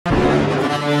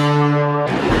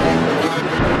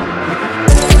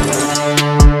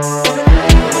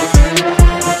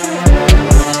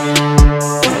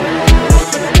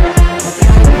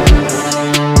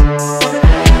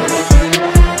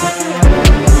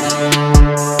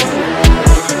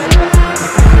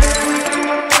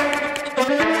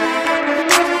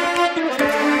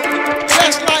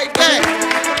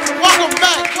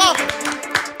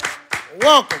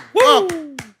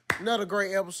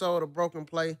great episode of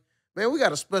Brokenplay. Man, we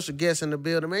got a special guest in the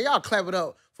building, man. Y'all clap it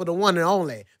up for the one and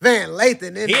only Van Lathan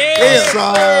in the building.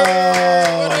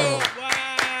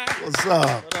 What's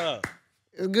up? What up?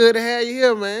 It's good to have you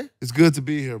here, man. It's good to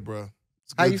be here, bro.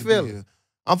 How you feeling?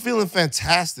 I'm feeling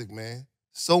fantastic, man.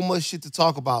 So much shit to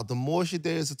talk about. The more shit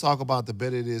there is to talk about, the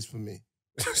better it is for me.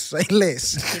 Say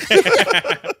less.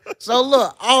 So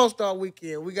look, All-Star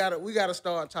Weekend. We gotta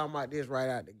start talking about this right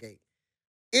out the gate.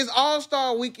 Is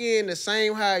All-Star Weekend the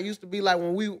same how it used to be like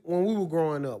when we were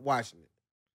growing up watching it?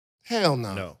 Hell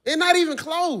no. No. It's not even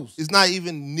close. It's not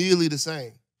even nearly the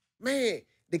same. Man,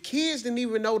 the kids didn't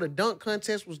even know the dunk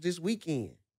contest was this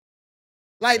weekend.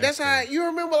 Like, that's how, you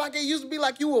remember, like, it used to be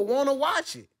like you would want to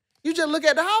watch it. You just look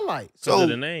at the highlights. So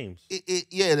the names.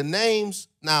 Yeah, the names.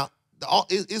 Now,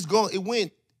 it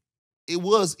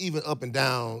was even up and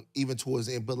down, even towards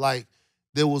the end, but like,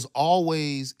 there was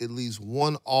always at least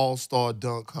one all-star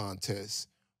dunk contest,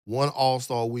 one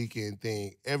all-star weekend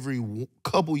thing every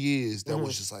couple years that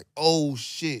was just like, oh,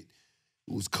 shit.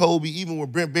 It was Kobe, even when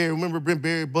Brent Berry, remember Brent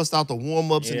Berry bust out the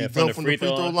warm-ups and he dunked from the free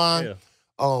throw line?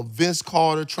 Yeah. Vince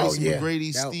Carter, Tracy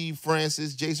McGrady, Steve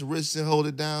Francis, Jason Richardson hold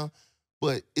it down.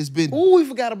 But it's been... Ooh, we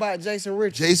forgot about Jason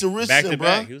Richardson. Jason Richardson,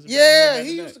 bro. Yeah,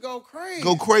 he used to go crazy.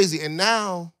 Go crazy. And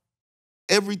now,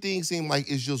 everything seems like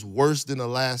it's just worse than the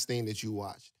last thing that you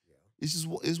watched.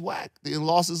 It's whack. It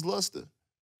lost its luster.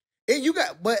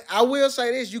 But I will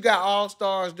say this, you got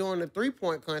all-stars doing the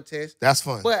three-point contest. That's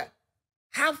fun. But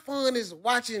how fun is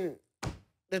watching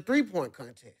the three-point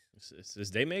contest?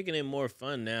 They making it more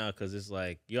fun now because it's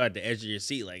like you're at the edge of your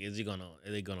seat. Like, are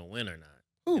they gonna win or not?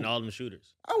 Ooh. And all them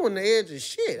shooters. I wasn't the edge of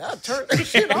shit. I turned that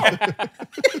shit off.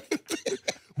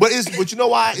 But you know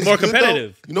why it's more good,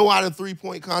 competitive. Though? You know why the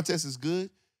three-point contest is good?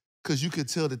 Because you could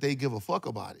tell that they give a fuck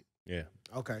about it. Yeah.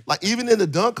 Okay. Like, even in the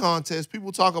dunk contest,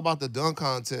 people talk about the dunk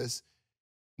contest.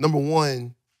 Number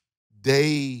one,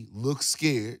 they look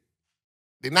scared.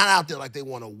 They're not out there like they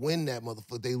want to win that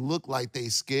motherfucker. They look like they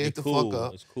scared the fuck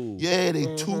up. It's cool. Yeah,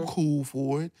 they too cool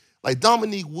for it. Like,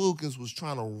 Dominique Wilkins was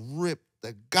trying to rip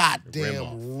the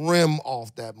goddamn rim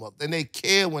off that mother. And they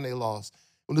care when they lost.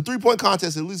 When the three-point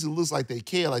contest, at least it looks like they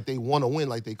care, like they want to win,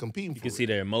 like they competing for it. You can see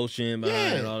their emotion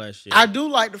behind and all that shit. I do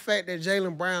like the fact that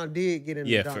Jaylen Brown did get in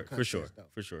the dunk contest. For sure. Though.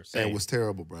 For sure. That was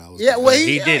terrible, bro.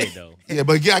 He did it, though. Yeah,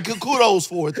 but yeah, kudos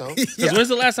for it, though. Because when's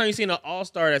the last time you seen an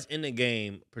all-star that's in the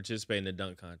game participate in the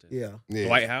dunk contest? Yeah.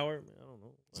 Dwight Howard? I don't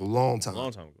know. It's a long time. A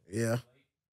long time ago. Yeah.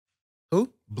 Who?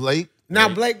 Blake. Now,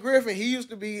 Blake Griffin, he used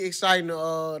to be exciting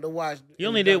to watch. He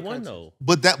only did one, though.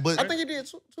 But I think he did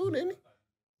two, didn't he?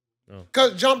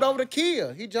 Because jumped over the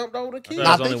kill. He jumped over the kill.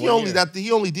 I think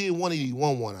he only did one and he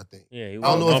won one, I think. Yeah, I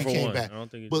don't know if he came back.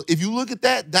 But if you look at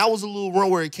that was a little run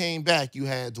where it came back. You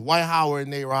had Dwight Howard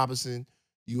and Nate Robinson.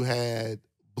 You had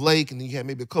Blake, and then you had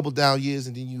maybe a couple down years,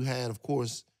 and then you had, of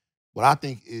course, what I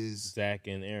think is Zach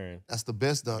and Aaron. That's the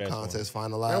best dunk contest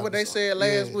finalized. That's what they said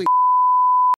last week.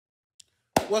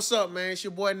 What's up, man? It's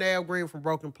your boy Navv Greene from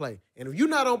Brokenplay. And if you're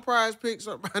not on Prize Picks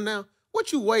right now,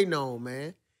 what you waiting on,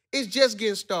 man? It's just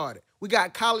getting started. We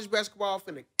got college basketball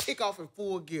finna kick off in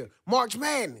full gear. March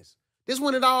Madness. This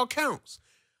when it all counts.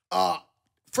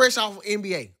 Fresh off of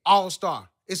NBA, All-Star.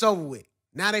 It's over with.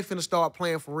 Now they finna start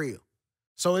playing for real.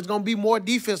 So it's gonna be more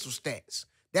defensive stats.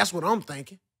 That's what I'm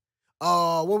thinking.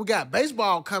 What we got?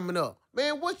 Baseball coming up.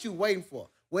 Man, what you waiting for?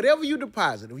 Whatever you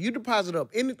deposit, if you deposit up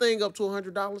anything up to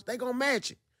 $100, they gonna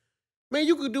match it. Man,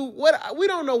 you could do what? We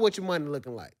don't know what your money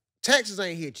looking like. Taxes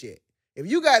ain't hit yet. If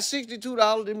you got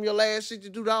 $62, them your last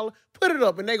 $62, put it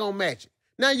up and they gonna match it.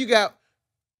 Now you got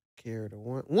carry the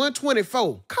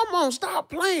 124. Come on, stop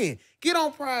playing. Get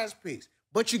on Prize Picks.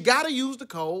 But you gotta use the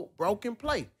code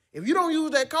Brokenplay. If you don't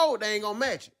use that code, they ain't gonna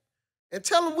match it. And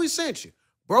tell them we sent you.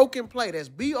 Brokenplay. That's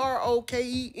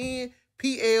BROKENPLAY.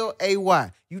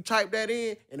 You type that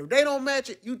in, and if they don't match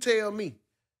it, you tell me.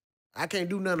 I can't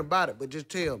do nothing about it, but just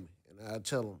tell me, and I'll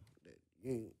tell them that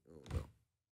you ain't.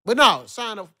 But no,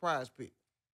 sign up for Prize Pick.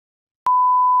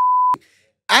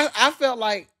 I felt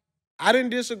like I didn't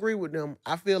disagree with them.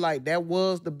 I feel like that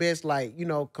was the best, like,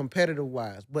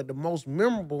 competitive-wise. But the most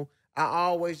memorable, I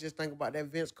always just think about that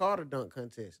Vince Carter dunk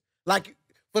contest. Like,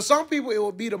 for some people, it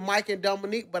would be the Mike and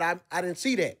Dominique, but I didn't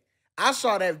see that. I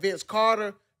saw that Vince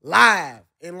Carter live.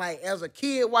 And, like, as a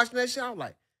kid watching that shit, I was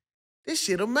like, this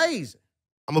shit amazing.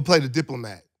 I'm going to play the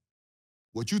diplomat.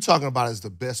 What you talking about is the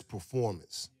best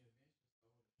performance.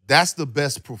 That's the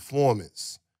best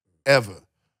performance ever.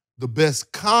 The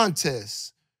best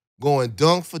contest going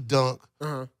dunk for dunk.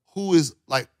 Who is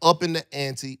like up in the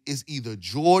ante is either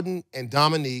Jordan and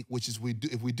Dominique, which is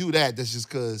if we do that, that's just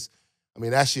because I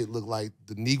mean, that shit look like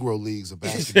the Negro leagues of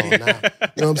basketball now.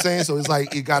 You know what I'm saying? So it's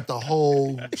like it got the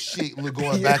whole shit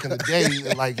going back in the day.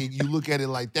 And like you look at it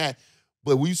like that.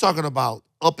 But when you talking about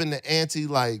up in the ante,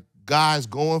 like guys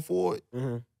going for it,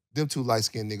 them two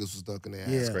light-skinned niggas was ducking their ass.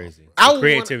 That's crazy. I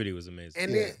Creativity was amazing.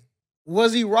 And then,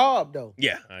 was he robbed though?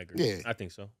 Yeah, I agree. Yeah. I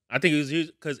think so. I think it was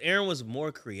because Aaron was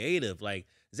more creative. Like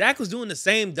Zach was doing the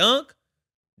same dunk,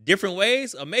 different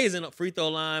ways. Amazing free throw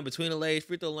line, between the legs,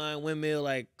 free throw line, windmill,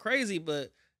 like crazy.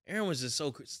 But Aaron was just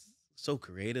so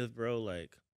creative, bro.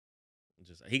 Like,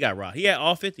 just he got robbed. He had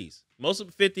all 50s, most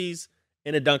of the 50s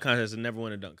in a dunk contest, and never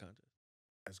won a dunk contest.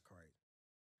 That's crazy.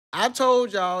 I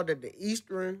told y'all that the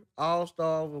Eastern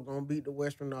All-Stars were going to beat the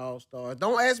Western All-Stars.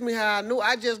 Don't ask me how I knew.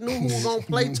 I just knew who was going to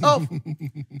play tough.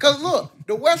 Because, look,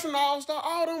 the Western All-Star,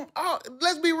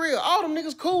 let's be real, all them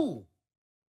niggas cool.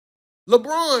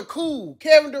 LeBron, cool.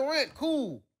 Kevin Durant,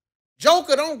 cool.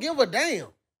 Joker don't give a damn.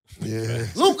 Yeah.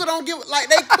 Luka don't give, like,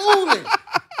 they cooling.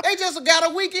 They just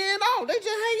got a weekend off. They just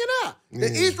hanging out.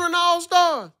 The Eastern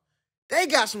All-Stars, they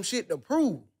got some shit to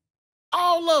prove.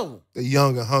 All of them. They're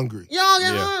young and hungry. Young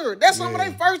and hungry. That's some of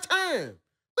their first time.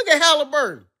 Look at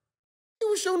Halliburton. He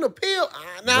was shooting a pill.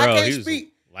 Now, Bro, I can't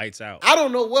speak. Lights out. I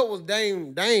don't know what was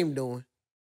Dame doing.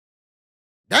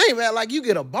 Dame act like you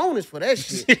get a bonus for that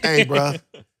shit. Hey, bro.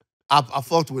 I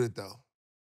fucked with it, though.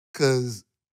 Because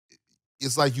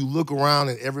it's like you look around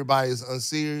and everybody is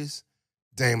unserious.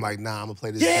 Dame like, nah, I'm going to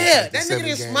play this. Yeah, that nigga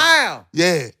didn't smile.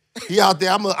 Yeah. He out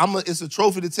there, it's a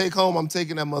trophy to take home. I'm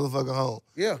taking that motherfucker home.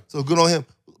 Yeah. So good on him.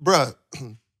 Bruh,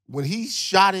 when he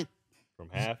shot it from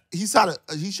half, he shot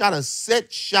a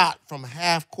set shot from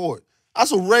half court.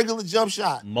 That's a regular jump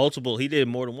shot. Multiple. He did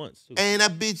more than once, too. And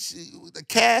that bitch, the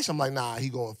cash, I'm like, nah, he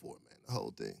going for it, man. The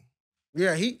whole thing.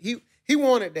 Yeah, he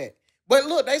wanted that. But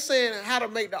look, they saying how to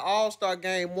make the All-Star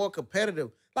game more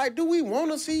competitive. Like, do we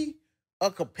want to see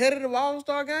a competitive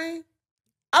All-Star game?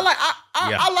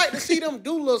 I like to see them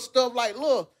do little stuff like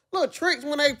little tricks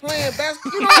when they playing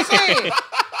basketball. You know what I'm saying?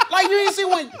 Like you didn't see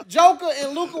when Joker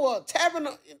and Luka were tapping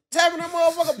that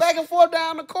motherfucker back and forth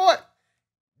down the court.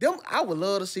 I would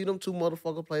love to see them two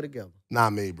motherfuckers play together.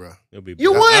 Not me, bro.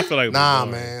 You would? I feel like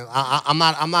man.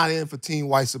 I'm not in for team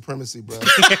white supremacy, bro.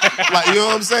 Like, you know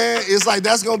what I'm saying? It's like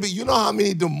that's gonna be. You know how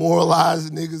many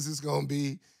demoralized niggas it's gonna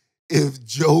be if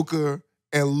Joker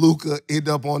and Luka end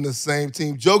up on the same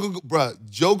team. Joker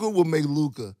will make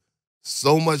Luka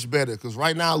so much better because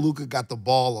right now Luka got the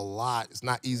ball a lot. It's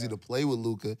not easy to play with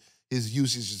Luka. His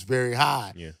usage is very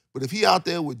high. Yeah. But if he out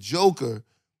there with Joker,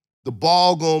 the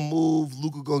ball gonna move.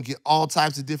 Luka gonna get all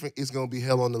types of different. It's gonna be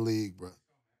hell on the league, bro.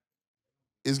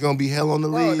 It's gonna be hell on the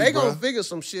league. They gonna figure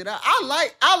some shit out.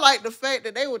 I like the fact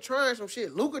that they were trying some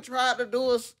shit. Luka tried to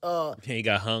do us. He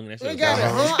got hung. He got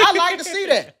hung. I like to see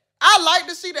that. I like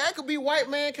to see that. That could be white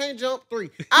man can't jump 3.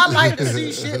 I like to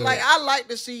see shit like I like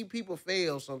to see people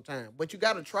fail sometimes, but you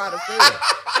got to try to fail.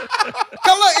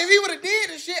 Cause look, if he would have did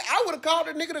this shit, I would have called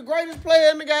the nigga the greatest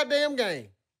player in the goddamn game.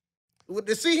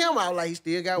 To see him, I was like, he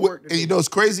still got work to do. And you know what's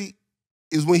crazy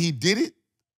is when he did it,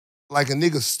 like a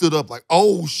nigga stood up like,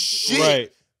 oh shit.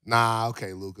 Right. Nah,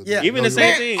 okay, Luka. Yeah. Even the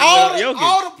same thing. All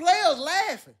Jokic. the players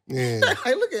laughing. Yeah.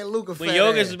 Hey, look at Luka. When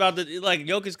Jokic is about to, like,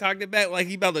 Jokic cocked it back, like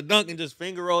he about to dunk and just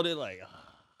finger rolled it, like.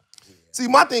 See,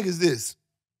 my thing is this.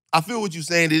 I feel what you're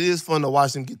saying. It is fun to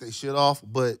watch them get their shit off,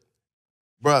 but,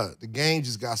 bruh, the game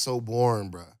just got so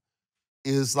boring, bruh.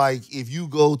 It's like if you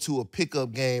go to a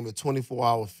pickup game at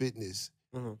 24-hour fitness,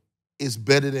 it's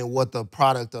better than what the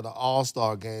product of the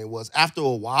All-Star game was. After a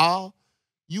while,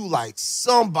 you like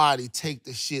somebody take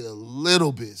the shit a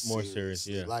little bit More serious,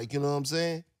 yeah. Like, you know what I'm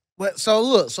saying? But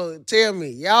so tell me,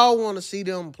 y'all want to see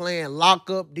them playing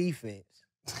lock-up defense?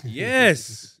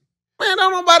 Yes. Man,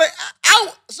 don't nobody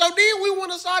out. So then we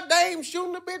want to start Dame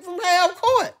shooting the bitch from half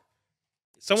court.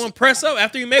 Someone press up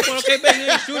after you make one. Okay, baby,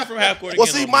 you ain't shooting from half court. Well,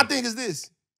 see, my thing is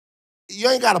this: you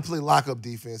ain't got to play lockup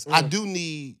defense. I do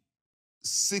need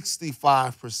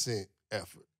 65%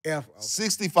 effort. Okay.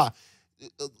 65,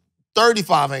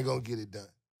 35 ain't gonna get it done.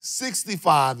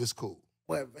 65 is cool.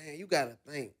 But man, you gotta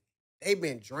think they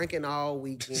been drinking all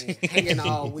weekend, hanging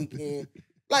all weekend.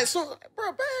 Like, so,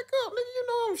 bro, back up, nigga. You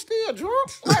know I'm still drunk.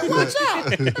 Like, watch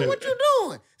out. Like, what you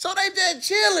doing? So they just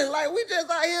chilling. Like, we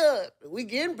just out here. We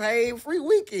getting paid free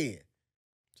weekend.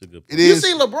 It's a good point. You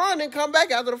see LeBron didn't come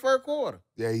back after the first quarter.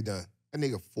 Yeah, he done. That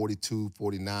nigga 42,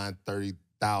 49,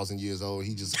 30,000 years old.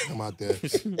 He just come out there,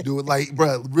 do it. Like,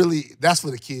 bro, really, that's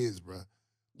for the kids, bro.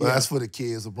 But that's for the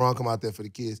kids. LeBron come out there for the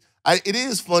kids. It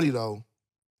is funny, though.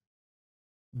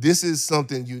 This is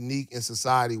something unique in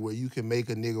society where you can make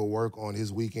a nigga work on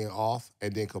his weekend off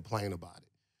and then complain about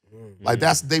it. Like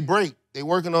they break. They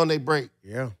working on their break.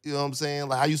 Yeah. You know what I'm saying?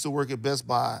 Like I used to work at Best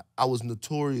Buy. I was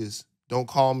notorious. Don't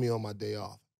call me on my day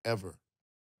off ever.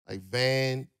 Like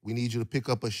Van, we need you to pick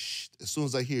up as soon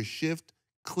as I hear shift,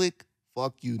 click.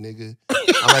 Fuck you, nigga.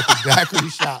 I'm at the daiquiri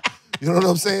shop. You know what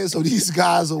I'm saying? So these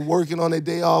guys are working on their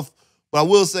day off. But I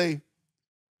will say,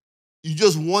 you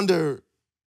just wonder,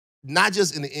 not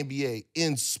just in the NBA,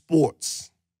 in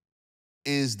sports,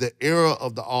 is the era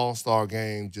of the All-Star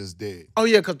game just dead? Oh,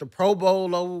 yeah, because the Pro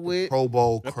Bowl over with. Pro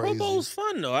Bowl The crazy. Pro Bowl's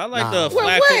fun, though. I like Nah. the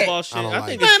flag Well, football shit. I I, don't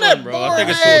think like it's it. Man, fun, that bro. I think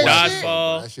it's boring cool. ass shit.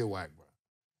 Dodgeball. That shit whack, bro.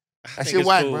 I That think shit it's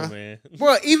whack, cool, bro. man.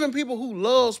 Bro, even people who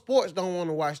love sports don't want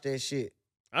to watch that shit.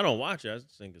 I don't watch it. I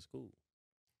just think it's cool.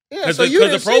 Yeah, Because so you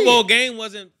didn't the Pro see Bowl it. game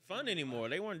wasn't fun anymore.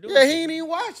 They weren't doing Yeah, it. he ain't even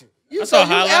watch it. You I saw so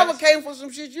you highlights. advocating for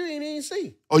some shit you ain't even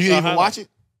see. Oh, you Saw didn't even highlights. watch it?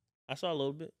 I saw a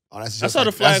little bit. Oh, that's I just saw like,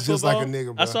 the flag that's just football. like a nigga,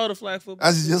 bro. I saw the flag football.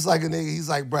 That's just like a nigga. He's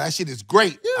like, bro, that shit is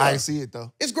great. Yeah. I ain't see it,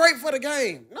 though. It's great for the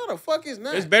game. No, the fuck it's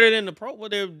not. It's better than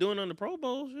what they're doing on the Pro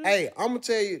Bowl. Shit. Hey, I'm gonna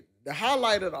tell you, the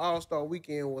highlight of the All-Star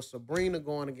weekend was Sabrina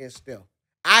going against Steph.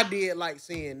 I did like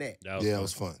seeing that. That Yeah, fun. it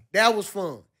was fun. That was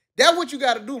fun. That's what you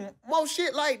got to do. More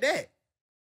shit like that.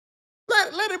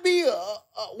 Let it be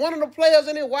one of the players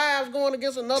and his wives going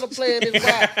against another player and his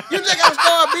wife. You just got to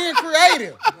start being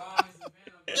creative.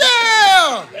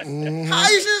 Yeah. Aisha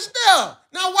and Steph.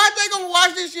 Now, why they gonna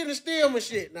watch this shit and steal my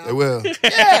shit now? They will.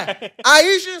 Yeah.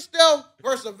 Aisha and Steph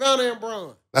versus Savannah and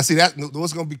Bron. Now, see,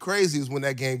 what's going to be crazy is when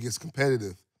that game gets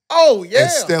competitive. Oh, yeah.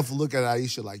 And Steph will look at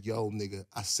Aisha like, yo, nigga,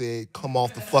 I said come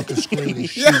off the fucking screen and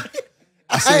shoot.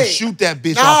 I said Hey, shoot that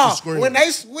bitch off the screen. When they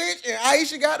switch and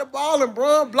Aisha got the ball and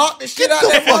Bron blocked the shit Get out the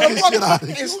that fucking motherfucker. shit out of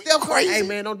here. And Steph Crazy. hey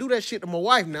man, don't do that shit to my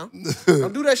wife now.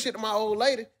 Don't do that shit to my old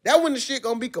lady. That when the shit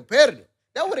gonna be competitive.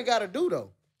 That what it gotta do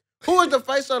though. Who is the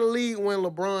face of the league when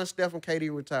LeBron, Steph, and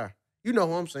KD retire? You know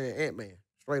who I'm saying, Ant-Man.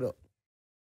 Straight up.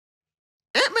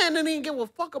 Ant-Man didn't even give a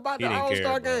fuck about He the didn't care,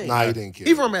 All-Star bro. game. Nah, he didn't care.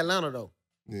 He from Atlanta though.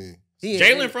 Yeah. He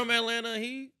Jalen ain't- from Atlanta,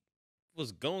 he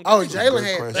was going Oh, crazy. Jalen Good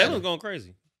had question. Jalen was going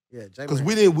crazy. Yeah, Jalen. Because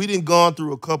had- we didn't gone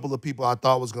through a couple of people I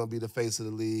thought was going to be the face of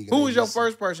the league. and Who they was your just-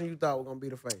 first person you thought was gonna be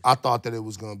the face? I thought that it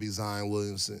was going to be Zion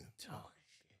Williamson.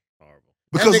 Horrible.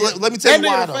 Because That nigga- let me tell you that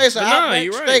why, nigga the face of But nah, Outback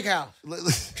you right.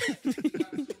 Steakhouse.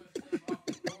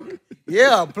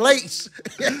 Yeah, plates.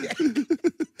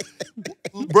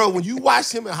 Bro, when you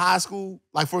watch him in high school,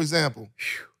 like for example,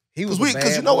 He was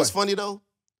because you know what's funny though?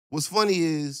 What's funny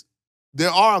is there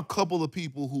are a couple of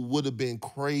people who would have been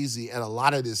crazy at a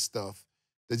lot of this stuff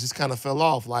that just kind of fell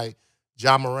off. Like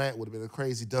John Morant would have been a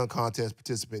crazy dunk contest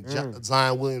participant.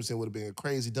 Zion Williamson would have been a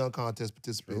crazy dunk contest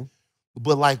participant.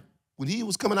 But like when he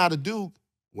was coming out of Duke,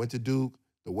 went to Duke,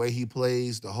 the way he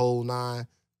plays, the whole nine,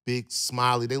 big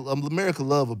smiley. America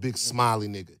love a big smiley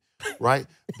nigga, right?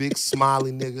 Big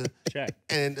smiley nigga. Shaq.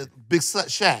 And a big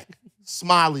Shaq,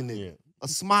 smiley nigga. Yeah. A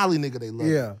smiley nigga they love.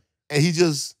 Yeah. And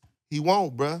he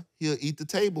won't, bruh. He'll eat the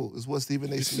table, is what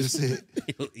Stephen A. Smith said.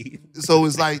 So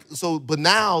it's like, but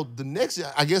now the next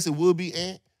year, I guess it will be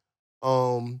Ant.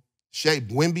 Shaq,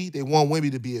 Wemby, they want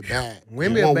Wemby to be a bad.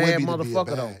 Wemby They a want bad Wemby to be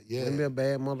motherfucker though. bad. Yeah. Wemby a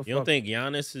bad motherfucker. You don't think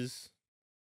Giannis is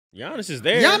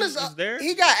there? Giannis He's there?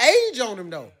 he got age on him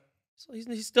though. So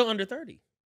he's still under 30.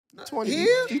 20, He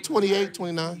he 28,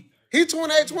 29. He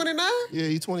 28, 29? Yeah,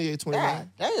 he 28, 29. God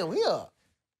damn, he up.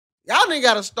 Y'all nigga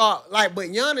gotta start but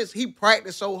Giannis, he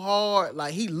practiced so hard,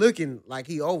 like he looking like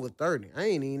he over 30. I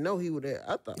ain't even know he was there.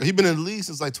 I thought. He been in the league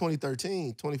since like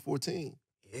 2013, 2014.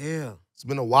 Yeah. It's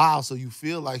been a while, so you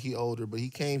feel like he older, but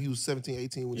he was 17,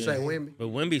 18 when You he say came. Wemby. But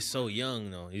Wemby's so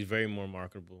young, though. He's very more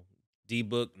marketable.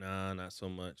 D-Book, nah, not so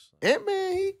much.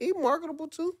 Ant-Man, he marketable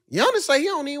too. Giannis say he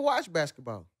don't even watch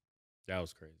basketball. That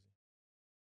was crazy.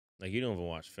 Like, you don't even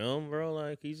watch film, bro?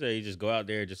 Like, he said he just go out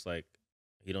there just like,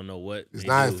 he don't know what. It's he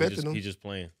not do. affecting him. He's just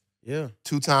playing. Yeah.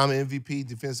 2-time MVP,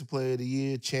 Defensive Player of the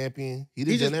Year, champion. He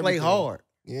done just play everything. hard.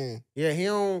 Yeah. Yeah, he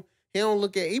don't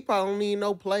look at, he probably don't even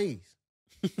know plays.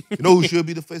 You know who should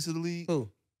be the face of the league? Who?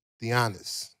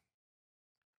 Giannis.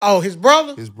 Oh, his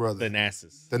brother? His brother. The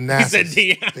nastiest. The He nastiest.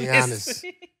 said Giannis.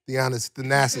 Giannis. The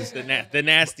nastiest. The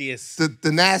nastiest.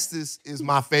 The nastiest is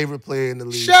my favorite player in the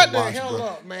league. Shut to the watch, hell bruh.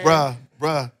 up, man.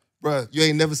 Bruh. You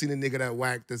ain't never seen a nigga that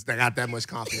whack that got that much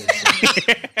confidence.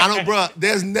 I don't, bruh.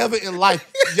 There's never in life.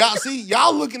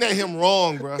 Y'all looking at him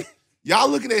wrong, bruh. Y'all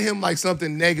looking at him like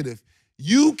something negative.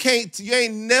 You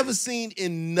ain't never seen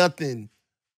in nothing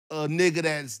a nigga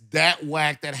that's that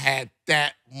whack that had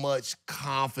that much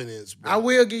confidence, bro. I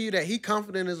will give you that. He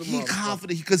confident as a He motherfucker.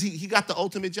 confident because he got the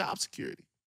ultimate job security.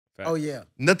 Oh, yeah.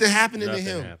 Nothing happening Nothing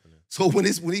to him. happening. So when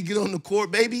he get on the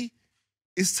court, baby,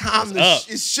 it's time It's up.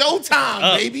 it's showtime,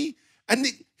 Up. baby. And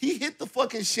He hit the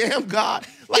fucking sham god.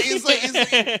 Like, it's like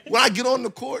when I get on the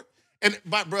court, and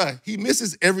but bruh, he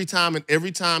misses every time, and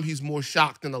every time he's more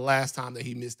shocked than the last time that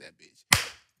he missed that bitch.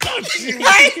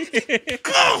 Right?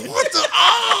 God, what the?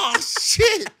 Oh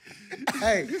shit!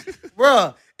 Hey,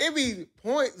 bruh, it be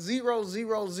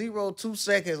 0.0002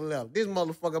 seconds left. This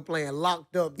motherfucker playing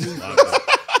locked up defense. Like,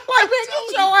 man,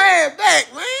 get your ass back,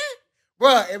 man.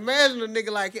 Bruh, imagine a nigga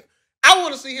like him. I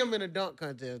want to see him in a dunk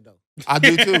contest, though. I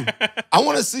do too. I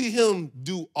want to see him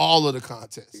do all of the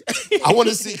contests. I want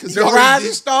to see because the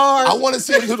rising stars. I want to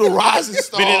see him do the rising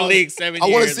stars. Been in the league 7 years. I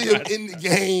want to see him in the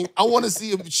game. I want to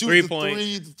see him shoot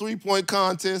the three-point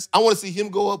contest. I want to see him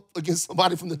go up against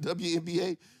somebody from the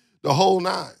WNBA. The whole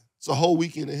nine. It's a whole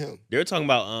weekend of him. They're talking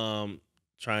about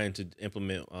trying to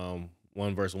implement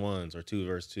 1v1s or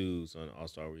 2v2s on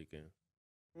All-Star Weekend.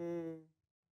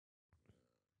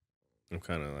 I'm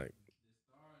kind of like,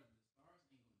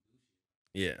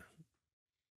 yeah.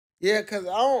 Yeah, because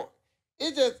I don't,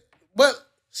 it just, but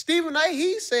Stephen A.,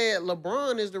 he said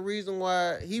LeBron is the reason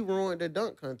why he ruined the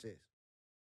dunk contest.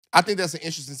 I think that's an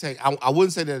interesting take. I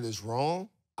wouldn't say that it's wrong.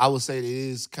 I would say it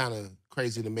is kind of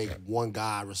crazy to make one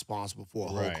guy responsible for a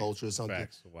whole culture or something.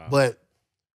 Wow. But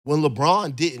when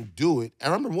LeBron didn't do it, I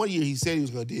remember one year he said he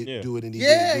was going to do it and he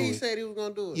didn't do it. Yeah, he said he was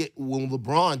going to do it. Yeah, when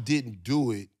LeBron didn't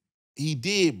do it, he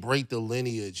did break the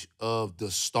lineage of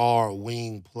the star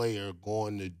wing player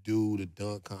going to do the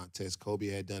dunk contest. Kobe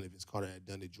had done it. Vince Carter had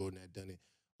done it. Jordan had done it.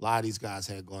 A lot of these guys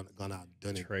had gone out and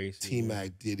done it.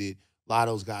 T-Mac did it. A lot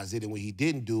of those guys did it. When he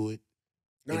didn't do it,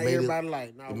 now everybody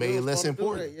like, no, it made it less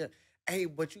important. Yeah. Hey,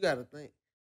 but you got to think,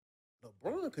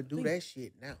 LeBron could do that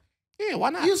shit now. Yeah,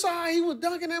 why not? You saw how he was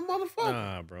dunking that motherfucker.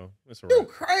 Nah, bro. That's right. You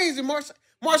crazy, Marcel.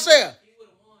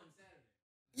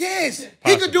 Yes,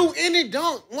 he could do any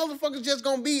dunk. Motherfuckers just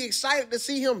gonna be excited to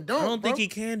see him dunk. I don't think he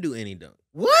can do any dunk.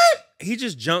 What? He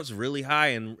just jumps really high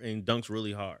and dunks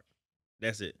really hard.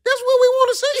 That's it. That's what we want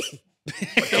to see.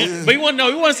 But we want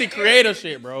to see creative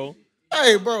shit, bro.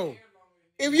 Hey, bro,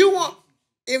 if you want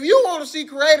to see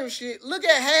creative shit, look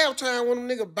at halftime when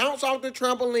them niggas bounce off the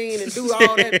trampoline and do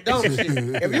all that dunk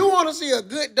shit. If you want to see a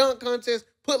good dunk contest,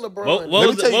 put LeBron.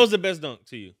 What was the best dunk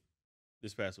to you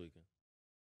this past weekend?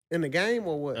 In the game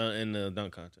or what? In the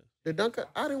dunk contest. The dunk.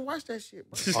 I didn't watch that shit,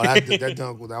 bro. Oh, that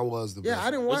dunk, that was the best. Yeah,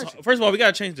 I didn't watch it. First of all, we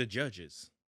gotta change the judges.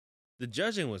 The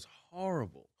judging was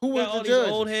horrible. Who was all the these judge?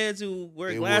 old heads who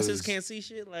wear glasses, can't see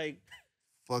shit. Like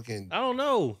fucking. I don't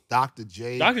know. Dr.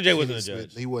 J. Dr. J wasn't a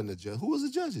judge. He wasn't a judge. Who was the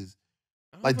judges?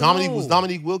 Like Dominique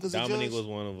Wilkins. Dominique was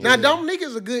one of them. Now Dominique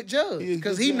is a good judge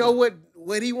because he know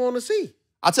what he want to see.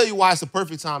 I'll tell you why it's the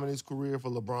perfect time in his career for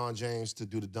LeBron James to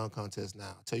do the dunk contest now.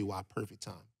 I'll tell you why. Perfect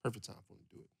time for him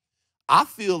to do it. I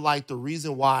feel like the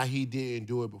reason why he didn't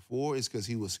do it before is because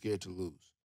he was scared to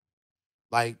lose.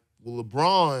 Like, with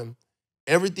LeBron,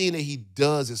 everything that he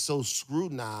does is so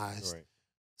scrutinized. Right.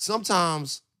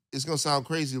 Sometimes, it's going to sound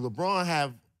crazy, LeBron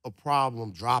have a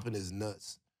problem dropping his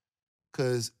nuts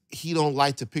because he don't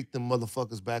like to pick them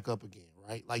motherfuckers back up again,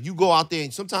 right? Like, you go out there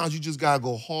and sometimes you just got to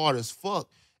go hard as fuck.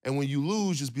 And when you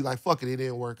lose, just be like, fuck it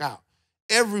didn't work out.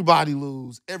 Everybody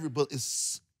lose.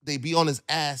 They be on his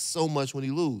ass so much when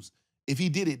he lose. If he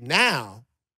did it now,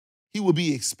 he would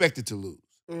be expected to lose.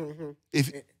 Mm-hmm.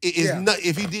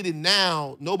 If he did it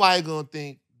now, nobody gonna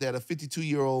think that a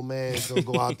 52-year-old man is gonna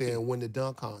go out there and win the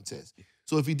dunk contest.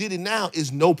 So if he did it now,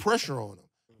 it's no pressure on him.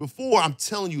 Before, I'm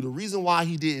telling you, the reason why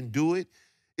he didn't do it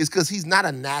is because he's not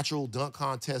a natural dunk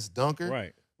contest dunker.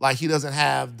 Right. Like, he doesn't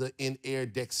have the in-air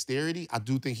dexterity. I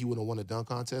do think he would have won a dunk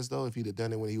contest, though, if he'd have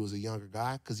done it when he was a younger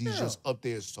guy, because he's just up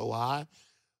there so high.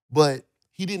 But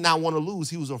he did not want to lose.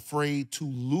 He was afraid to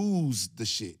lose the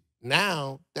shit.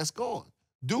 Now, that's gone.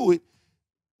 Do it.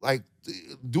 Like,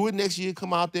 do it next year.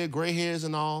 Come out there, gray hairs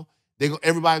and all.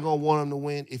 Everybody going to want him to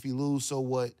win. If he lose, so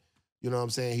what? You know what I'm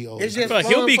saying? He'll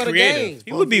be creative.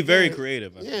 He would be very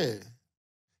creative. Yeah.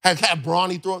 Have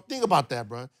Bronny throw. Think about that,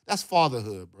 bro. That's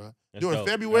fatherhood, bro. During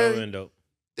February,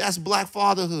 that's black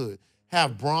fatherhood.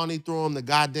 Have Bronny throw him the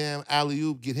goddamn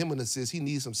alley-oop, get him an assist. He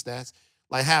needs some stats.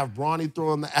 Like, have Bronny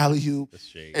throw him the alley-oop,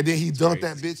 and then he dunked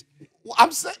that bitch.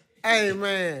 I'm saying, hey,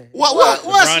 man. What's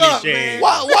Bronny up, shade. man?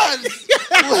 What?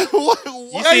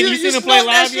 You seen him play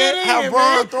live yet? Have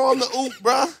Bron throw him the oop,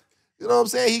 bro. You know what I'm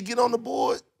saying? He get on the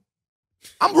board.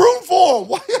 I'm rooting for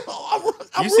him.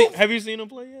 Have you seen him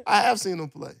play yet? I have seen him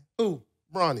play. Who?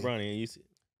 Bronny. Bronny, you see.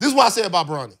 This is what I say about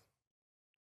Bronny.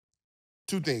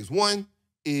 Two things. One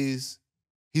is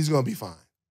he's gonna be fine.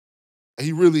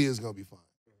 He really is gonna be fine.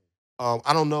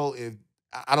 I don't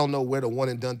know where the one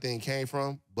and done thing came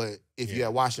from, but if you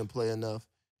had watched him play enough,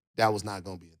 that was not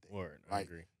gonna be a thing. Word, right? I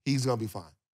agree. He's gonna be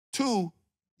fine. Two,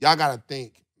 y'all gotta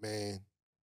think, man.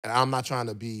 and I'm not trying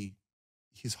to be,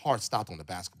 his heart stopped on the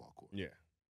basketball court. Yeah.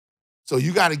 So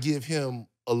you got to give him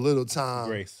a little time.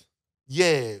 Grace.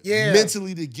 Yeah.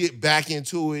 Mentally to get back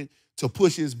into it, to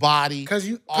push his body,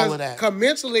 all of that. Because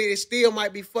mentally, it still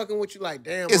might be fucking with you like,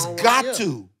 damn, It's got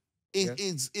to.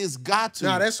 It's got to.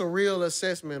 Nah, that's a real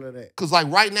assessment of that. Because like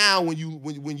right now, when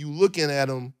you looking at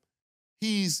him,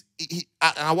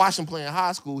 I watched him play in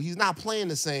high school. He's not playing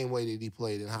the same way that he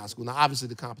played in high school. Now, obviously,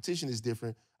 the competition is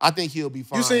different. I think he'll be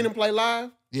fine. You seen him play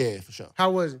live? Yeah, for sure. How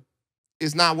was it?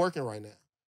 It's not working right now.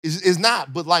 It's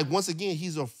not. But like once again,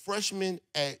 he's a freshman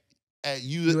at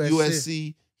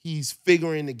USC. He's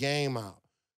figuring the game out.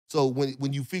 So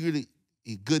when you figure that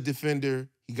he's a good defender,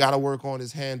 he got to work on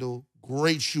his handle.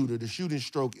 Great shooter. The shooting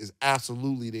stroke is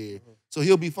absolutely there. So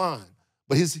he'll be fine.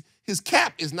 But his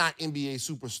cap is not NBA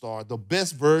superstar. The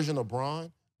best version of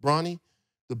Bronny,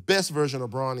 the best version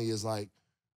of Bronny is like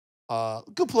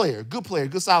good player,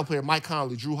 good solid player. Mike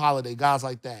Conley, Drew Holiday, guys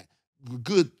like that.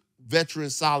 Good veteran,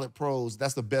 solid pros.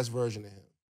 That's the best version of him.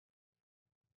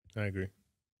 I agree.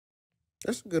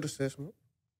 That's a good assessment.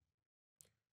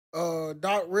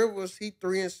 Doc Rivers, he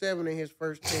 3-7 in his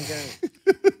first 10 games.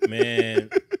 Man,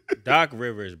 Doc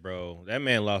Rivers, bro, that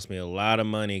man lost me a lot of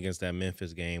money against that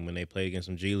Memphis game when they played against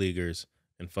some G Leaguers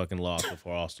and fucking lost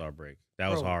before All-Star break.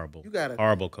 That was horrible.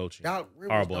 Horrible coaching. Doc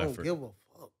Rivers horrible don't effort. give a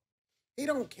fuck. He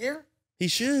don't care. He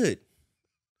should.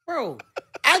 Bro,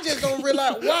 I just don't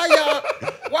realize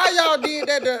why y'all did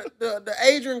that to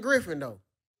Adrian Griffin, though.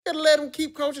 You gotta let him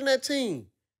keep coaching that team.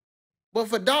 But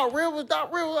for Doc Rivers,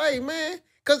 hey, man,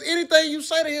 because anything you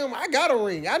say to him, I got a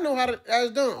ring. I know how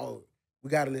it's done. Oh, we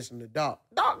got to listen to Doc.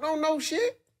 Doc don't know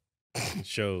shit. It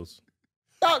shows.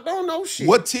 Doc don't know shit.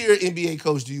 What tier NBA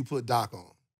coach do you put Doc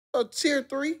on? A tier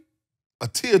 3. A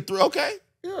tier 3, okay.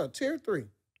 Yeah, tier 3.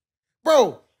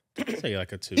 Bro. I'd say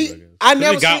like a 2, I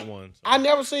guess. I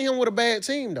never seen him with a bad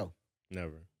team, though.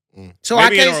 Never. So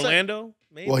maybe I in can't Orlando?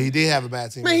 Maybe. Well, he did have a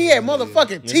bad team. Man, he had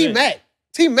motherfucking T-Mac.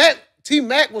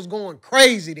 T-Mac was going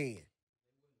crazy then.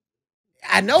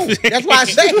 I know. That's why I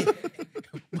say.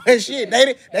 But shit,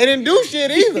 they didn't do shit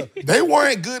either. They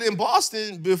weren't good in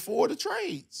Boston before the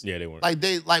trades. Yeah, they weren't.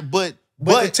 But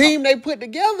the team they put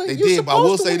together, they did. But I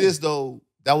will say this though,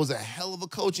 that was a hell of a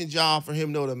coaching job for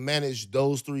him though to manage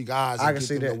those 3 guys. I and can get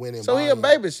see them that. To win in so he a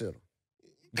babysitter.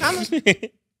 Kind of.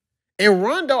 And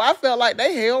Rondo, I felt like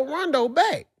they held Rondo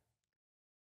back.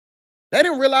 They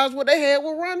didn't realize what they had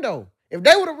with Rondo. If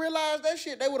they would have realized that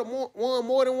shit, they would have won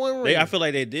more than one ring. I feel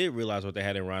like they did realize what they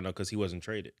had in Rondo because he wasn't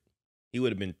traded. He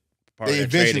would have been part of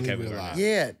that trade to Kevin Garnett.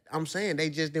 Yeah, I'm saying they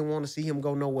just didn't want to see him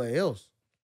go nowhere else.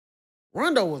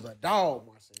 Rondo was a dog,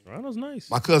 Marcel. Rondo's nice.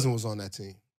 My cousin was on that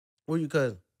team. Who your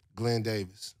cousin? Glenn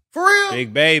Davis. For real?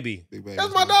 Big baby.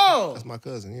 That's my dog. That's my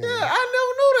cousin. Yeah,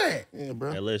 I never knew that. Yeah,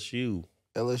 bro.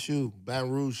 LSU. Baton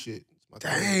Rouge shit.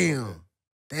 Damn.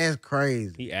 That's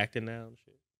crazy. He acting now and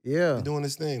shit. Yeah. He doing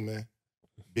his thing, man.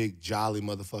 Big jolly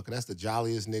motherfucker. That's the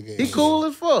jolliest nigga. He cool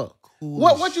as fuck. Cool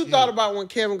what you thought about when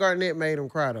Kevin Garnett made him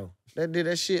cry though? That did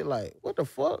that shit like, what the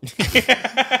fuck?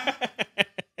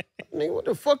 Nigga, what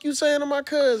the fuck you saying to my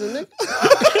cousin, nigga? That's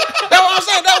what I'm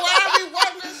saying. That's why I be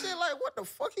watching that shit like, what the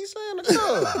fuck he saying to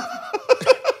cousin?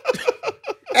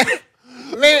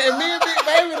 Man, and me and Big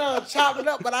Baby done chop it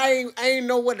up, but I ain't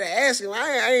know what to ask him.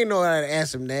 I ain't know how to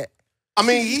ask him that. I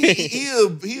mean, he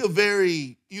a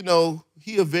very,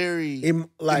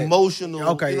 emotional.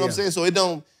 Okay, you know what I'm saying? So he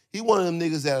one of them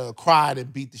niggas that'll cry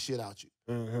and beat the shit out you.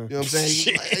 Mm-hmm. You know what I'm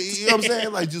saying? You know what I'm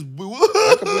saying? Like just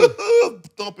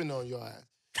thumping on your ass.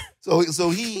 So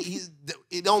he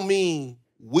it don't mean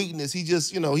weakness. He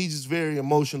just, he's just very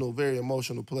emotional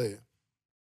player.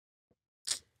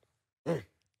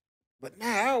 But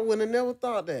I would have never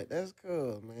thought that. That's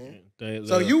cool, man.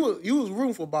 So you was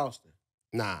rooting for Boston?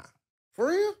 Nah. For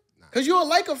real? Nah. Cause you're a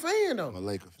Laker fan though. I'm a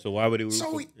Laker fan. So why would he root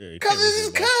for? Cause it's his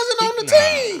cousin on the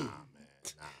team. Nah.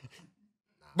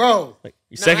 Bro. Like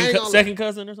second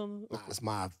cousin or something? Nah, it's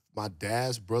my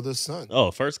dad's brother's son.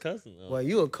 Oh, first cousin. Oh. Well,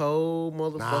 you a cold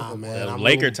motherfucker, nah, man.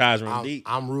 Laker ties run deep.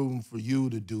 I'm rooting for you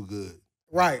to do good.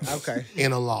 Right, okay.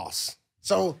 In a loss.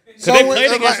 So they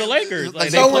played against the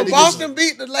Lakers. So when Boston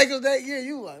beat the Lakers that year,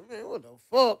 you like, man, what the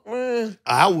fuck, man?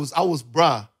 I was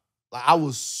bruh. Like I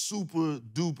was super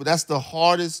duper. That's the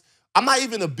hardest. I'm not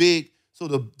even a big. So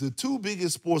the 2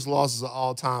 biggest sports losses of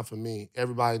all time for me,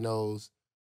 everybody knows,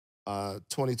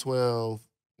 2012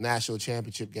 national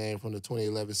championship game from the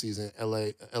 2011 season,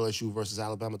 LSU versus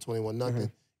Alabama, 21-0. Mm-hmm.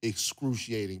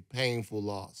 Excruciating, painful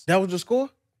loss. That was the score?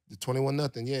 The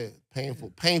 21-0, yeah.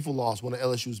 Painful loss. One of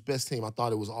LSU's best team. I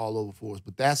thought it was all over for us.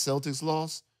 But that Celtics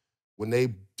loss, when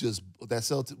they just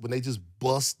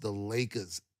bust the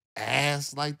Lakers'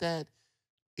 ass like that,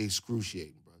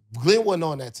 excruciating, bro. Glenn wasn't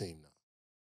on that team, though.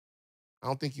 I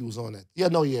don't think he was on that. Yeah,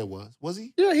 it was. Was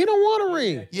he? Yeah, he don't want a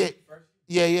ring.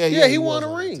 Yeah, he won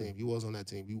a ring. He was on that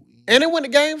team. And it went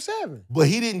to Game 7. But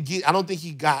he didn't get. I don't think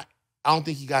he got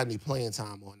any playing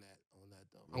time on that.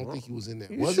 Though. I don't think he was in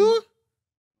there. You sure?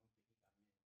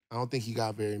 I don't think he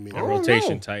got very many. That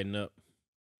rotation tighten up.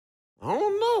 I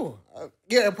don't know.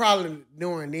 Yeah, probably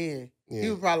during then. Yeah. He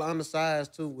was probably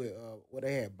undersized too with what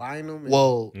they had Bynum.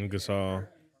 And Gasol.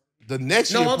 The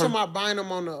next year. No, I'm talking about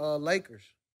Bynum on the Lakers.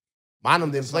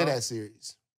 Bynum didn't play that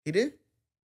series. He did?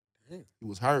 Damn. He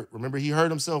was hurt. Remember, he hurt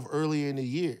himself earlier in the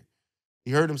year.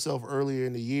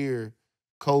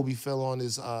 Kobe fell on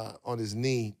his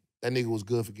knee. That nigga was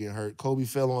good for getting hurt. Kobe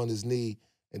fell on his knee,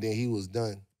 and then he was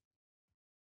done.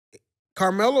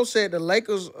 Carmelo said the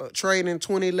Lakers trade in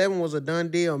 2011 was a done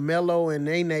deal. Melo and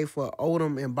Nene for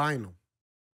Odom and Bynum.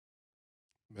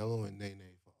 Melo and Nene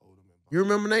for Odom and Bynum. You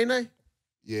remember Nene?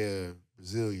 Yeah,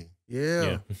 Brazilian.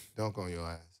 Yeah. Dunk on your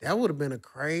ass. That would have been a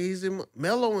crazy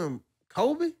Melo and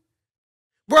Kobe.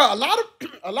 Bro, a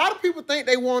lot of people think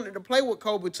they wanted to play with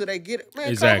Kobe till they get it. Man,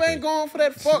 exactly. Kobe ain't going for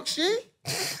that fuck shit.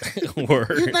 Word.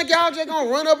 You think y'all just gonna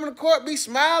run up in the court, be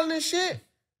smiling and shit?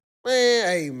 Man,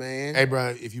 hey, man. Hey, bro,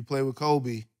 if you play with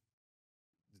Kobe,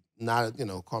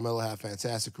 Carmelo had a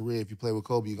fantastic career. If you play with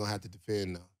Kobe, you're going to have to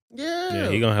defend now. Yeah.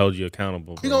 He going to hold you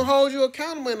accountable, bro. He going to hold you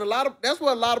accountable, and that's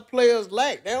what a lot of players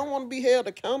lack. They don't want to be held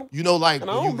accountable. You know, like,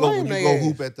 when you go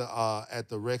hoop at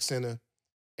the rec center,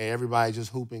 and everybody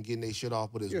just hooping, getting their shit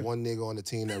off, but there's one nigga on the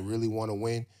team that really want to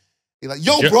win. He's like,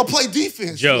 yo, bro, play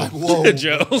defense. Joe. Like, whoa.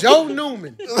 Joe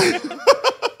Newman.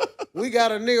 We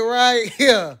got a nigga right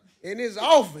here. In his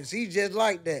office, he just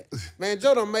like that. Man,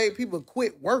 Joe done made people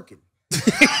quit working.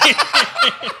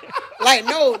 Like,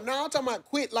 no, I'm talking about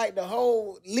quit like the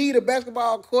whole lead of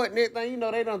basketball court and everything. You know,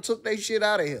 they done took their shit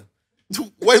out of here.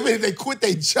 Wait a minute, they quit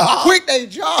their job? Quit their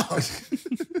job.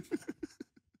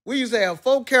 We used to have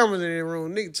 4 cameras in the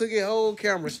room. Nigga took his whole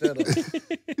camera set up.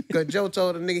 Because Joe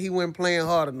told the nigga he wasn't playing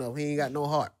hard enough. He ain't got no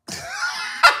heart.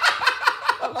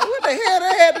 I'm like, what the hell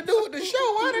that had to do with the show?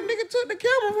 Why that nigga took the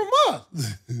camera from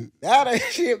us? How that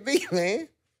shit be, man?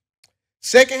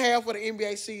 Second half of the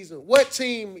NBA season, what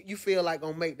team you feel like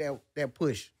gonna make that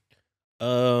push?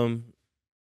 I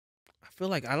feel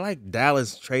like I like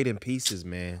Dallas trading pieces,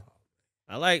 man.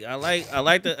 I like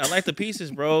the pieces,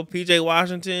 bro. PJ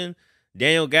Washington,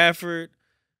 Daniel Gafford.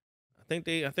 I think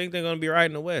they're gonna be right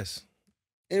in the West.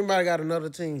 Anybody got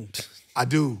another team? I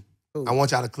do. Ooh. I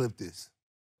want y'all to clip this.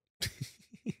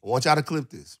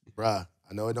 Bruh.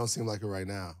 I know it don't seem like it right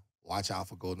now. Watch out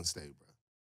for Golden State,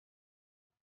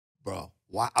 bro.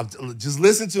 Just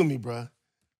listen to me, bro.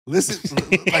 Listen.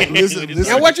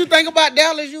 Now, what you think about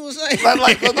Dallas? You were saying, no,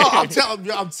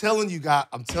 I'm telling you,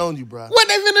 bro. What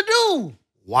they finna do?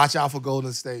 Watch out for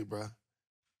Golden State, bro.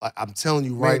 I'm telling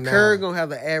you right now. Curry gonna have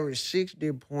the average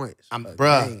 60 points.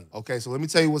 Bruh. Okay, so let me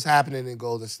tell you what's happening in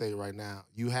Golden State right now.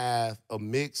 You have a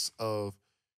mix of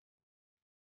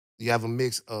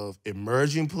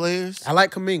emerging players. I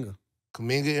like Kuminga.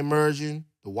 Kuminga emerging,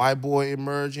 the white boy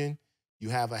emerging. You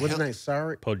have what's his name?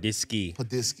 Sorry, Podisky.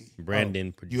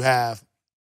 Brandon. Podisky. You have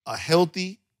a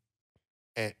healthy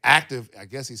and active. I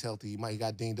guess he's healthy. He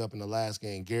got dinged up in the last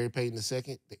game. Gary Payton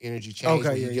II. The energy change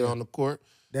when you get on the court.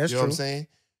 That's true. You know what I'm saying?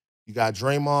 You got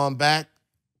Draymond back.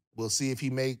 We'll see if he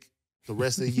make the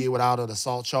rest of the year without an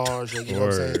assault charge. You know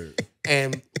what I'm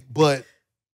saying? But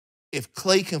if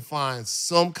Klay can find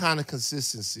some kind of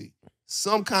consistency,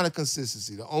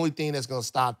 the only thing that's going to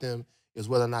stop them is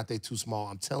whether or not they're too small.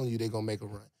 I'm telling you, they're going to make a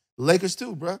run. The Lakers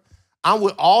too, bro. I'm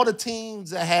with all the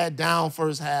teams that had down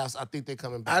first halves. I think they're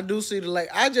coming back. I do see the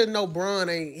Lakers. I just know Bron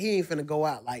ain't finna go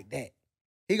out like that.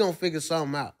 He going to figure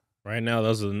something out. Right now,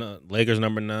 those are the Lakers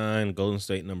number 9, Golden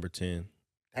State number 10.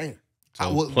 Damn.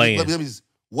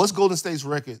 What's Golden State's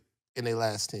record in their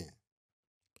last 10?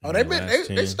 Oh,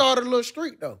 they started a little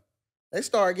streak, though. They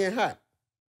started getting hot.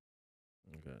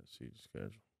 Okay, see the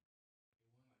schedule.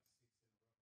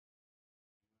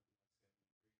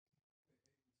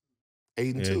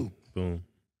 Eight and 2. Boom.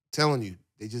 Telling you,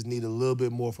 they just need a little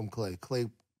bit more from Klay. Klay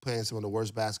playing some of the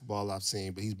worst basketball I've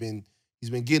seen, but he's been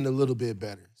getting a little bit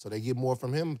better. So they get more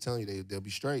from him. I'm telling you, they'll be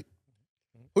straight.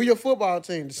 Who your football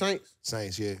team? The Saints?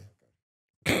 Saints, yeah.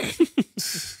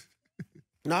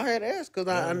 No, I had to ask because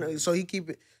I know. So he keep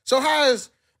it. So how is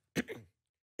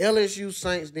LSU,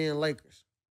 Saints, then Lakers?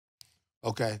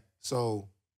 Okay, so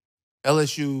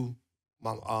LSU,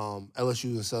 LSU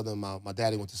and Southern. My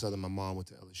daddy went to Southern. My mom went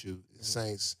to LSU.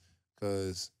 Saints,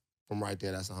 because from right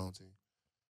there, that's the home team.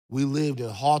 We lived in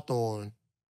Hawthorne,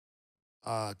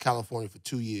 California for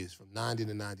 2 years, from 90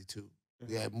 to 92.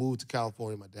 We had moved to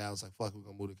California. My dad was like, fuck, we're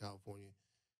going to move to California.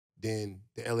 Then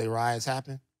the LA riots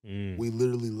happened. We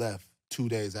literally left 2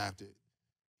 days after it.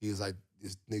 He was like,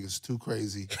 this nigga's too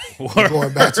crazy. We're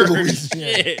going back to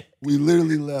Louisiana. We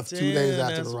literally left 2 days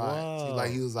after the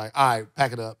riots. He was like, all right,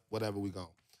 pack it up, whatever, we gone.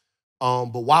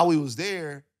 But while we was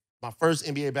there, my first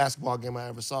NBA basketball game I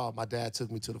ever saw, my dad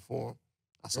took me to the Forum.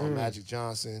 I saw Magic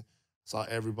Johnson, saw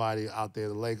everybody out there,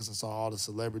 the Lakers. I saw all the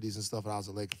celebrities and stuff, and I was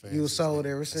a Laker fan. You were sold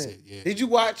ever since. Yeah. Did you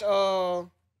watch,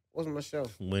 what's my show?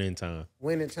 Winning Time.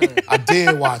 Winning Time. I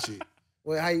did watch it.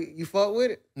 Well, how you fuck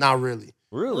with it? Not really.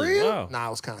 Really? Real? Wow. Nah,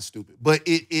 it was kind of stupid. But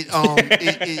it Bro,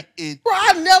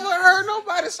 I never heard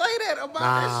nobody say that about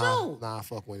that show. Nah,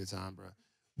 fuck Winning Time, bro.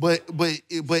 But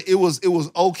it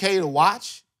was okay to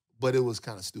watch, but it was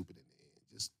kind of stupid in the end.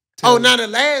 Just now the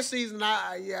last season,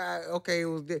 okay, it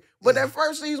was good. But that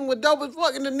first season was dope as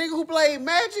fuck, and the nigga who played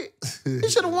Magic, he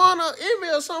should have won an Emmy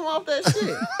or something off that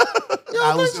shit.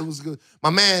 It was good. My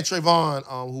man Trayvon,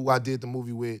 who I did the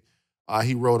movie with,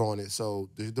 he wrote on it. So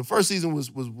the first season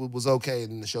was okay,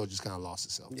 and the show just kind of lost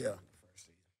itself. Yeah.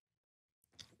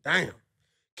 Damn.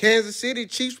 Kansas City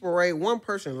Chiefs parade, one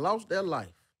person lost their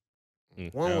life.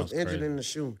 One was injured in the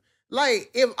shooting. Like,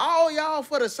 if all y'all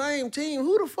for the same team,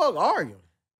 who the fuck arguing?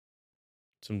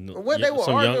 Some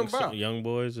young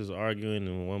boys is arguing,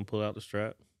 and one pull out the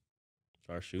strap,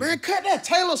 start shooting. Man, cut that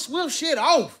Taylor Swift shit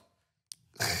off.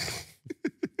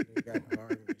 They got to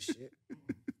argue with shit.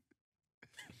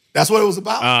 That's what it was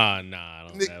about? Nah,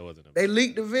 that wasn't about. They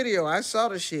leaked the video. I saw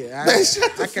the shit. I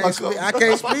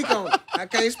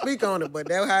can't speak on it, but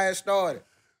that's how it started.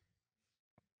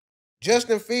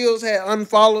 Justin Fields had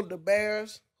unfollowed the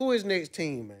Bears. Who is next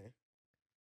team, man?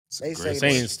 They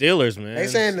saying Steelers, man. They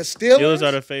saying the Steelers? Steelers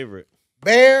are the favorite.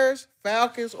 Bears,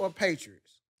 Falcons, or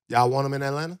Patriots? Y'all want him in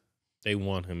Atlanta? They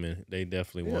want him in. They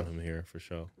definitely want him here for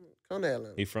sure. Come to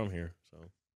Atlanta. He from here, so.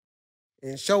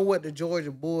 And show what the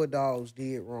Georgia Bulldogs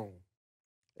did wrong.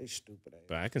 They stupid ass.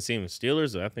 But I can see him in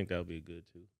Steelers. I think that would be good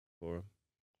too for him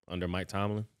under Mike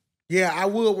Tomlin. Yeah, I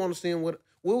would want to see him with.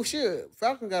 Well, shit,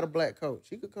 Falcon got a black coach.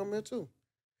 He could come in too.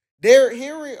 Derrick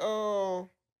Henry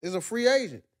is a free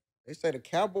agent. They say the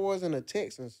Cowboys and the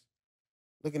Texans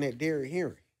looking at Derrick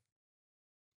Henry.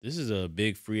 This is a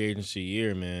big free agency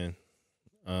year, man.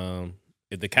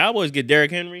 If the Cowboys get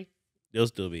Derrick Henry, they'll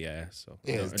still be ass. So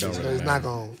yeah, it's not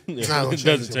gonna change a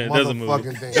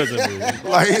motherfucking thing. Doesn't move.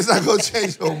 Like, it's not gonna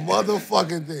change a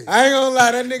motherfucking thing. I ain't gonna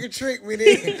lie, that nigga tricked me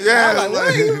then. Yeah, I was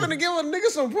like, you gonna give a nigga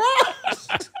some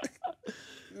props?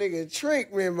 Nigga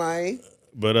tricked me, man.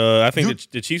 But I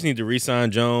think the Chiefs need to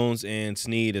re-sign Jones and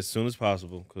Snead as soon as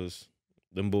possible because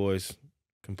them boys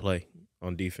can play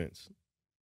on defense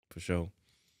for sure.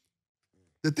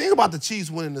 The thing about the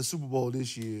Chiefs winning the Super Bowl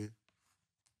this year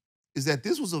is that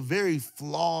this was a very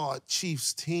flawed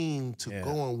Chiefs team to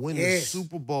go and win the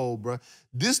Super Bowl, bro.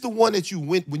 This the one that you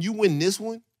win. When you win this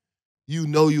one, you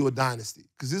know you're a dynasty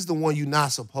because this is the one you're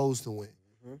not supposed to win.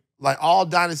 Like, all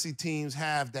dynasty teams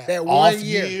have that off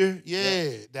year.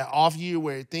 Yeah, that off year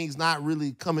where things not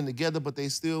really coming together, but they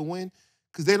still win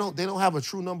because they don't have a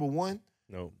true number one.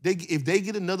 No, if they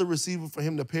get another receiver for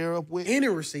him to pair up with, any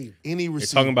receiver. They're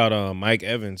talking about Mike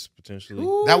Evans potentially.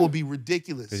 Ooh. That would be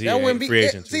ridiculous. That wouldn't be free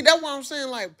agent. See, that's why I'm saying,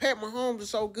 like, Pat Mahomes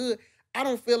is so good. I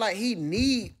don't feel like he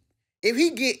need. If he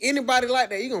get anybody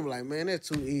like that, you're gonna be like, man, that's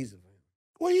too easy, man.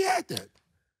 Well, he had that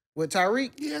with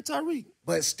Tyreek. Yeah, Tyreek.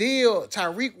 But still,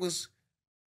 Tyreek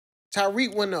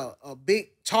wasn't a big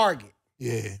target.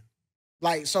 Yeah.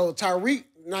 Like, so Tyreek,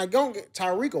 now don't get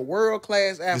Tyreek a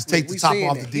world-class athlete. Just take the top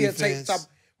off the defense. He'll take the top,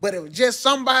 but it was just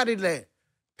somebody that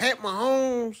Pat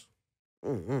Mahomes.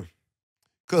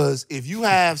 Because if you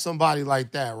have somebody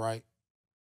like that, right,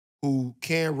 who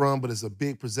can run but is a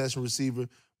big possession receiver,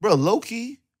 bro,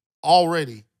 low-key,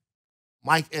 already,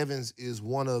 Mike Evans is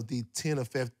one of the 10 or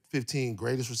 15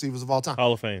 greatest receivers of all time.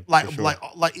 Hall of Fame. Like, sure.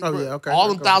 All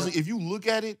them thousand, if you look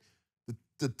at it,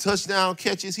 the touchdown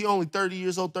catches, he only 30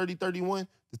 years old, 30, 31.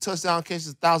 The touchdown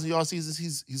catches, 1,000-yard seasons,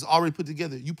 he's already put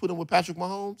together. You put him with Patrick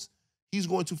Mahomes, he's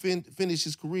going to finish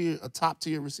his career a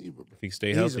top-tier receiver. If he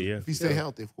stay healthy, If he stay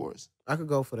healthy, of course. I could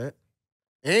go for that.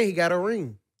 And he got a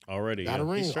ring. Already. Got a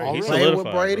ring. He's already. Played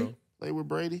with Brady. Bro. Played with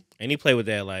Brady. And he played with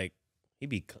that, like, he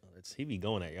be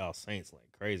going at y'all Saints like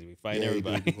crazy. We fighting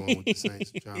everybody. He be going with the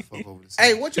Saints, trying to fuck over the Saints.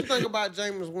 Hey, what you think about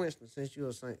Jameis Winston since you're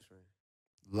a Saints fan?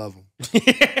 Love him.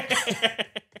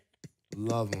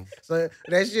 Love him. So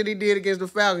that shit he did against the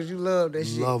Falcons, you love that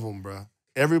shit. Love him, bro.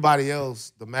 Everybody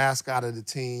else, the mascot of the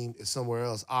team is somewhere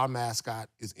else. Our mascot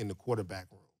is in the quarterback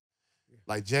room.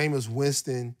 Like Jameis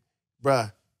Winston,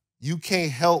 bruh, you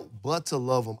can't help but to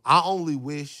love him. I only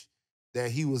wish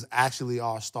that he was actually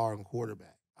our starting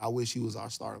quarterback. I wish he was our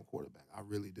starting quarterback. I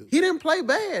really do. He didn't play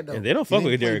bad though. And they don't He fuck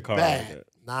didn't with play Derek Carr. bad. Like that.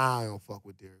 Nah, I don't fuck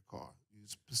with Derek Carr.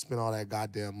 You spend all that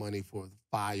goddamn money for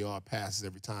 5-yard passes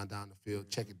every time down the field.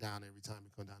 Check it down every time he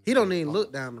come down the He field. don't even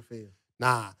look down the field.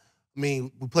 Nah. I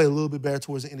mean, we played a little bit better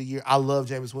towards the end of the year. I love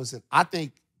Jameis Winston. I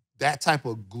think that type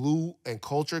of glue and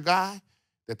culture guy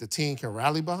that the team can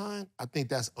rally behind, I think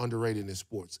that's underrated in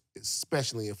sports,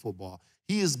 especially in football.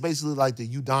 He is basically like the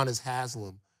Udonis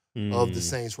Haslam of the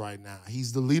Saints right now.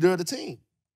 He's the leader of the team.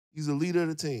 He's the leader of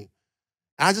the team.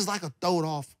 And I just like a throw it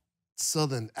off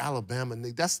Southern Alabama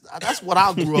nigga. That's what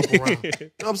I grew up around. You know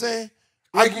what I'm saying?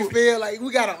 Like you feel like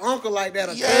we got an uncle like that,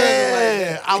 a cousin like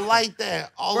Yeah, that. I like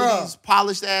that. All Bruh. of these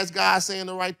polished ass guys saying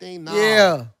the right thing. Nah.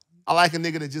 Yeah. I like a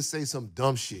nigga that just say some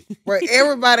dumb shit. Bro,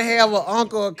 everybody have an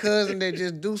uncle or cousin that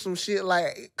just do some shit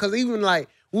like, cause even like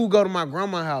we would go to my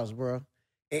grandma's house, bro,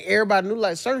 and everybody knew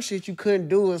like certain shit you couldn't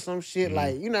do or some shit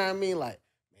like, you know what I mean? Like,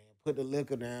 man, put the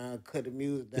liquor down, cut the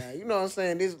music down. You know what I'm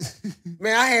saying? This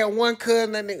man, I had one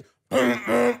cousin that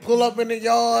nigga pull up in the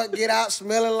yard, get out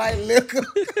smelling like liquor.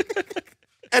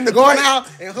 And the Going out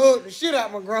and hug the shit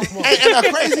out my grandma. and the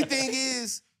crazy thing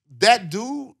is, that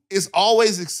dude is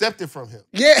always accepted from him.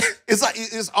 Yeah. It's like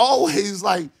it's always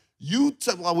like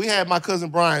like we had my cousin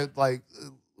Brian, like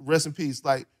rest in peace.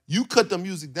 Like you cut the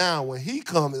music down when he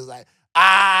comes. It's like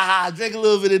drink a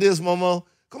little bit of this, Momo.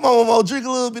 Come on, Momo, drink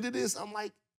a little bit of this. I'm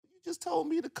like, you just told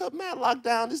me to cut Matlock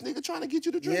down. This nigga trying to get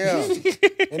you to drink.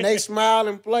 Yeah. And they smile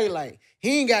and play like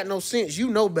he ain't got no sense. You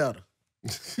know better.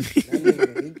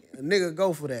 A nigga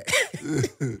go for that.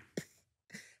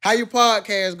 How your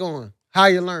podcast going? How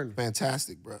you learning?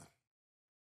 Fantastic, bro.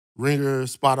 Ringer,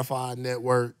 Spotify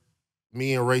network,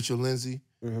 me and Rachel Lindsay.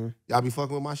 Y'all be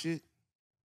fucking with my shit?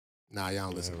 Nah, y'all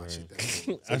don't listen to my shit.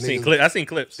 I seen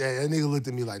clips. Yeah, that nigga looked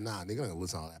at me like, nah, nigga, I don't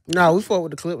listen to all that. Nah, we fuck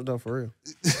with the clips though, for real.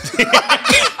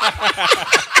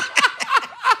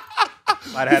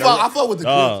 I fuck with the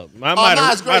clips.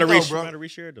 Might it's great though, bro. have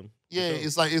reshared them. Yeah,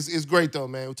 it's like it's great though,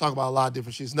 man. We talk about a lot of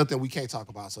different shit. It's nothing we can't talk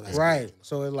about, so that's Right. great, you know?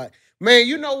 So it's like, man,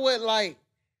 you know what? Like,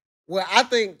 well, I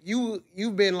think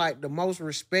you've been like the most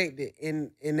respected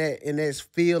in that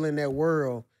field, in that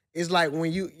world. It's like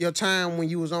when your time when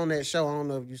you was on that show. I don't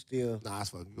know if you still. Nah, that's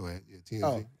fucking. Go ahead. Yeah, TMZ.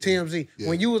 Oh, TMZ. Yeah.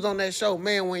 When you was on that show,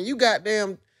 man, when you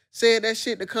goddamn said that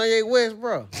shit to Kanye West,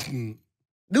 bro.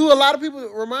 Do a lot of people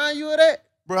remind you of that?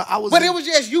 Bro, it was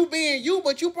just you being you,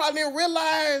 but you probably didn't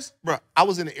realize. Bro, I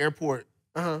was in the airport.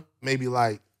 Uh-huh. Maybe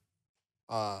like,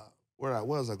 where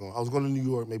was I going? I was going to New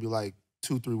York maybe like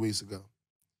 2-3 weeks ago.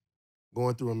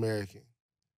 Going through American.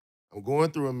 I'm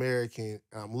going through American,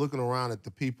 and I'm looking around at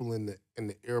the people in the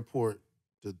airport,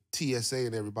 the TSA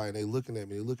and everybody, and they looking at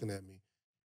me,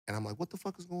 and I'm like, what the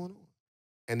fuck is going on?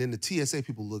 And then the TSA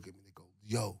people look at me, they go,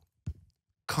 yo,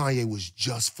 Kanye was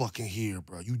just fucking here,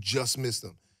 bro. You just missed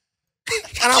him.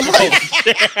 And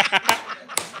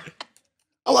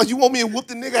I'm like, you want me to whoop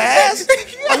the nigga ass?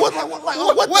 What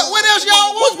else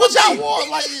y'all want? What y'all want?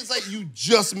 Like, it's like, you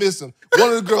just missed him. One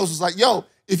of the girls was like, yo,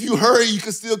 if you hurry, you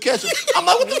can still catch him. I'm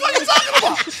like, what the fuck are you talking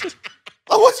about?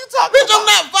 Like, what you talking about? I'm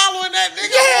not following that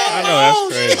nigga. Yeah, I know,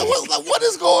 that's crazy. Like, what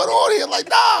is going on here? Like,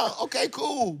 nah, okay,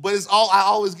 cool. But I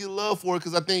always get love for it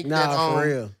because I think for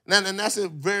real. And that's a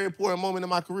very important moment in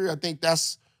my career. I think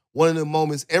that's one of the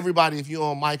moments, everybody, if you're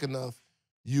on mic enough,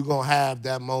 you're going to have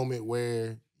that moment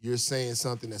where you're saying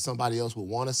something that somebody else would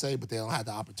want to say, but they don't have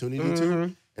the opportunity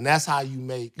to. And that's how you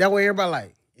make. That way everybody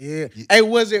like, yeah. Hey,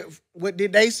 what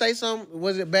did they say something?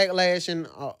 Was it backlashing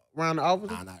around the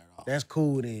office? Nah, not at all. That's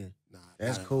cool then. Nah,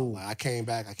 that's not at cool. all. Like, I came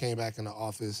back in the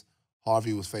office.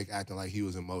 Harvey was fake acting like he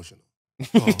was emotional.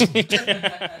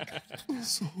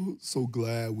 So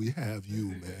glad we have you,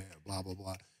 man. Blah, blah,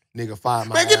 blah. Nigga fired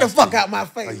my ass. Man, get the fuck out my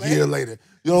face, a man. year later.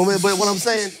 You know what I mean? But what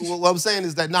I'm saying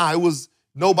is that, nah, it was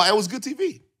good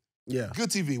TV. Yeah. Good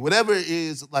TV. Whatever it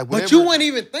is, like, whatever. But you weren't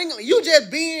even thinking, you just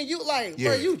being you, like, Yeah.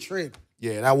 bro, you tripping.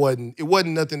 Yeah, it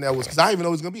wasn't nothing that was, because I didn't even know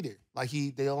he was going to be there. Like,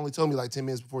 they only told me like 10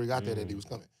 minutes before he got there that he was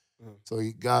coming. So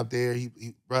he got up there,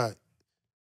 bruh,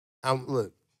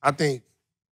 look, I think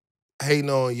hating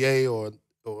on Ye or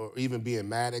even being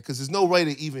mad at, because there's no way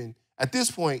to even, at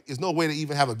this point, there's no way to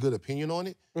even have a good opinion on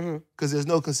it, because there's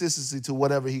no consistency to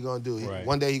whatever he gonna do. Right.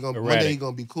 One day he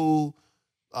gonna be cool.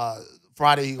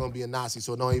 Friday he gonna be a Nazi,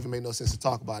 so it don't even make no sense to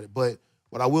talk about it. But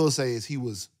what I will say is he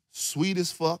was sweet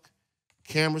as fuck.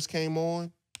 Cameras came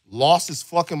on, lost his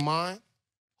fucking mind.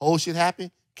 Whole shit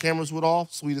happened. Cameras went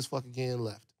off, sweet as fuck again,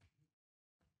 left.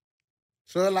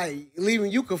 So, like,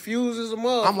 leaving you confused as a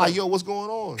mother. I'm like, yo, what's going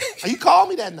on? He called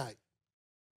me that night.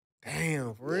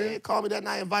 Damn, for real? Yeah, called me that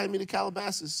night, invited me to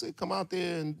Calabasas, said come out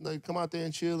there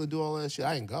and chill and do all that shit.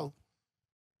 I didn't go.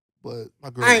 but my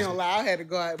girl. I ain't gonna lie, I had to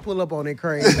go out and pull up on that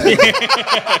crazy.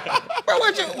 Bro,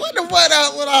 what the fuck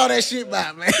out with all that shit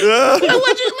about, man?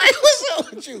 What's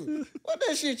up with you? What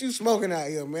that shit you smoking out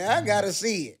here, man? I gotta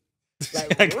see it.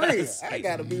 Like, for real. I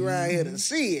gotta be around here to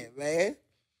see it, man.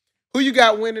 Who you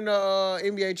got winning the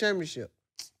NBA championship?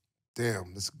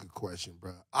 Damn, that's a good question,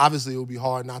 bro. Obviously, it would be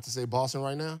hard not to say Boston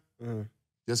right now,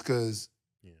 just because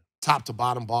top to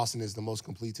bottom, Boston is the most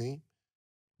complete team.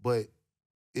 But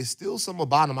it's still something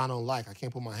about them I don't like. I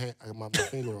can't put my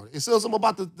finger on it. It's still something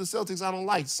about the Celtics I don't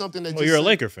like. Something that. Well, you're a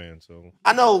Laker fan, so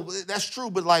I know that's true.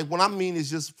 But like, what I mean is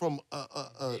just from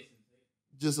a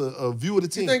view of the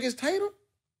team. You think it's Tatum?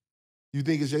 You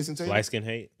think it's Jason Tatum? light skin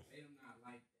hate.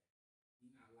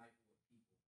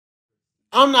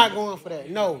 I'm not going for that.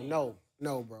 No,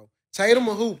 bro. Tatum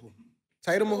a hooper.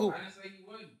 Tatum a hooper. I didn't say he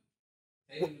wasn't.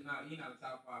 Tatum he's not a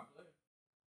top 5 player.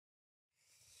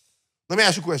 Let me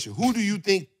ask you a question. Who do you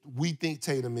think we think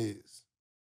Tatum is?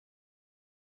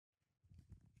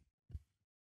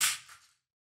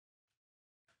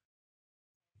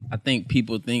 I think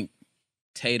people think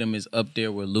Tatum is up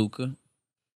there with Luka.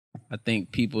 I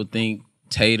think people think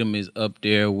Tatum is up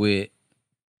there with.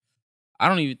 I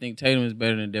don't even think Tatum is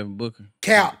better than Devin Booker.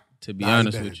 Cap. To be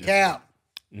honest with you. Cap.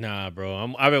 Nah,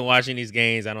 bro. I've been watching these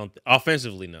games. I don't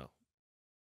offensively no.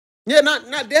 Yeah,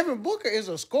 not Devin Booker is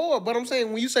a scorer, but I'm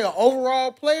saying when you say an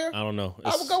overall player, I don't know.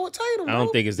 I would go with Tatum. I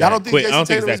don't think it's Y'all that don't think quick. Jason I don't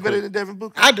think Tatum it's is that better quick. than Devin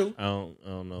Booker? I do. I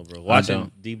don't know, bro.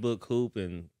 Watching D-Book hoop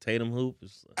and Tatum hoop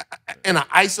is in an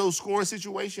ISO scoring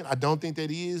situation, I don't think that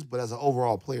he is, but as an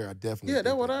overall player, I definitely. Yeah,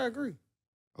 that's what I agree.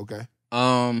 Okay.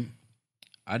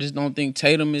 I just don't think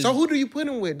Tatum is. So who do you put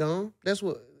him with, Dom? That's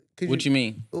what. What you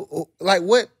mean? Like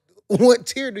what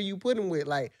tier do you put him with?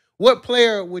 Like what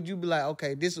player would you be like?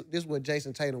 Okay, this what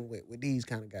Jason Tatum with these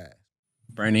kind of guys.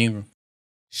 Brandon Ingram.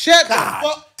 Shut God the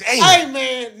fuck. damn. Hey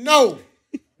man, no.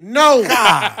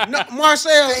 God. No,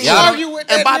 Marcel, you Y'all- argue with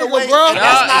and that by the nigga, way, bro. and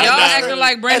that's not Y'all a diss. acting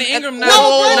like Brandon Ingram No,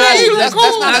 Brandon Ingram cool.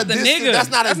 That's not the nigga. That's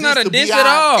not a diss at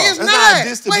all. It's That's not. not a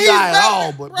diss to But BI he's at better-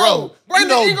 all, but bro, Brandon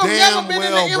you know Ingram damn never been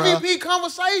well, in the bro. MVP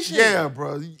conversation. Yeah,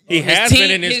 bro. he has been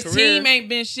in his career. team ain't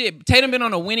been shit. Tatum been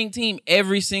on a winning team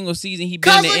every single season he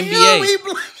been in Cause the of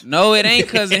NBA. him, No, it ain't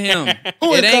cause of him.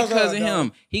 Who It is ain't cause cause of, of dog?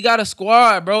 him. He got a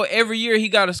squad, bro. Every year he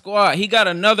got a squad. He got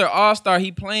another all-star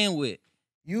he playing with.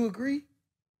 You agree?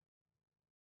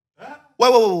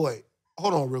 Wait.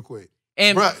 Hold on real quick.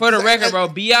 And Bruh, for the record, bro,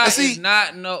 B.I. see- is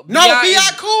not no. No,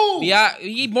 B.I. cool. B.I.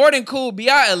 He more than cool.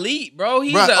 B.I. elite, bro.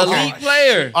 He's Bruh, an okay. elite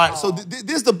player. All right, so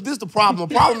this the problem.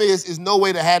 The problem is no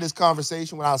way to have this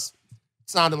conversation without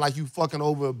sounding like you fucking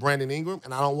over Brandon Ingram,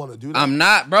 and I don't want to do that. I'm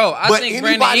not, bro. I But think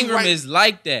anybody Brandon Ingram right- is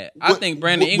like that. I With- think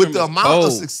Brandon Ingram with the is amount cold.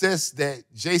 of success that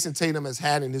Jason Tatum has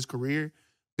had in his career,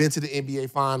 been to the NBA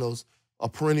Finals, a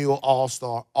perennial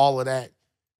All-Star, all of that.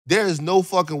 There is no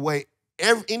fucking way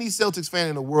any Celtics fan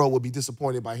in the world would be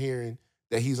disappointed by hearing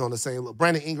that he's on the same level.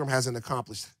 Brandon Ingram hasn't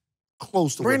accomplished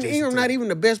close to Brandon what Jason Ingram Tatum. not even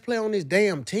the best player on this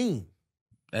damn team.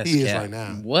 That's He is cap. right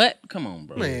now. What? Come on,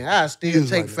 bro. Man, I He still is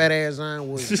take right now. fat ass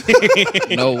Zion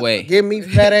Williamson. No way. Give me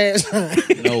fat ass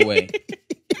Zion. No way.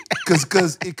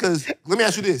 Because let me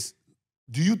ask you this.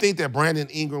 Do you think that Brandon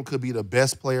Ingram could be the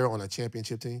best player on a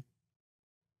championship team?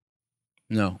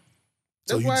 No.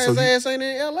 That's you- why so his you- ass ain't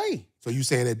in L.A. So you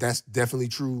saying that that's definitely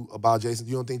true about Jason?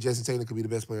 You don't think Jason Tatum could be the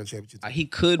best player on a championship team? He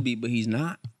could be, but he's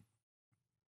not.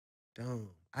 Damn,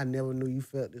 I never knew you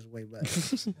felt this way about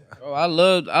it. Bro, I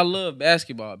love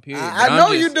basketball. Period. I But know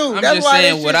I'm you just- do. I'm That's just why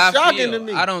saying this what shit's I shocking feel. to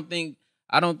me.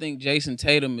 I don't think Jason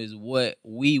Tatum is what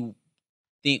we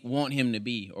want him to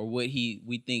be or what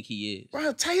we think he is.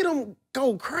 Bro, Tatum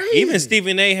go crazy. Even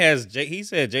Stephen A. he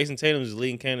said Jason Tatum is the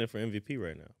leading candidate for MVP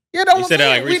right now. Yeah, that's He what said that, I'm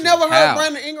like, saying. We recently. never heard How?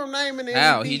 Brandon Ingram name in the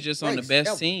How? MVP He's just on the race best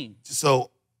ever. team. So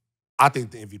I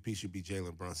think the MVP should be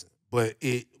Jalen Brunson. But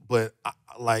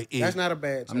That's not a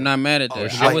bad team. I'm not mad at Or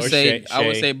that. Shea. I would Or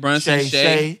say Brunson,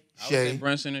 Shea. I would say Shea.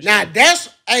 Brunson and Now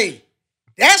Shea.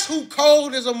 that's who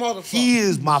cold as a motherfucker. He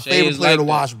is my Shea favorite is player like to that.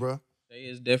 watch, bro. Shea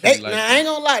is definitely like now I that. ain't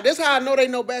gonna lie. That's how I know they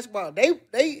know basketball.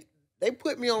 They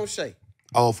put me on Shea.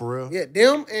 Oh, for real? Yeah,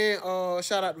 them and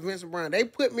shout out to Vincent Brown. They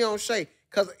put me on Shea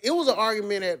because it was an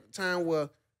argument at the time where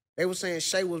they were saying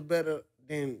Shea was better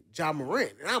than Ja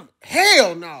Morant. And I'm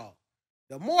hell no.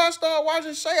 The more I started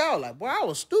watching Shea, I was like, boy, I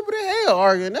was stupid as hell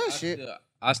arguing that shit.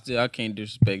 I can't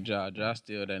disrespect Ja. Ja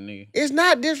still that nigga. It's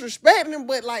not disrespecting him,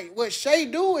 but like what Shea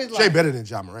do is like Shea better than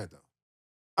Ja Morant, though.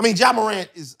 I mean, Ja Morant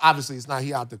is obviously it's not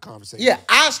he out the conversation. Yeah,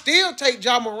 I still take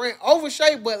Ja Morant over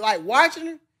Shea, but like watching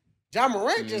him, Ja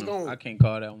Morant just I gonna can't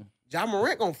call that one. Ja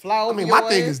Morant gonna fly I over mean, your my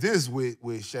thing ass. is this with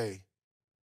Shea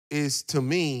is to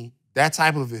me that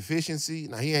type of efficiency.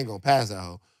 Now he ain't gonna pass that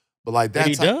hoe, But like that,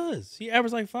 he does. He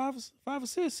averaged like five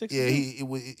assists, 6 yeah,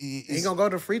 assists. He gonna go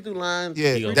to the free throw line.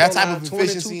 Yeah, that type of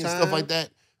efficiency and stuff like that.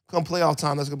 Come playoff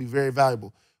time, that's gonna be very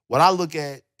valuable. What I look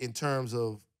at in terms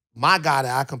of my guy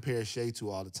that I compare Shea to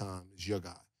all the time is your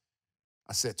guy.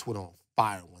 I set Twitter on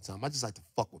fire one time. I just like to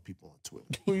fuck with people on Twitter.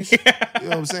 You know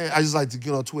what I'm saying? I just like to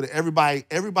get on Twitter.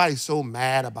 Everybody's so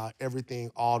mad about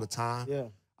everything all the time. Yeah.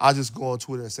 I just go on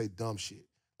Twitter and say dumb shit.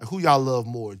 Like, who y'all love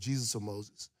more, Jesus or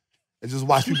Moses? And just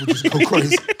watch people just go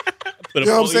crazy. You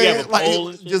know what I'm saying?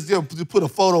 Like, just put a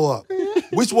photo up.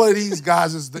 Which one of these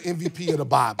guys is the MVP of the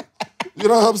Bible? You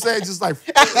know what I'm saying? Just like,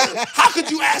 how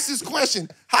could you ask this question?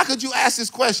 How could you ask this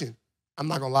question? I'm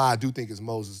not gonna lie, I do think it's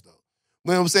Moses though.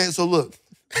 You know what I'm saying? So look,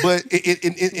 but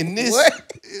in this,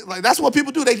 like that's what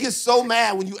people do. They get so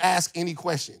mad when you ask any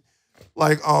question.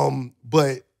 Like,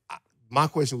 but my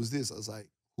question was this: I was like,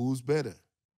 who's better,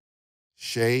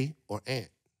 Shea or Ant?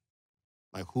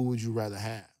 Like, who would you rather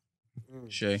have?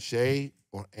 Shea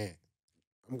or Ant?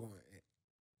 I'm going Ant.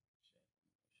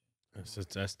 That's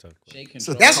tough.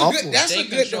 That's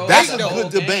a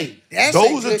good debate.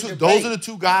 Those are the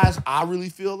two guys I really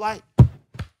feel like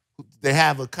they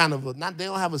have a kind of they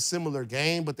don't have a similar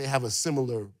game, but they have a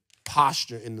similar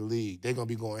posture in the league. They're gonna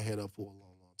be going head up for a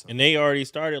long time. And they already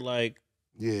started like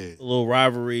a little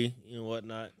rivalry,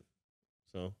 whatnot.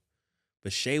 So,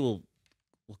 but Shea will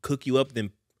cook you up,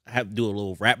 then have to do a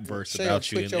little rap verse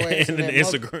about you in the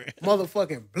Instagram.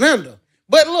 Motherfucking blender.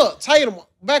 But look, Tatum,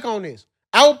 back on this.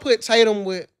 I would put Tatum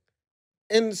with,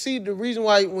 and see the reason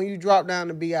why when you drop down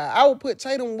to BI, I would put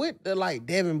Tatum with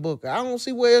Devin Booker. I don't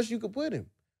see where else you could put him.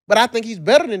 But I think he's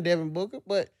better than Devin Booker.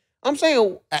 But I'm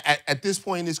saying at this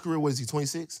point in his career, what is he,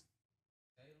 26?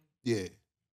 Yeah,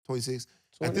 26.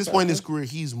 At this point in his career,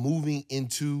 he's moving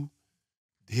into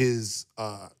his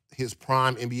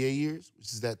prime NBA years, which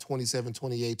is that 27,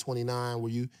 28, 29,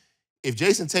 where if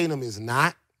Jason Tatum is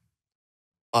not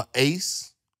an ace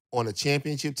on a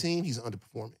championship team, he's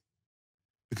underperforming.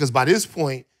 Because by this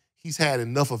point, he's had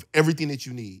enough of everything that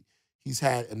you need. He's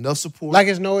had enough support. Like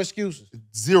it's no excuses.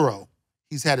 Zero.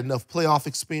 He's had enough playoff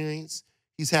experience.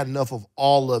 He's had enough of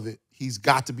all of it. He's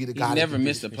got to be the guy. He's never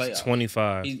missed a playoff. He's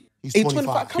 25. He's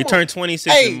 25. He turned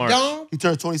 26 in March. Dom, he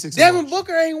turned 26 Devin in March.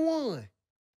 Booker ain't won.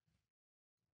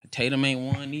 Tatum ain't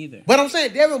won either. But I'm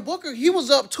saying Devin Booker, he was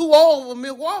up 2-0 over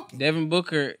Milwaukee. Devin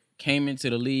Booker came into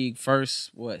the league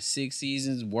first, 6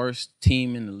 seasons, worst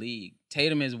team in the league.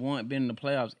 Tatum has been in the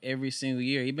playoffs every single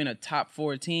year. He's been a top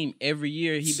 4 team every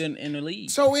year he's been in the league.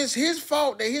 So it's his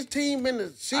fault that his team been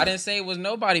the I didn't say it was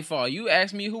nobody's fault. You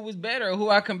asked me who was better or who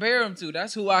I compare him to.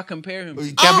 That's who I compare him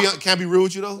to. Can't be real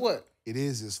with you though? What? It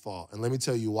is his fault. And let me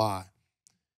tell you why.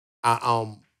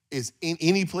 It's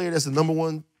any player that's the number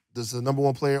one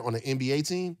player on the NBA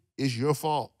team, is your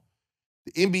fault.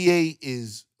 The NBA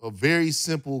is a very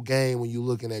simple game when you're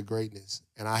looking at greatness.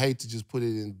 And I hate to just put it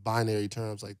in binary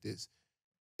terms like this.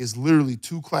 It's literally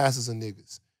 2 classes of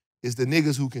niggas. It's the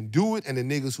niggas who can do it and the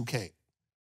niggas who can't.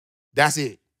 That's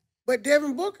it. But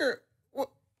Devin Booker,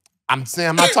 I'm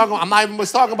not even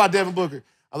much talking about Devin Booker.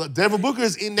 Devin Booker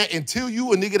is in that until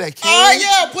you a nigga that can. Oh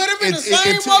yeah, put him in the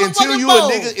same until you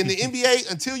boat. a nigga in the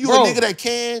NBA, until you a nigga that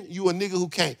can, you a nigga who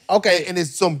can't. Okay. And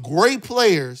it's some great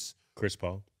players. Chris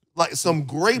Paul. Like some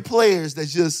great players that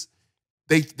just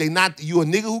they not you a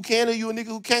nigga who can or you a nigga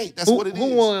who can't. That's what it is.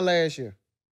 Who won last year?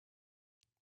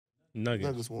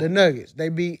 Nuggets. The Nuggets. They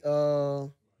beat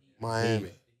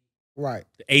Miami. Right.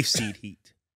 The 8th seed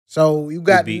Heat. So you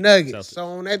got the Nuggets. Celtics. So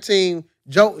on that team,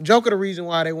 Joker the reason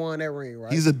why they won that ring,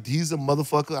 right? He's a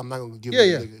motherfucker. I'm not gonna give him a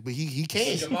nigga, but he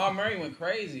can. Jamal Murray went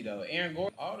crazy though. Aaron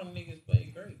Gordon, all them niggas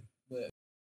played great. But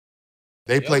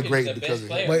they play great because of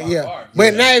him. But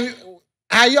But now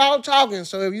how y'all talking?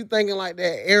 So if you thinking like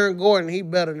that, Aaron Gordon, he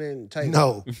better than Tatum.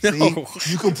 No. See,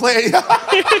 you can play.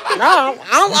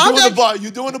 No,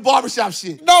 you doing the barbershop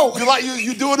shit. No.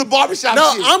 You doing the barbershop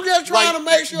no, shit. I'm just trying to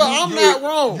make sure I'm not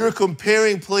wrong. You're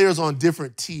comparing players on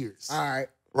different tiers. All right.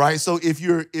 Right? So if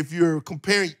you're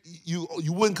comparing, you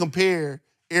wouldn't compare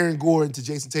Aaron Gordon to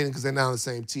Jason Tatum because they're not on the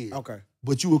same tier. Okay.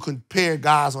 But you would compare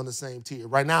guys on the same tier.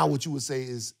 Right now, what you would say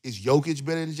is Jokic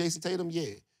better than Jason Tatum?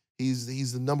 Yeah.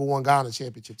 He's the number 1 guy on the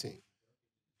championship team.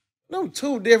 Them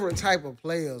 2 different type of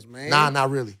players, man. Nah,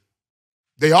 not really.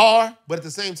 They are, but at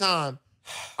the same time,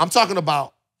 I'm talking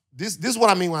about this. This is what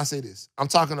I mean when I say this. I'm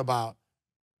talking about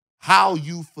how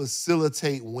you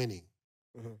facilitate winning.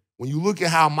 Mm-hmm. When you look at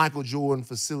how Michael Jordan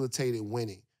facilitated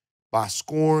winning by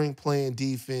scoring, playing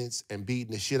defense, and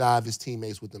beating the shit out of his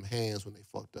teammates with them hands when they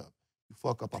fucked up. You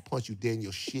fuck up, I punch you dead in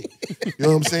your shit. You know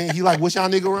what I'm saying? He like, what's y'all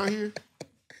nigga around here?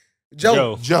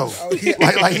 Joe. Oh, yeah.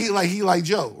 like he like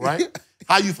Joe, right?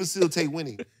 How you facilitate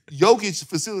winning. Jokic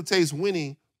facilitates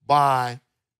winning by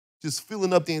just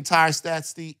filling up the entire stat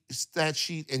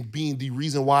sheet and being the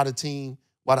reason why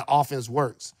the offense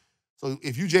works. So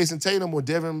if you Jason Tatum or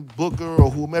Devin Booker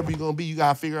or whomever you're gonna be, you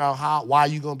gotta figure out why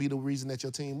you're gonna be the reason that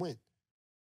your team win.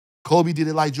 Kobe did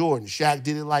it like Jordan. Shaq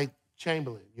did it like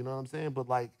Chamberlain. You know what I'm saying? But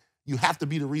like, you have to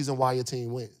be the reason why your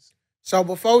team wins. So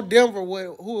before Denver, who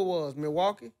it was?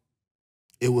 Milwaukee?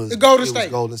 It was Golden State.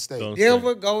 Golden State.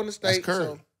 Denver, Golden State. That's Curry.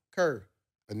 So Curry.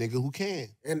 A nigga who can.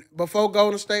 And before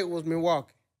Golden State was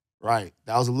Milwaukee. Right.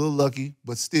 That was a little lucky,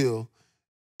 but still,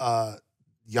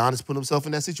 Giannis put himself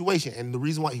in that situation. And the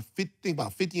reason why think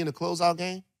about 50 in the closeout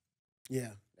game. Yeah,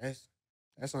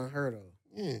 that's unheard of.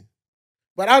 Yeah.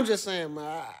 But I'm just saying,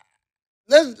 man,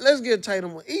 let's get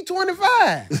Tatum. He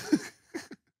 25.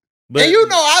 But and you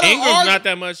know, I don't Ingram's argue. not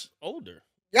that much older.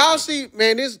 Y'all see,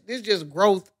 man, this just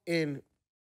growth in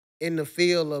the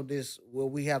field of this where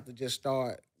we have to just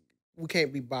start. We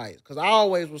can't be biased. Because I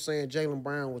always was saying Jaylen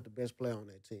Brown was the best player on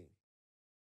that team.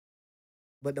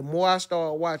 But the more I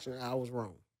started watching, I was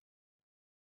wrong.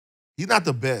 He's not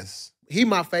the best. He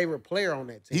my favorite player on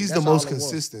that team. He's That's the most all it was.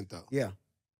 consistent, though. Yeah.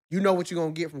 You know what you're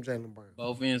going to get from Jaylen Brown.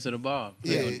 Both ends of the ball.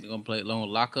 Yeah. They're going to play long,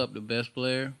 lock up the best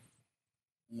player.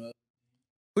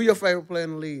 Who your favorite player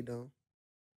in the league, though?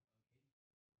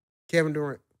 Kevin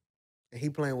Durant. And he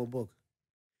playing with Booker.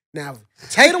 Now,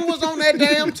 if Tatum was on that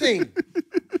damn team,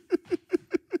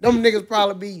 them niggas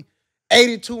probably be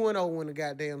 82-0 when the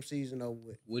goddamn season over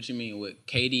with. What you mean, with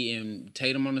KD and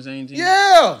Tatum on the same team?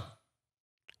 Yeah.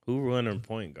 Who running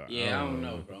point guard? Yeah, I don't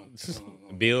know, bro.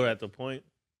 Bill at the point.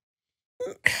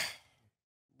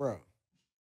 Bro.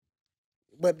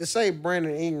 But to say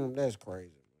Brandon Ingram, that's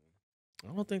crazy.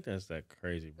 I don't think that's that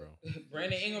crazy, bro.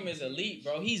 Brandon Ingram is elite,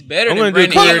 bro. He's better I'm than gonna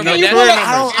do Brandon career Ingram.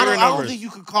 numbers. I don't think you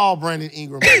could call Brandon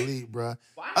Ingram elite, bro.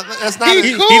 That's not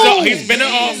He's a, cool. He's been an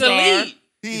He's all-star. elite.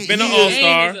 He's been an he is-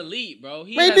 all-star. He's elite, bro.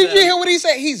 He Man, has did you a- hear what he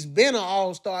said? He's been an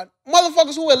all-star.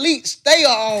 Motherfuckers who elite stay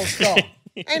an all-star.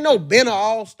 Ain't no been an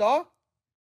all-star.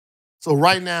 So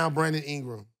right now, Brandon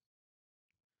Ingram,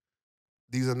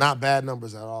 these are not bad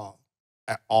numbers at all.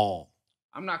 At all.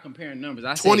 I'm not comparing numbers.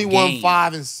 I said 21, game.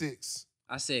 5, and 6.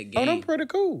 I said Oh, them game. pretty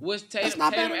cool. What's That's Tatum?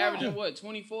 not Tatum bad at all. averaging what?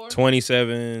 24.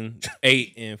 27,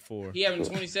 8, and 4. He having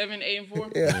 27, 8, and 4.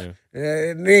 Yeah.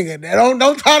 Nigga,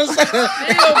 don't try to say Still, bro.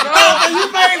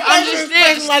 You made I'm faces just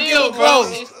saying, like it still, was bro.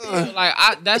 close. It's still,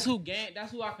 like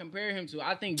that's who I compare him to.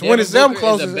 I think 27 Devin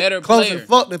Booker is a better close player. as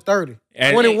fuck to 30.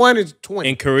 And- 21 is 20.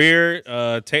 In career,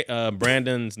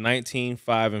 Brandon's 19,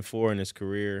 5, and 4 in his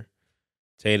career.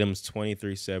 Tatum's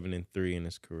 23, 7, and 3 in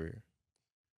his career.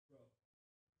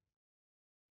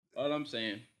 All I'm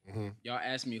saying, Mhm. y'all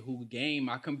asked me who game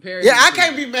I compare. Yeah, him I to.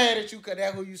 can't be mad at you because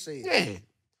that's who you said. Yeah.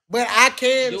 But I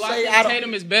can Do I say think I don't.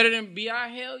 Tatum is better than Bi?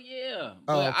 Hell yeah.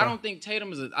 But Oh, okay. I don't think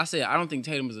Tatum is a. I said I don't think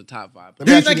Tatum is a top 5 Do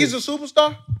player. you ask think you he's a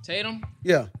superstar? Tatum,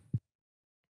 Yeah.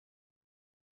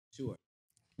 sure.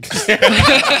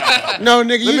 No,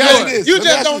 nigga, you Let me ask just, this. you Let me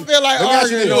just ask don't you- feel like let me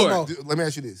ask you arguing this. no more. Dude, let me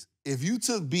ask you this. If you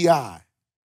took B.I.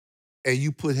 and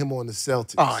you put him on the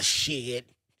Celtics, Oh, shit.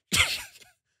 I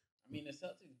mean, the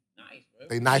Celtics nice, bro.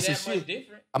 They nice That as much shit.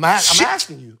 different. I'm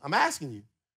asking you,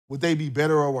 would they be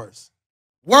better or worse?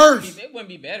 I mean, Worse. they wouldn't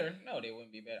be better. No, they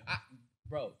wouldn't be better.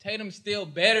 Bro, Tatum's still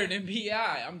better than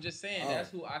Bi. I'm just saying that's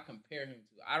who I compare him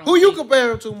to. I don't. Who you think-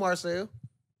 compare him to, Marcel?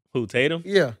 Who, Tatum?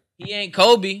 Yeah. He ain't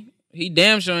Kobe. He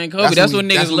damn sure ain't Kobe. That's what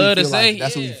niggas who love you to feel like- say.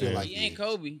 That's who Yeah, you feel like he he ain't is.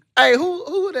 Kobe. Hey,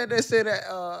 who that said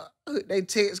that they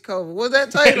text Kobe? Was that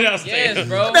Tatum? That's Yes, Tatum.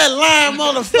 bro. That lying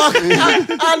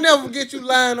motherfucker. I'll never forget you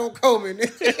lying on Kobe.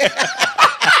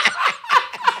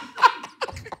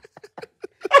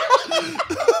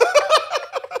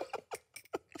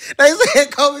 They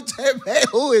said Kobe said, man,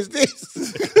 who is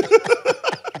this?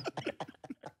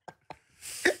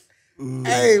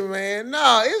 Hey man,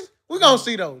 no, we're gonna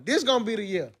see though. This gonna be the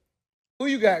year. Who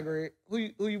you got, Greg?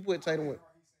 Who you put Tatum with?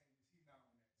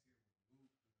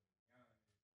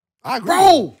 I agree.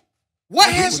 Bro, what I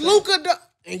agree has with Luka done?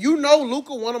 And you know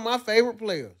Luka one of my favorite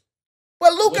players.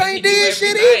 But Luka What he ain't do did every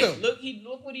shit night? either.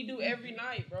 Look what he do every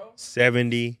night, bro.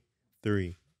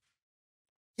 73.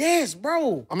 Yes,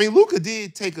 bro. I mean, Luka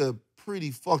did take a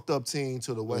pretty fucked up team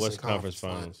to the Western Western Conference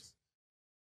Conference Finals.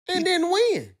 And didn't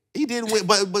win. He didn't win,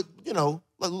 but you know,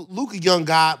 like Luka, young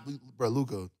guy, bro.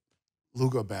 Luka,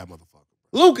 a bad motherfucker.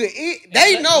 Luka,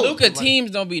 they know. Luka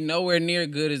teams don't be nowhere near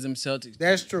good as them Celtics.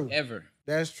 That's true. Ever.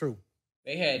 That's true.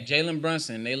 They had Jalen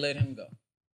Brunson. They let him go.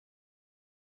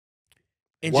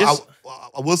 And Well, just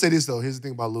I will say this though. Here's the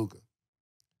thing about Luka.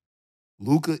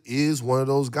 Luka is one of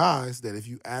those guys that, if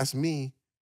you ask me,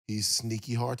 he's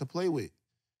sneaky hard to play with.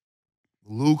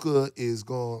 Luka is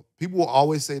going. People will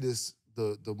always say this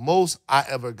the most I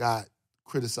ever got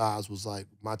criticized was like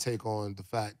my take on the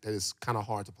fact that it's kind of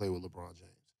hard to play with LeBron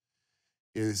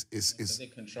James. It's they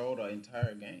control the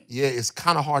entire game. Yeah, it's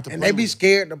kind of hard to and play. they be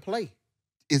scared to play.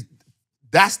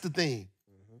 That's the thing.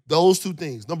 Those two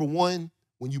things. Number one,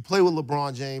 when you play with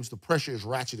LeBron James, the pressure is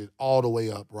ratcheted all the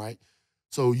way up, right?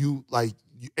 So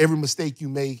every mistake you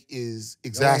make is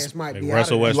exacerbated. Like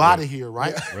Russell You Westbrook. out of here,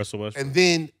 right? Yeah. Russell Westbrook. And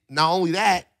then not only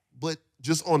that, but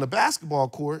just on the basketball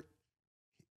court,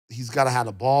 he's got to have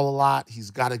the ball a lot.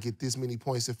 He's got to get this many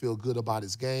points to feel good about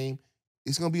his game.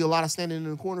 It's going to be a lot of standing in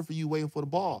the corner for you waiting for the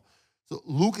ball. So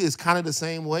Luka is kind of the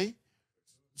same way.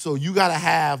 So you got to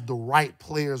have the right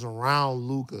players around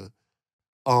Luka.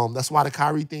 That's why the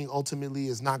Kyrie thing ultimately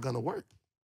is not going to work.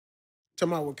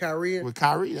 Talking about with Kyrie? With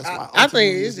Kyrie, that's why. I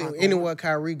think it's it's anywhere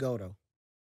Kyrie go, though.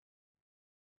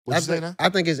 What you say now? I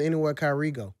think it's anywhere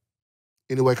Kyrie go.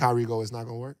 Anywhere Kyrie go, it's not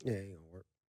going to work? Yeah, it ain't gonna work.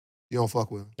 You don't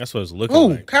fuck with him? That's what it's looking Ooh,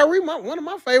 like. Kyrie, one of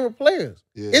my favorite players.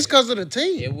 Yeah. It's because of the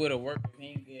team. It would have worked if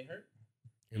he didn't get hurt.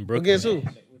 In But Brooklyn. guess who?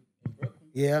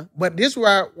 Yeah, but this is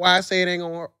why I say it ain't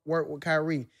gonna work with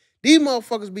Kyrie. These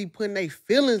motherfuckers be putting their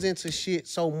feelings into shit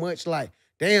so much. Like,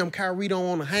 damn, Kyrie don't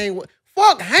want to hang with.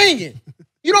 Fuck hanging.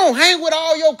 You don't hang with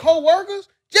all your coworkers.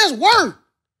 Just work.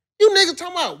 You niggas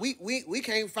talking about we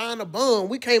can't find a bond.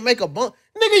 We can't make a bond.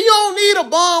 Nigga, you don't need a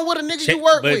bond with a nigga you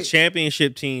work but with.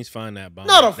 championship teams find that bond.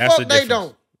 No, the That's fuck the they difference.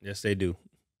 don't. Yes, they do.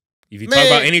 If you Man, talk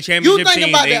about any championship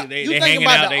team, they you think hanging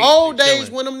about out. the They old days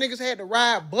chilling. when them niggas had to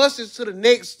ride buses to the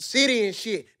next city and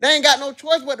shit. They ain't got no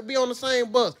choice but to be on the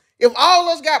same bus. If all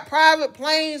us got private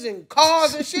planes and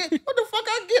cars and shit, what the fuck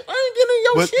I ain't getting in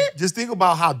your But shit. just think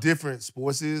about how different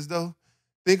sports is, though.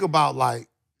 Think about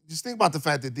the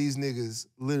fact that these niggas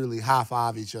literally high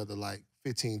five each other like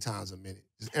 15 times a minute.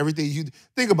 Just everything you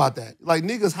think about that. Like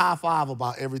niggas high five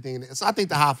about everything. So I think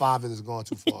the high five is going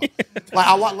too far.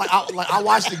 I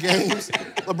watch the games,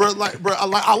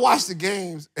 I watch the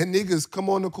games and niggas come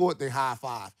on the court, they high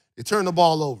five. They turn the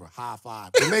ball over, high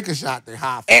five. They make a shot, they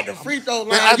high five. At the free throw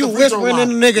line, At the you free throw whispering line,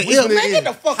 in the nigga ear. whispering Man, in, get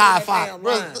the fuck high out of five. that damn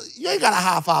Bro, line. you ain't got to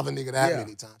high five a nigga that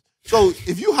many times. So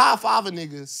if you high five a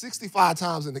nigga 65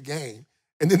 times in the game,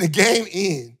 and then the game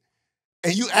end,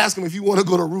 and you ask him if you want to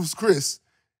go to Ruth's Chris,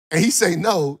 and he say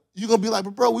no, you're going to be like,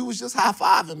 but bro, we was just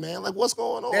high-fiving, man. Like, what's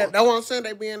going on? That's what I'm saying.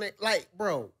 They being like,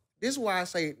 bro, this is why I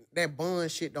say that bun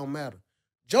shit don't matter.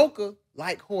 Joker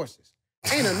like horses.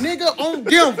 Ain't a nigga on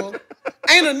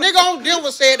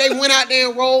Denver said they went out there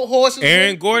and rode horses.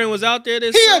 Aaron Gordon was out there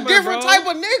this He summer, a different bro. type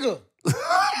of nigga.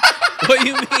 What do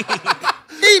you mean?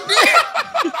 He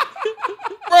did.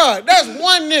 Bruh, that's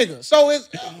one nigga. So it's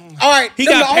all right. He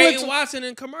them got the only Peyton two- Watson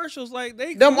in commercials like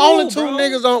they Them cool, only two bro.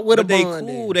 niggas on with But a they bond.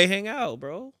 cool. They hang out,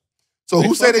 bro. So They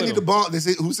who said fuck they with need to him. bond?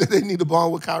 Who said they need to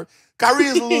bond with Kyrie? Kyrie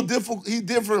is a little different. He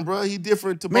different, bro. He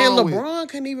different to Man, bond with. LeBron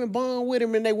couldn't even bond with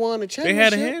him and they won the They championship.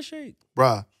 had a handshake.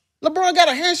 Bruh. LeBron got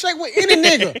a handshake with any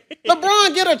nigga.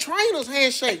 LeBron get a trainer's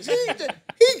handshakes.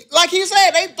 He like he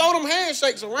said, they throw them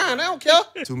handshakes around. They don't care.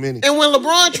 Too many. And when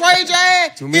LeBron trades your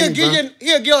ass, Too many,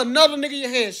 he'll give another nigga your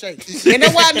handshake. And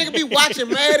that's why nigga be watching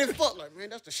mad as fuck. Like, man,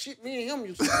 that's the shit me and him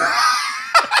used to do.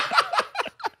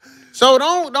 So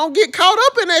don't get caught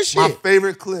up in that shit. My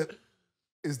favorite clip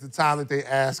is the time that they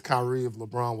asked Kyrie if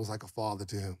LeBron was like a father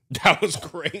to him. That was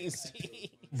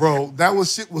crazy. Bro,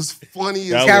 shit was funny as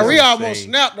That hell. Kyrie was almost insane.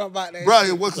 snapped about that Bro, shit.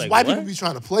 it was 'cause Like, white what? people be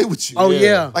trying to play with you. Oh,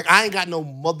 yeah. Like, I ain't got no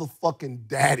motherfucking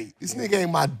daddy. This nigga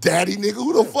ain't my daddy, nigga.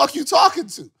 Who the fuck you talking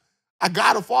to? I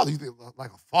got a father. You think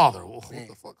like a father? What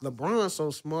the fuck? LeBron's so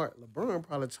smart. LeBron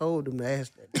probably told him to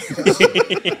ask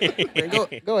that.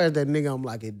 Man, go ask that nigga I'm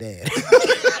like his dad.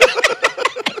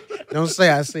 Don't say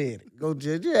I said it. Go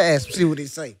just ask him, see what he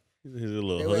say. It's a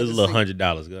little They went to see.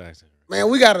 $100. Go ask him. Man,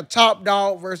 we got a top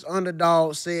dog versus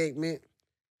underdog segment.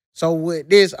 So with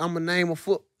this, I'm going to name a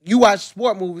foot. You watch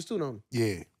sport movies too, don't you?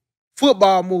 Yeah.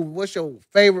 Football movie. What's your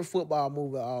favorite football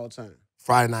movie of all time?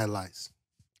 Friday Night Lights.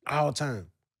 All time.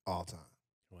 All time.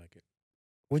 I like it.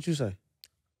 What you say?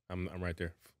 I'm right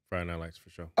there. Friday Night Lights for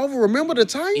sure. Over Remember the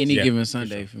Titans? Any Yeah, given for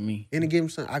Sunday sure. for me. Any given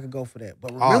Sunday, I could go for that.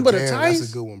 But Oh, Remember the damn, Titans?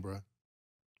 That's a good one, bro.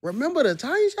 Remember the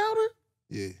Titans, Sheldon?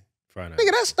 Yeah. Friday Night.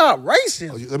 Nigga, that stopped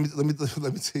racism. Oh, let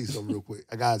me tell you something real quick.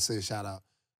 I gotta say a shout out.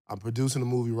 I'm producing a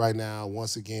movie right now,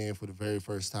 once again for the very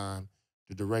first time.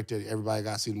 The director, everybody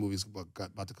got to see the movie. It's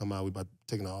about to come out. We about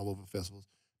taking it all over festivals.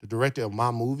 The director of my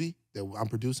movie that I'm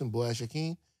producing, Boaz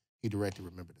Shaquem, he directed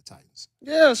Remember the Titans.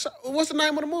 Yeah, so what's the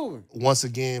name of the movie? Once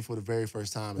again for the very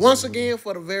first time. Once again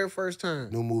for the very first time.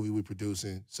 New movie we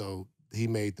producing. So he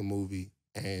made the movie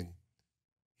and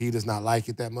he does not like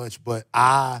it that much, but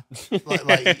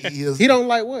he He don't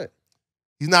like what?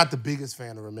 He's not the biggest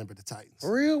fan of Remember the Titans.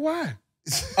 For real? Why?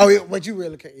 Oh, yeah, but you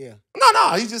really can't. Yeah.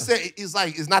 No. He just said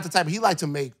it's not the type. He like to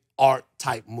make art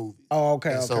type movies. Oh, okay.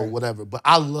 And okay. so whatever. But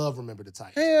I love Remember the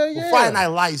Titans. Hell yeah. But Friday Night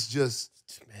Lights just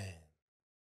Man,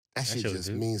 that shit was just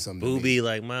good. means something. To Booby me.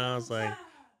 like Miles, like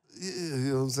Yeah, you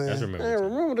know what I'm saying? that's Man, remember.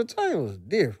 remember the time was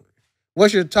different.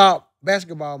 What's your top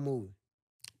basketball movie?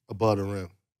 Above the rim.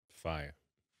 Fire.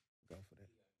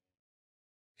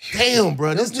 Damn,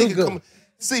 bro. This That's too nigga good. coming.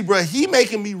 See, bro, he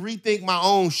making me rethink my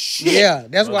own shit. Yeah,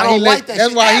 that's I why don't he like let. that That's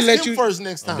shit. why he Ask let him you. first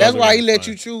next time. That's why he Fine. let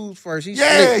you choose first. He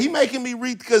Yeah, slick. he making me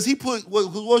read because he put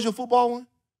what was your football one?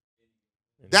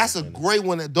 That's a great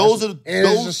one. Those are And it's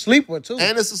a those, sleeper too.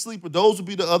 and it's a sleeper. Those would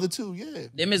be the other two. Yeah,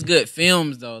 Them is good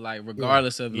films though, like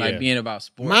regardless of like Yeah. being about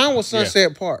sports. Mine was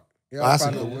Sunset Park. Y'all That's a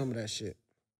probably good don't one. remember that shit.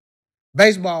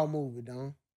 Baseball movie,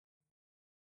 Don.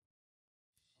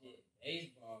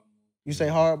 You say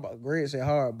hardball. Greg said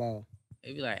hardball.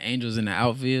 They be like angels in the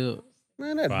outfield.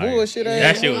 Man, that Fire. bullshit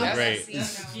That ass. shit was movie.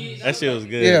 great. That shit was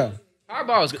good. Yeah.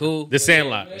 Hardball was cool. The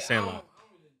Sandlot. The Sandlot.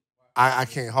 I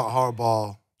can't.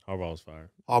 Hardball. Hardball was fire.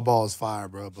 Hardball is fire,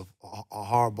 bro. But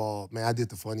hardball, man, I did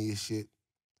the funniest shit.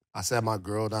 I sat my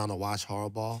girl down to watch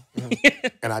hardball,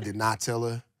 and I did not tell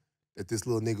her that this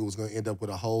little nigga was gonna end up with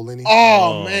a hole in him.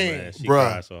 Oh, man. She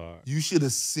Bruh. cried so hard. You should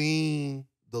have seen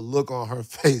the look on her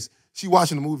face. She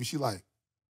watching the movie. She like,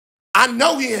 I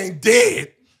know he ain't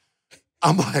dead.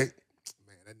 I'm like,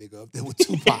 man, that nigga up there with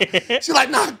Tupac. She like,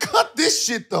 nah, cut this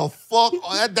shit the fuck.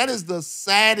 That is the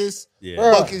saddest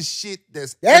Yeah. fucking shit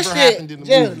that's That ever shit, happened in the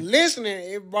just movie.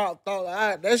 listening, it brought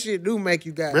thought. That shit do make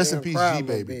you goddamn Rest in peace, cry a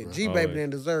G-Baby, little bit. bro. G-Baby Always. didn't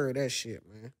deserve that shit,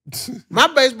 man. My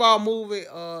baseball movie,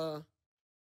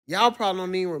 y'all probably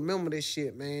don't even remember this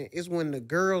shit, man. It's when the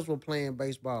girls were playing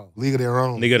baseball. League of Their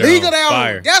Own. Nigga, League of Their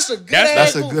fire. Own. That's a good That's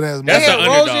ass a movie. good ass movie. They That's had an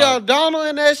Rosie underdog. O'Donnell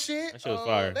in that shit. That shit was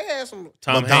fire. They had some.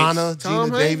 Tom Madonna, Hanks. Gina Tom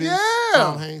Hanks, Davis. yeah.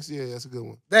 Tom Hanks, yeah, that's a good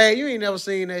one. Dang, you ain't never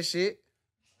seen that shit.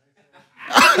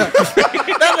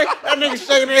 that nigga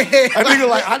shaking their head. That nigga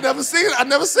like, I never said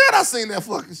I seen that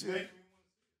fucking shit.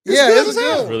 Yeah, good it's as good.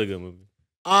 hell. It's a really good movie.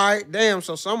 All right, damn.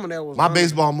 So some of that was My under-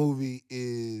 baseball movie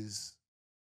is,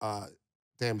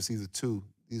 damn, it's either two.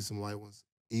 These are some light ones.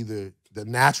 Either The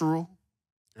Natural,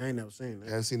 I ain't never seen you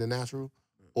that. ever seen The Natural?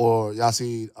 Or y'all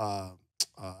see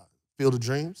Field of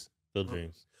Dreams? Field of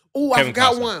Dreams. Oh, I Kevin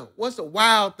forgot Costner. one. What's the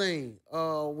Wild Thing?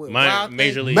 With Mine- Wild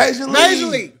Major Thing? League. Major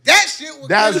League. That shit was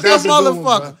That's- good that's as a a good one,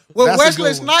 motherfucker. bro. With That's a Wesley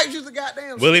good one. Snipes used to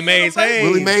goddamn Willie steal Mays the base. Hayes.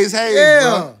 Willie Mays Hayes, Yeah.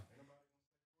 bro.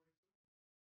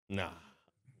 Nah.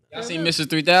 Y'all seen Mr.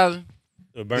 3000?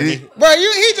 Bernie. Bro,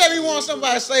 he just be want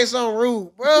somebody to say something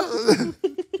rude, bro.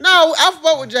 No, I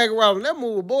fuck with Jackie Robinson. That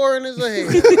movie boring as a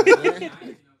hell.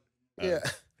 man. Yeah.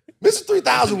 Mr.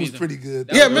 3000 was pretty good.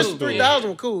 That Yeah, was Mr. cool. 3000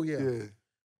 was cool, yeah. Yeah.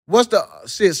 What's the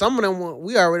shit? Some of them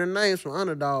we already named some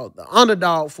underdog. The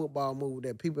underdog football movie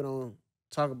that people don't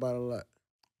talk about a lot.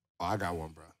 Oh, I got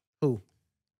one, bro. Who?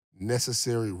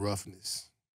 Necessary Roughness.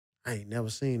 I ain't never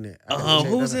seen that. I gotta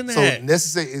check Who's that in out. So that?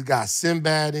 Necessary, it got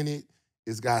Sinbad in it.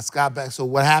 It's got Scott back. So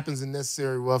what happens in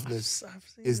Necessary Roughness I've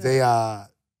seen is that.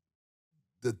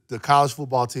 the college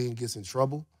football team gets in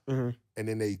trouble, Mhm. and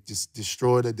then they just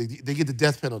destroy it. They get the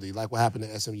death penalty, like what happened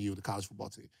to SMU, the college football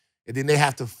team. And then they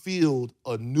have to field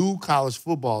a new college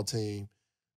football team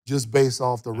just based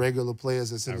off the regular players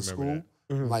that's in I the remember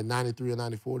school. Mhm. Like 93 or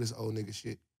 94, this old nigga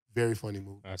shit. Very funny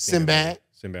movie. I've seen Sinbad, that.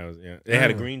 Sinbad was, yeah. They had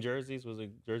a Yeah. green jerseys. Was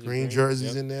it jerseys? green jerseys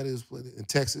Yep. in there. It was played in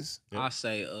Texas. Yep. I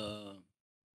say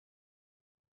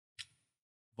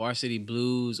Varsity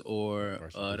Blues or Varsity the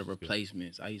Blues is good.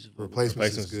 Replacements. I used to fuck with Replacements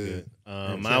Replacements is was good. good.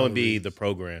 And Mine would Keanu be Reeves. The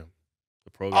Program.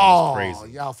 The Program was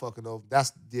crazy. Y'all fucking over.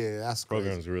 That's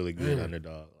Program's crazy. really good Mm.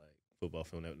 underdog like football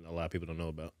film that a lot of people don't know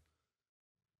about.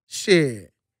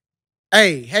 Shit.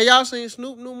 Hey, have y'all seen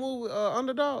Snoop new movie,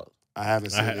 Underdog? I haven't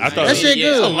seen it. I thought That shit it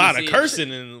was good. a I lot wanna of see it. cursing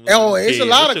in. Oh, it's a kids.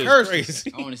 lot That of shit was cursing.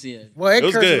 crazy. I want to see it. Well, it It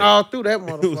was cursing good. all through that It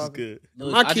was motherfucker. good.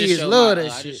 My I just kids showed love my-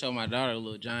 that I shit. just showed my daughter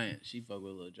Little Giant. She fuck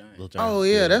with Little Giant. Lil Jon Oh was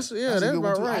yeah, good. that's a good one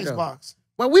about too. right. though. Icebox.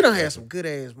 Well, we done had some good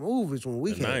ass movies when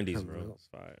we The came. 90s, bro. It's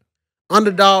fire.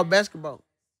 Underdog basketball.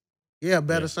 Yeah,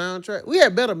 better Yeah. soundtrack. We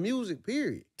had better music,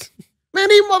 period. Man,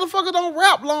 these motherfuckers don't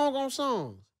rap long on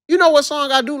songs. You know what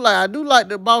song I do like? I do like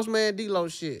the Boss Man D-Lo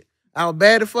shit. I was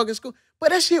bad at fucking school. But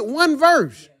that shit one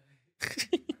verse.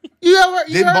 You heard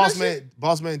Then that shit?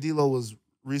 Boss Man D-Lo was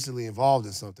recently involved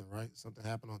in something, right? Something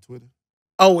happened on Twitter.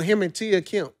 Oh, him and Tia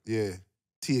Kemp. Yeah.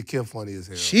 Tia Kim funny as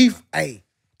hell. Hey,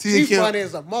 Tia she Kim, funny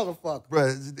as a motherfucker. bro.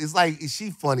 It's like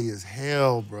she funny as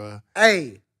hell, bro.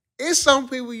 Hey, it's some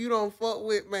people you don't fuck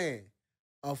with, man.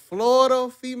 A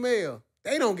Florida female,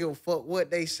 they don't give a fuck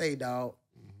what they say, dog.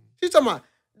 She talking about,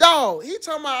 Dog, he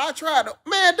talking about I tried to,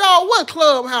 man, dog, what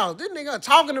Clubhouse? This nigga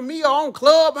talking to me on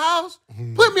Clubhouse?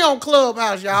 Put me on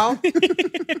Clubhouse, y'all.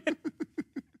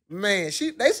 Man,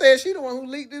 they said she the one who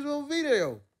leaked this little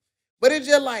video. But it's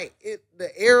just like the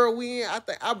era we in,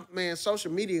 man,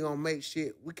 social media gonna make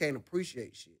shit, we can't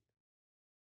appreciate shit.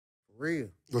 For real.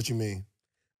 What you mean?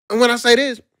 And when I say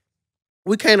this,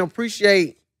 we can't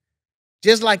appreciate,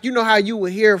 just like you know how you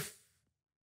would hear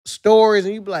stories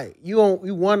and you be like, you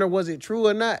wonder was it true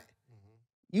or not?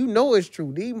 You know it's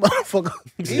true. These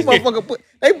motherfuckers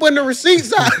they putting the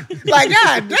receipts out. Like,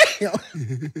 god damn.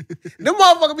 Them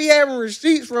motherfuckers be having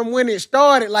receipts from when it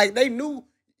started. Like they knew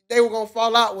they were gonna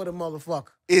fall out with a motherfucker.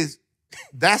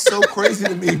 That's so crazy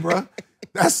to me, bro.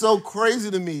 That's so crazy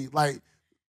to me. Like,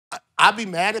 I be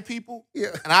mad at people,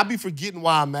 and I be forgetting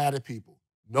why I'm mad at people.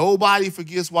 Nobody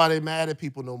forgets why they mad at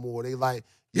people no more. They like,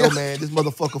 yo, man, this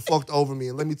motherfucker fucked over me.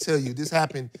 And let me tell you, this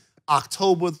happened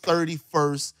October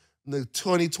 31st,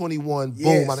 2021.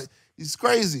 Boom. It's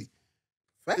crazy.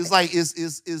 Fact. It's like,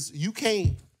 you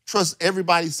can't trust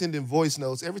everybody sending voice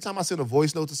notes. Every time I send a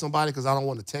voice note to somebody because I don't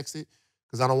want to text it,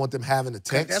 because I don't want them having to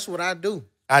text. That's what I do.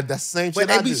 That's the same shit I do.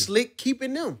 But they be slick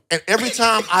keeping them. And every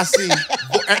time I see,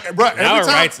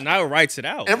 now it writes it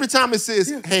out. Every time it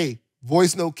says, hey,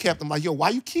 voice note kept, I'm like, yo, why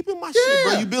you keeping my shit,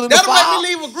 bro? You building a file? That'll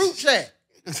make me leave a group chat.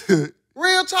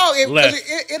 Real talk.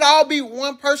 It all be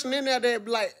one person in there that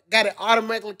be like got it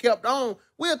automatically kept on.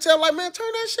 We'll tell like, man,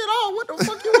 turn that shit off. What the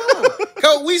fuck you on?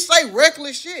 Because we say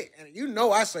reckless shit. And you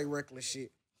know I say reckless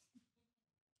shit.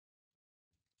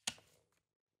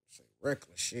 Say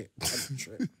reckless shit.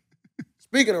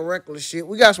 Speaking of reckless shit,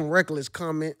 we got some reckless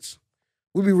comments.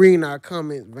 We be reading our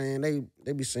comments, man.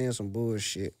 They be saying some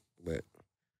bullshit, but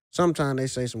sometimes they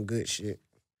say some good shit.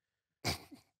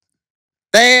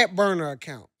 Thad burner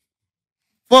account.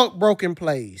 Fuck broken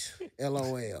plays.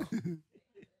 LOL.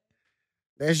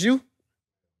 That's you?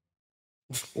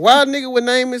 Why a nigga would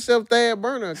name himself Thad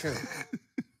burner account?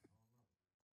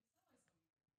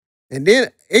 And then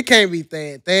it can't be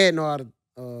Thad. Thad know how to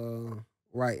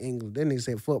write English. Then nigga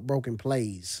said fuck broken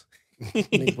plays.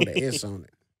 Nigga put an S on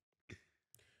it.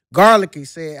 Garlicky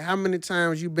said, how many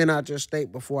times you been out your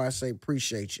state before I say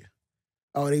appreciate you?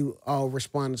 Oh, they all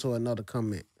responded to another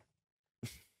comment.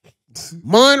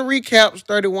 Mon Recaps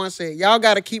 31 said, y'all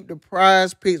got to keep the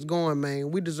prize picks going,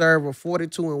 man. We deserve a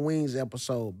 42 and wings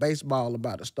episode. Baseball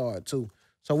about to start, too.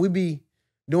 So we be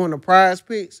doing the prize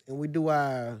picks, and we do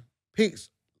our picks,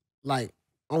 like,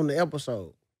 on the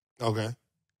episode. Okay.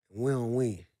 We don't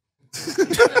win.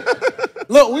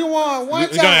 Look, we won one time.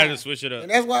 We're going to have to switch it up.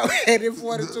 And that's why we had it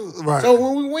 42. Right. So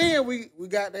when we win, we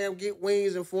goddamn get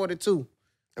wings in 42.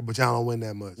 But y'all don't win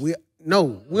that much. We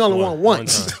only won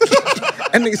once.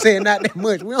 That nigga said not that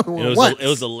much. We only won once. It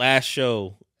was the last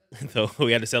show, so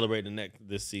we had to celebrate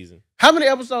this season. How many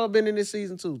episodes been in this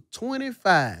season, too?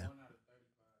 25.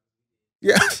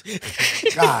 Yeah.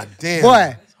 God damn.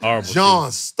 Boy. Horrible.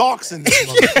 John Starks in this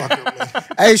motherfucker, man.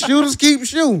 Hey, shooters keep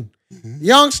shooting.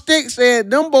 Young Stick said,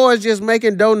 them boys just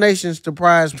making donations to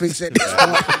prize picks at this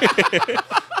point.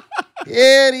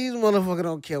 Yeah, these motherfuckers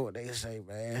don't care what they say,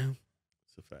 man.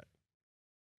 It's a fact.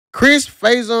 Chris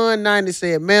Faison 90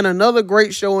 said, man, another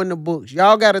great show in the books.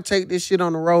 Y'all got to take this shit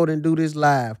on the road and do this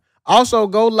live. Also,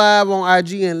 go live on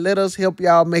IG and let us help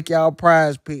y'all make y'all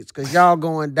prize picks because y'all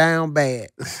going down bad.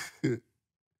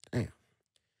 Damn.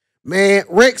 Man,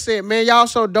 Rick said, man, y'all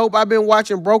so dope. I've been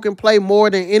watching Brokenplay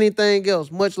more than anything else.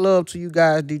 Much love to you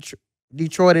guys.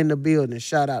 Detroit in the building.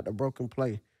 Shout out to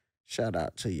Brokenplay. Shout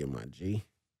out to you, my G.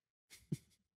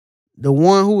 The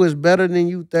one who is better than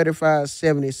you,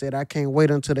 3570, said, I can't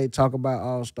wait until they talk about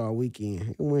All-Star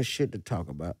Weekend. It wasn't shit to talk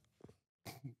about.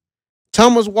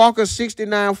 Thomas Walker,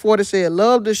 6940, said,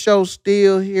 love the show,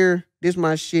 still here. This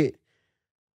my shit.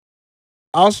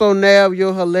 Also, Navv,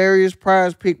 your hilarious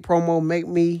prize pick promo make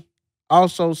me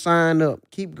also sign up.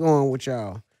 Keep going with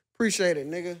y'all. Appreciate it,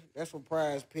 nigga. That's what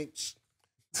prize picks.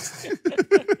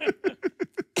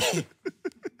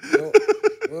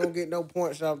 We don't get no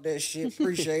points off that shit.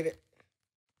 Appreciate it.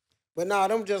 But nah,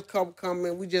 them just couple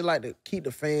comments. We just like to keep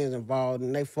the fans involved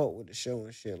and they fuck with the show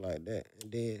and shit like that. And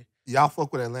then y'all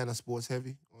fuck with Atlanta sports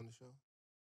heavy on the show?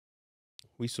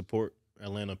 We support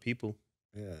Atlanta people.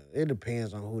 Yeah, it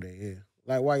depends on who they is.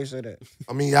 Like, why you say that?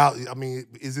 I mean,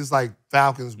 is this like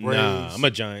Falcons, Braves? Nah, I'm a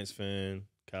Giants fan.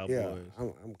 Cowboys. Yeah,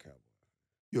 I'm Cowboys.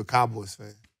 You're a Cowboys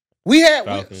fan. We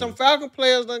had some Falcon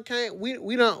players done came.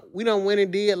 We don't went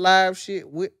and did live shit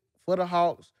for the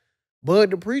Hawks.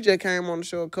 Bud Dupree came on the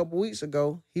show a couple weeks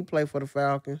ago. He played for the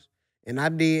Falcons, and I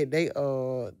did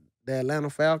the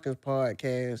Atlanta Falcons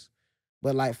podcast.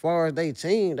 But like far as they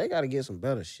team, they got to get some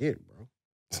better shit, bro.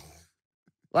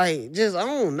 Like, just, I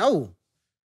don't know.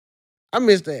 I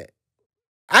miss that.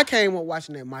 I came up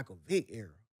watching that Michael Vick era.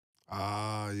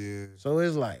 Ah, yeah. So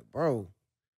it's like, bro,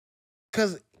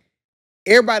 because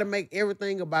everybody make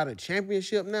everything about a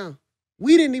championship now.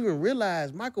 We didn't even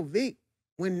realize Michael Vick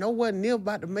went nowhere near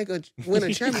about to win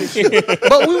a championship.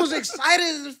 But we was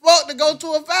excited as fuck to go to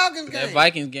a Falcons game. That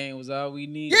Vikings game was all we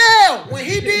needed. Yeah, when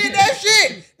he did that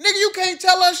shit. Nigga, you can't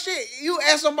tell us shit. You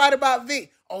ask somebody about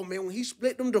Vick. Oh, man, when he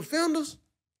split them defenders,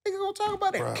 nigga gonna talk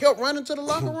about that. Bruh. Kept running to the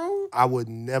locker room. I would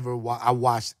never I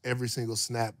watched every single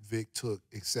snap Vic took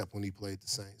except when he played the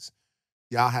Saints.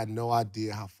 Y'all had no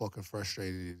idea how fucking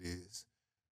frustrated it is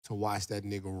to watch that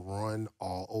nigga run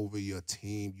all over your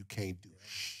team. You can't do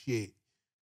shit.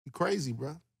 You crazy,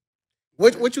 bro.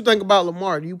 What you think about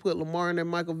Lamar? Do you put Lamar in that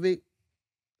Michael Vick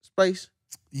space?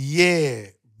 Yeah,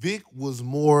 Vic was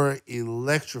more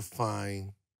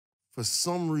electrifying for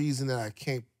some reason that I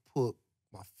can't put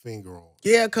my finger on.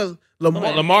 Yeah, because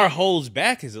Lamar holds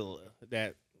back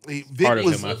that Vic part of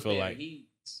was, him, I feel like.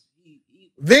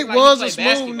 Vic like was he a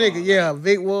play smooth basketball, nigga. Yeah, right?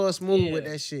 Vic was smooth Yeah. with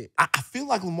that shit. I feel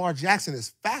like Lamar Jackson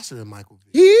is faster than Michael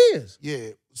Vick. He is. Yeah.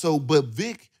 So, but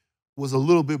Vic was a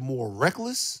little bit more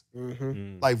reckless.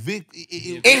 Mm-hmm. Like Vic,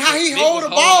 And how he Vic hold was the holding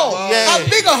ball. the ball. Yeah. How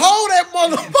big a hold that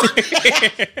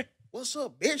motherfucker. What's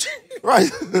up, bitch? right.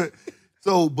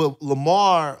 So, but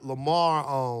Lamar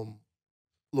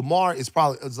is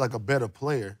probably like a better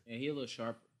player. Yeah, he a little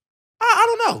sharper.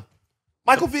 I don't know.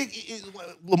 Michael Vick,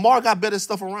 Lamar got better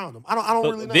stuff around him. I don't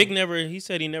really know. Vic he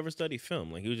said he never studied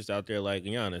film. Like he was just out there like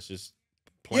Giannis, just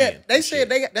playing. Yeah, they and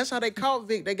said shit. that's how they caught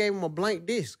Vic. They gave him a blank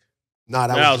disc. Nah,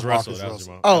 That was Russell. Jamarcus That was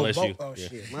Jamal. Oh, LSU. Yeah.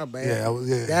 shit, my bad. Yeah,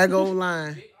 yeah. That go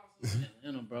line.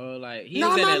 Atlanta, bro. Like he No,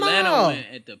 was in no, Atlanta no. when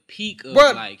at the peak of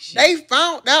But like shit. they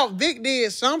found out Vic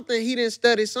did something. He didn't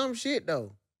study some shit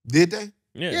though. Did they?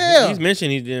 Yeah, Yeah. he's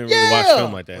mentioned he didn't really watch Yeah.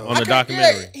 film like that on I the can't-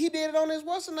 documentary. Yeah, he did it on his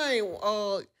what's the name?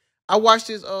 I watched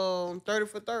his 30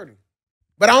 for 30.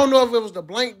 But I don't know if it was the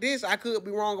blank disc. I could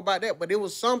be wrong about that, but it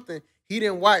was something. He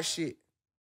didn't watch shit.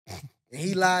 And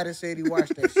he lied and said he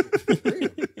watched that shit. For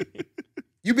real.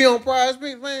 You be on Prize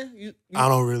Picks, man? You I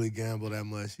don't really gamble that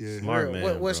much. Yeah, Smart. real. man,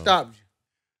 What bro. stopped you?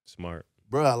 Smart.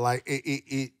 bro. Like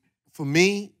it for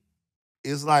me,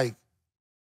 it's like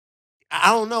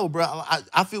I don't know, bro.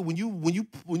 I feel when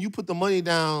you put the money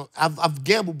down, I've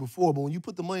gambled before, but when you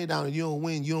put the money down and you don't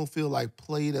win, you don't feel like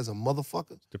played as a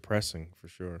motherfucker. Depressing for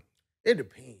sure. It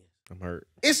depends. I'm hurt.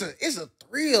 It's a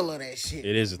thrill of that shit.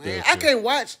 It is a man. thrill, I too. can't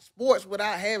watch sports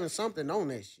without having something on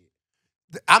that shit.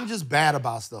 I'm just bad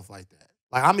about stuff like that.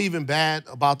 Like I'm even bad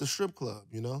about the strip club.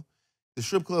 You know, the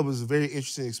strip club is a very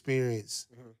interesting experience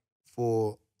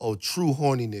for a true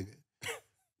horny nigga.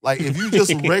 Like if you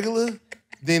just a regular,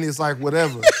 then it's like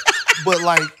whatever. But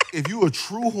like if you a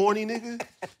true horny nigga,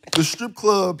 the strip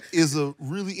club is a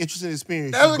really interesting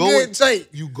experience. That's a good take.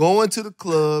 You go into the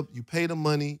club, you pay the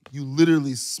money, you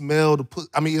literally smell the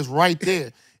I mean, it's right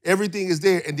there. Everything is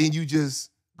there, and then you just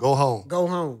go home. Go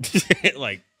home.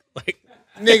 like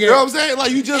Nigga. You know what I'm saying?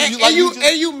 Like you just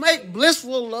and you make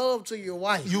blissful love to your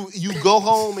wife. you go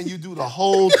home and you do the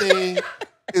whole thing.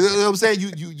 You know what I'm saying?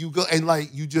 You go and like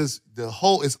you just the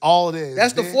whole it's all there.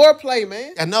 That's the there. foreplay,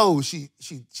 man. I know she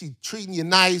treating you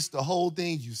nice, the whole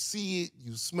thing. You see it,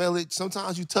 you smell it.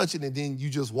 Sometimes you touch it and then you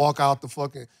just walk out the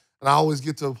fucking. And I always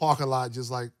get to the parking lot just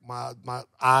like my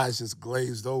eyes just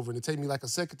glazed over, and it take me like a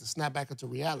second to snap back into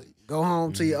reality. Go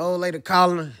home to your old lady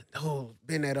calling her. Oh,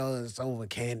 been at it's over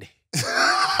candy.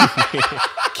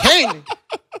 Candy?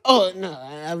 Oh no,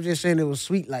 I was just saying it was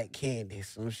sweet like candy,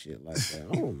 some shit like that.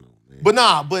 I don't know, man. But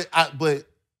nah, but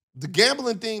the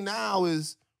gambling thing now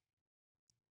is,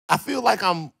 I feel like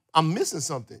I'm missing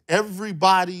something.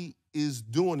 Everybody is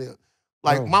doing it.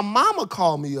 Like Bro. my mama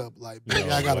called me up, like, baby,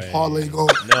 No I got way. a parlay going.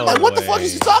 No like, what the fuck way.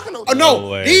 is she talking about? Oh no,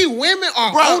 No way. these women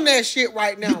are Bro, on that shit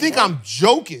right now. You think bro. I'm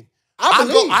joking? I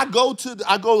believe.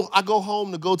 I go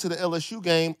home to go to the LSU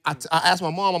game. I asked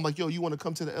my mom, I'm like, yo, you want to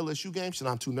come to the LSU game? She said,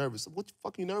 I'm too nervous. What the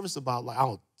fuck you nervous about? Like, I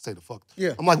don't say the fuck.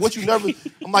 Yeah. I'm like, what you nervous?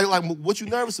 I'm like, what you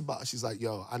nervous about? She's like,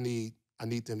 yo, I need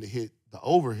them to hit the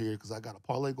over here because I got a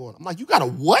parlay going. I'm like, you got a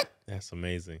what? that's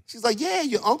amazing. She's like, yeah,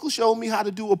 your uncle showed me how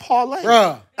to do a parlay.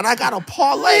 Bruh. And I got a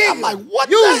parlay. I'm like, what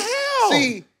You the hell?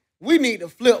 see, we need to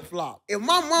flip flop. If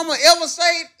my mama ever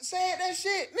said that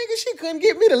shit, nigga, she couldn't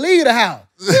get me to leave the house.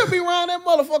 She'll be around that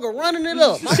motherfucker running it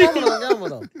up. My mama don't gamble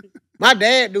though. My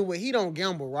dad do, but he don't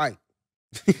gamble right.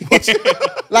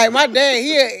 Like my dad,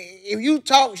 if you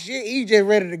talk shit, he just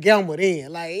ready to gamble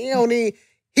then. Like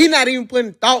he not even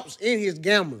putting thoughts in his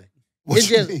gambling. What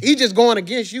you mean? He just going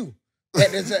against you. What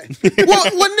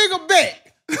nigga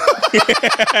bet?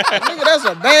 Nigga, that's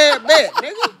a bad bet,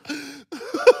 nigga.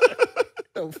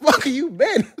 the fuck are you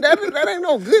betting? That ain't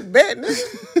no good bet,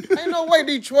 nigga. Ain't no way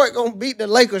Detroit gonna beat the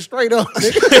Lakers straight up,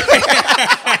 nigga.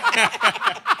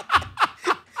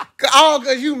 All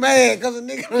because you mad because a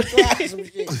nigga done tried some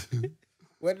shit.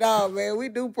 But no, man, we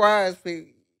do prize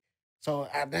pick. So,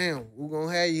 damn, we're going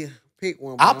to have you pick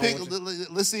one. I'll pick.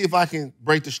 Let's see if I can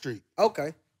break the streak.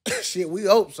 Okay. Shit, we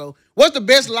hope so. What's the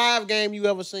best live game you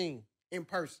ever seen in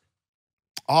person?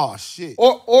 Oh, shit.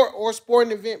 Or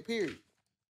sporting event, period.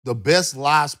 The best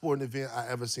live sporting event I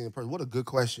ever seen in person. What a good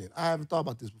question. I haven't thought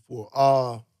about this before.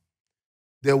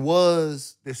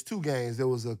 There's two games. There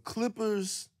was a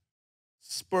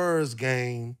Clippers-Spurs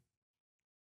game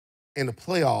in the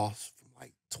playoffs from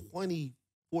like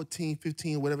 2014,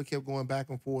 15, whatever, kept going back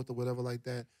and forth or whatever like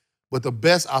that. But the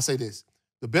best, I'll say this,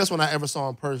 the best one I ever saw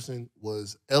in person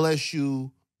was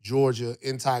LSU, Georgia,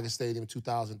 in Tiger Stadium,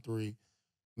 2003.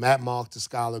 Matt Mark to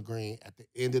Skylar Greene at the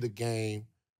end of the game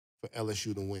for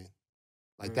LSU to win.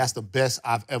 Like, that's the best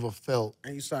I've ever felt.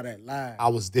 And you saw that live. I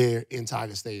was there in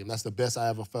Tiger Stadium. That's the best I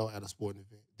ever felt at a sporting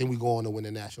event. Then we go on to win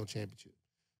the national championship.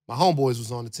 My homeboys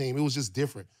was on the team. It was just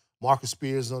different. Marcus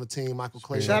Spears was on the team. Michael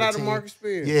Clay was on the team. Shout out to Marcus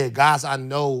Spears. Yeah, guys I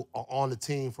know are on the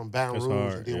team from Baton Rouge.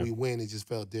 hard, And then we win. It just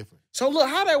felt different. So look,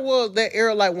 how that was that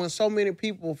era, like when so many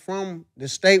people from the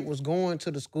state was going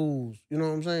to the schools. You know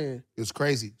what I'm saying? It was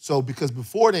crazy. So because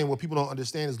before then, what people don't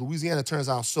understand is Louisiana turns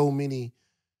out so many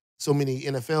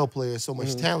NFL players, so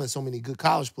much talent, so many good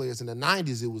college players. In the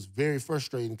 90s, it was very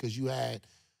frustrating because you had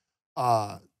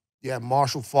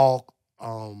Marshall Faulk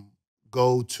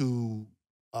go to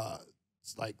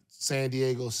like San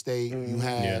Diego State. You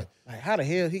had like how the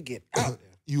hell he get out there?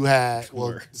 You had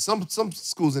some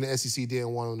schools in the SEC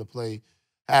didn't want him to play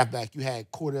halfback. You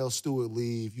had Cordell Stewart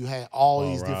leave. You had all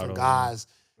these different guys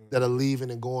that are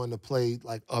leaving and going to play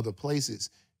like other places.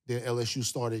 Then LSU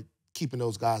started keeping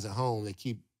those guys at home. They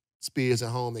keep Spears at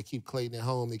home. They keep Clayton at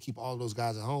home. They keep all those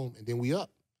guys at home, and then we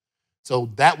up. So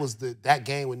that was that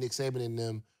game with Nick Saban and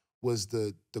them was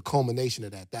the culmination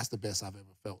of that. That's the best I've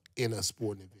ever felt in a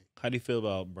sporting event. How do you feel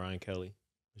about Brian Kelly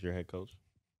as your head coach?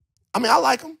 I mean, I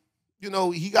like him. You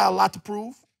know, he got a lot to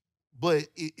prove, but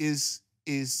it is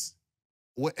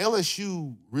what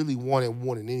LSU really wanted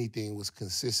more than anything was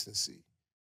consistency,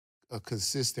 a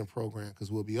consistent program,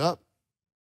 because we'll be up,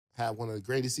 have one of the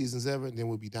greatest seasons ever, and then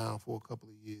we'll be down for a couple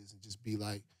of years and just be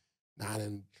like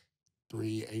 9-3,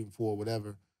 8-4,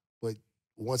 whatever. But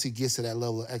once he gets to that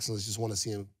level of excellence, just want to see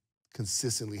him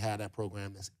consistently have that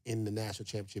program that's in the national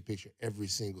championship picture every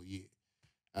single year.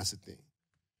 That's the thing.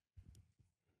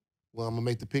 Well, I'm gonna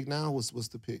make the pick now. What's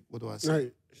the pick? What do I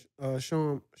say? Right.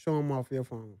 Show him off your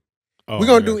phone. Oh, We're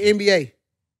gonna do NBA.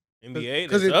 NBA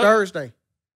because it's Thursday.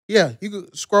 Yeah, you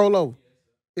could scroll over.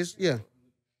 It's NBA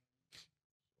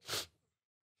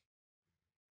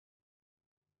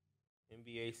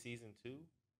season 2.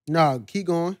 No, keep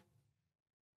going.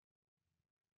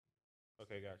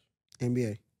 Okay, gotcha.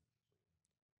 NBA.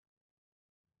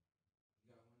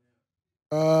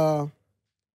 I'm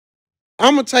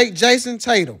gonna take Jason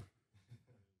Tatum.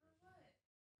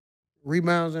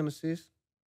 Rebounds and assists.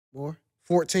 More.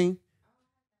 14.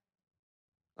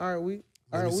 All right,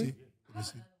 Let me see.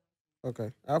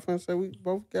 Okay. I was gonna say we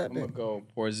both got I'm that. gonna go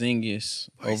Porzingis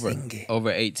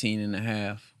over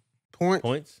 18.5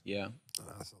 Points. Yeah.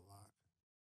 That's a lot.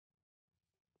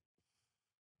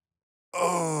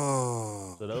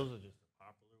 Oh. So those are just the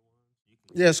popular ones. You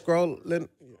can Yeah, scroll. over like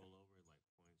points,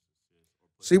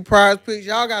 assists, See prize picks.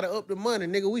 Y'all gotta up the money,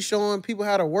 nigga. We showing people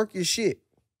how to work your shit.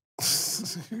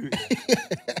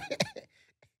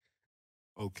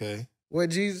 Okay. What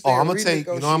Jesus said. I'm gonna take.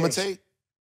 You know what I'm gonna take?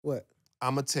 What?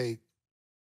 I'm gonna take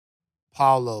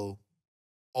Paolo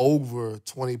over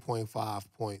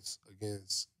 20.5 points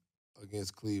against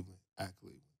Cleveland at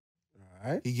Cleveland. All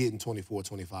right. He getting 24,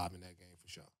 25 in that game for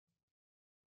sure.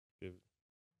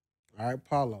 All right,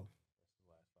 Paulo.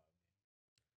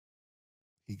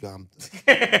 He got him.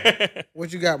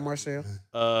 What you got, Marcel?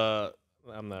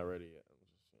 I'm not ready yet.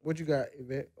 What you got,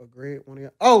 Yvette or Greg? One of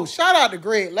y'all? Oh, shout out to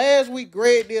Greg. Last week,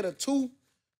 Greg did a two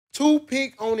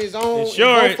pick on his own.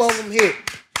 Insurance. And both of them hit.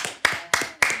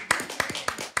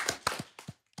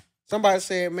 Somebody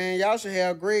said, man, y'all should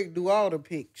have Greg do all the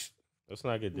picks. Let's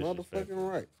not get disrespectful.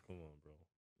 Motherfucking right. Come on, bro.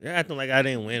 You're acting like I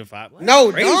didn't win 5. That's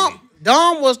No, crazy.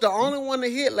 Dom was the only one to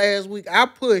hit last week. I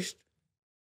pushed.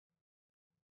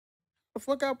 The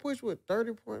fuck I pushed with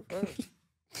 30.5.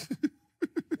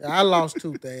 I lost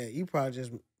 2 there. You probably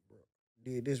just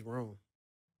did this wrong.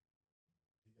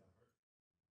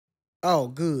 Oh,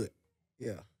 good.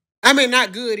 Yeah. I mean,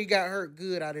 not good. He got hurt.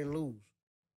 Good. I didn't lose.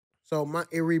 So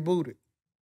it rebooted.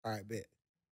 All right, bet.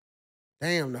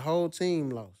 Damn, the whole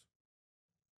team lost.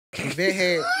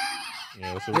 Yvette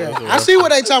Yeah, I see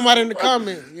what they talking about in the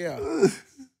comments. Yeah.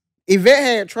 Yvette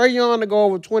had Trae Young to go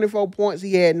over 24 points.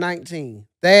 He had 19.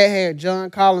 Thad had John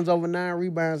Collins over 9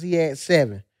 rebounds. He had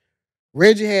 7.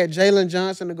 Reggie had Jalen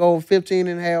Johnson to go over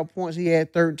 15.5 points. He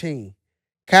had 13.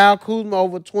 Kyle Kuzma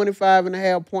over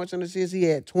 25.5 points and assists. He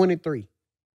had 23.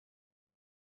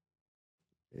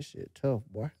 This shit tough,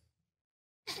 boy.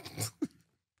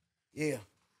 Yeah.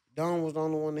 Don was the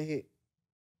only one to hit.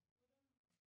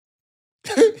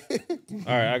 All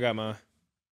right, I got mine.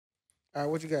 All right,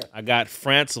 what you got? I got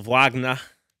Franz Wagner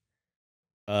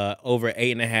over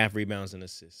 8.5 rebounds and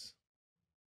assists.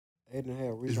 8.5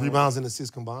 rebounds. Is rebounds and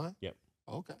assists combined? Yep.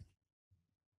 Okay.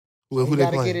 So who they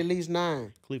got to playing? get at least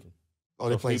 9. Cleveland. Oh,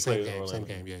 they So playing he same plays game. Orlando.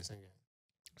 Same game. Yeah, same game.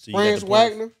 So you got Franz the points.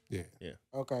 Wagner? Yeah.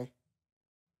 Okay.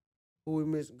 Who we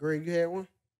missing? Greg, you had one?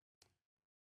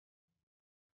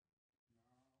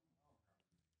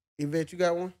 Yvette, you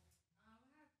got one?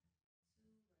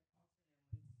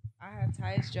 I have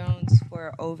Tyus Jones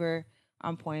for over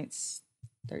on points,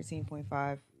 13.5.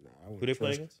 Nah, Who they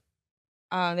play against?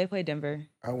 They play Denver.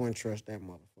 I wouldn't trust that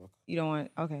motherfucker. You don't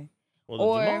want okay. Well,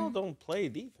 Or- Jamal don't play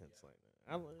defense like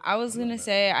that. I was gonna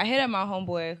say I hit up my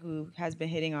homeboy who has been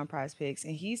hitting on Prize Picks,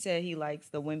 and he said he likes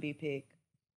the Wemby pick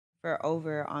for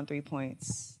over on 3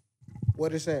 points.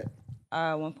 What is that?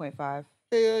 1.5.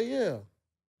 Hell yeah.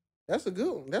 That's a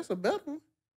good one. That's a better one.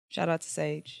 Shout out to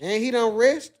Sage. And he done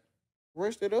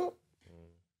rested up.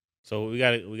 So we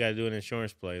got to do an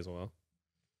insurance play as well.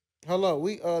 Hello,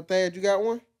 we Thad, you got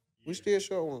one? We still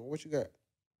short one. What you got?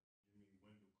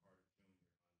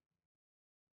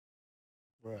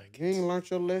 Bro, you ain't learned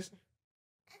your lesson.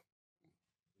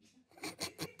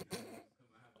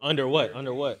 Under what?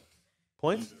 Under what?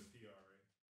 Points?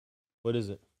 What is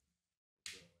it?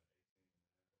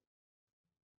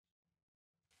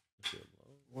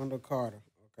 Wendell Carter.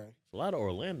 Okay. A lot of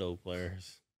Orlando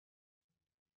players.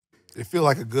 It feel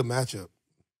like a good matchup.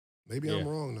 Maybe Yeah. I'm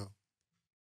wrong though.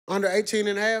 Under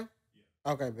 18.5?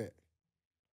 Yeah. Okay, bet.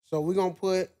 So we're gonna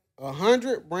put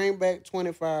 100, bring back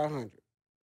 2,500.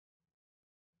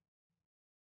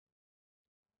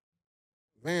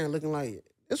 Man, looking like it.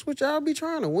 That's what y'all be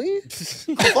trying to win.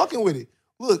 I'm fucking with it.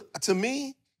 Look, to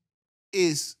me,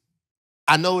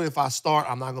 I know if I start,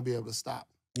 I'm not gonna be able to stop.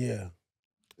 Yeah.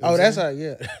 You know Oh, what that's saying? how,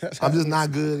 yeah. That's I'm how just it not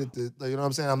is. good at the, you know what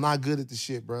I'm saying? I'm not good at the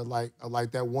shit, bro. Like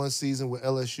that one season with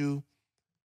LSU,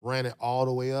 ran it all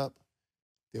the way up,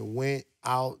 then went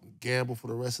out and gambled for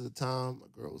the rest of the time. My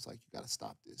girl was like, you gotta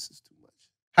stop this. It's too much.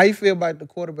 How you feel about the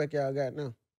quarterback y'all got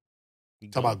now?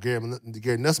 Talk about Gary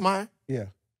Nussmeier? Yeah. I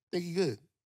think he good.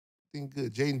 I think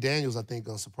good. Jaden Daniels, I think,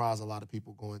 gonna surprise a lot of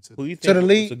people going to. Who you To think the was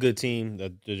league? a good team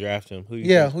to draft him? Who you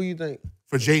Yeah, think? who you think?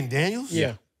 For Jaden Daniels?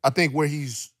 Yeah. I think where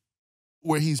he's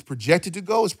projected to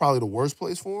go is probably the worst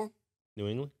place for him. New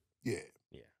England? Yeah.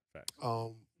 Yeah, facts.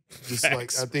 Just Facts.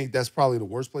 like I think that's probably the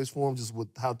worst place for him, just with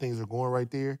how things are going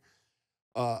right there.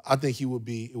 I think it would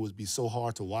be so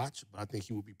hard to watch, but I think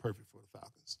he would be perfect for the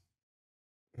Falcons.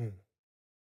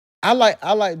 I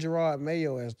like Gerard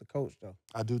Mayo as the coach though.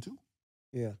 I do too.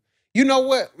 Yeah. You know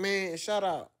what, man? Shout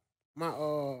out.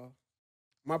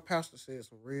 My pastor said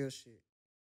some real shit.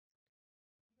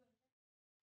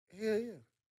 Hell yeah.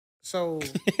 So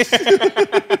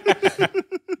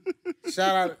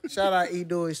shout out E.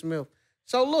 Dewey Smith.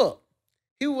 So look,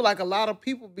 he was like a lot of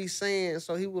people be saying,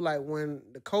 so he was like when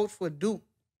the coach for Duke,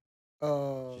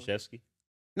 Krzyzewski?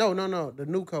 no, the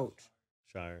new coach.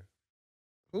 Shire.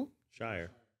 Who?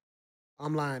 Shire.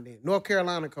 I'm lying then. North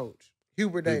Carolina coach.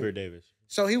 Hubert Davis. Hubert Davis.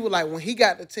 So he was like, when he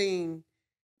got the team,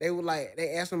 they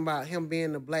asked him about him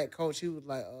being the black coach. He was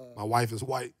like, My wife is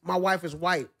white. my wife is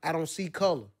white. I don't see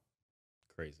color.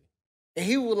 Crazy. And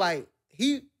he was like,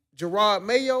 Gerard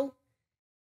Mayo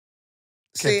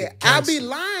Kept it said, I be gangster.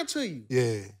 lying to you.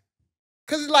 Yeah.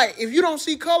 Cause it's like, if you don't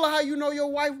see color, how you know your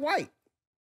wife white?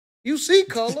 You see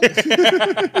color.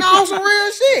 No, some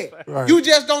real shit. Right. You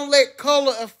just don't let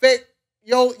color affect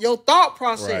your thought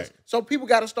process. Right. So people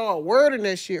got to start wording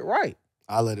that shit right.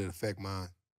 I let it affect mine.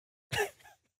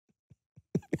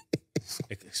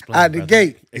 Explain, Out the brother.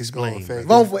 gate. It's gonna Explain. affect-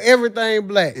 brother. Vote for everything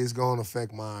black. It's gonna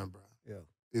affect mine, bro. Yeah.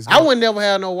 It's I gonna- would never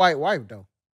have no white wife though.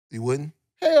 You wouldn't?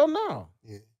 Hell no.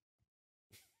 Yeah.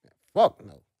 Fuck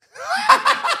no.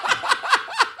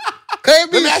 Could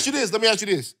it be? Let me ask you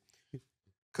this.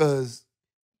 Cause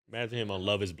Imagine him on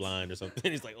Love is Blind or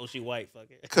something. He's like, oh, she white. Fuck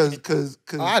it. cause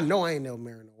Oh, I know I ain't never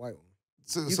marrying a white woman.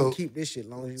 so, You so can keep this shit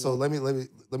long as you So want.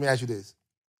 let me ask you this,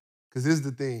 because this is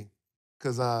the thing,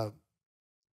 because I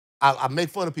make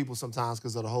fun of people sometimes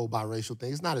because of the whole biracial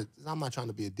thing. I'm not trying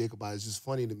to be a dick about it. It's just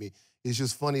funny to me. It's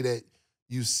just funny that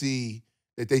you see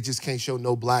that they just can't show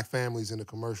no black families in the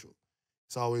commercial.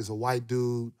 It's always a white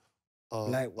dude,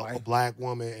 Black, a white. black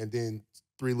woman, and then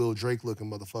 3 little Drake-looking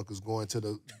motherfuckers going to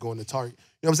Target.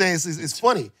 You know what I'm saying? It's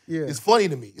funny. Yeah. It's funny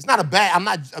to me. It's not a bad.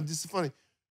 I'm just funny.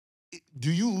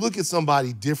 Do you look at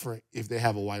somebody different if they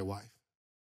have a white wife?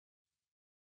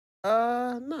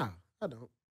 Nah, I don't.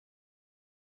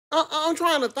 I'm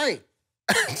trying to think.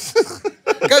 Cause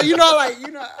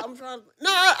I'm trying to. No,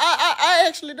 I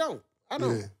actually don't. I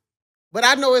don't. Yeah. But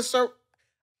I know it's so.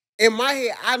 In my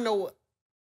head, I know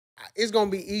it's gonna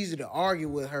be easy to argue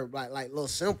with her like little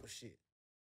simple shit.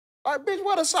 Like, bitch,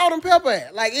 where the salt and pepper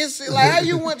at? Like, it's like how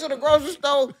you went to the grocery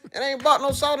store and ain't bought no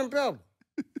salt and pepper.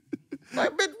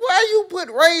 Like, bitch, why you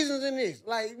put raisins in this?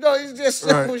 Like, no, it's just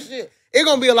simple shit. It's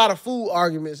gonna be a lot of food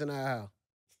arguments in our house.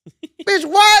 Bitch,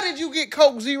 why did you get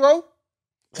Coke Zero?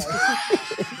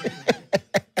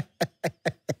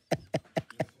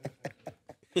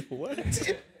 What?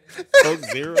 Coke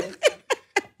Zero?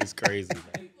 It's crazy,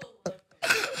 man.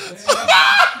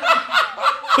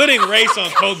 Putting race on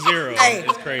Coke Zero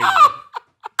is crazy.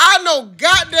 I know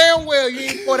goddamn well you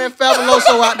ain't pour that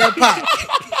Fabuloso out that pot.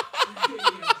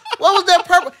 What was that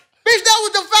purple? Bitch, that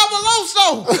was the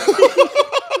Fabuloso.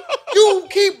 You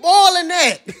keep boiling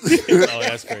that. Oh,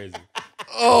 that's crazy.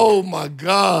 Oh my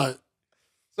God.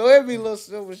 So it be little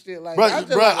simple shit like that.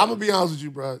 Bro, I'm gonna be honest with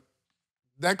you, bro.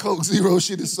 That Coke Zero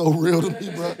shit is so real to me,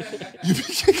 bro. You be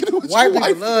kicking it with white your people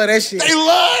wife. love that shit. They love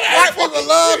that. White people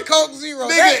love Coke Zero.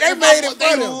 Nigga, They made it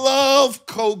they for them. love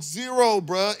Coke Zero,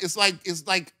 bro. It's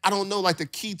like I don't know, like the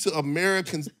key to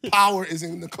Americans' power is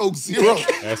in the Coke Zero.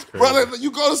 That's crazy. Brother,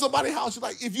 you go to somebody's house, you're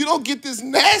like, if you don't get this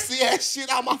nasty ass shit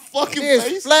out my fucking This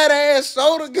face, flat ass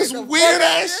soda. this weird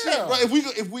ass shit, bro.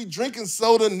 If we drinking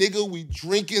soda, nigga, we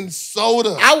drinking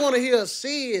soda. I want to hear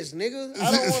Sis, nigga.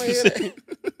 I don't want to hear that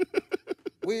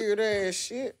weird ass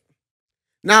shit.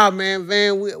 Nah, man,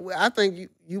 Van. I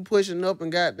think you pushing up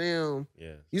and goddamn.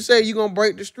 Yeah. You say you gonna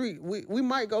break the streak. We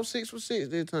might go 6 for 6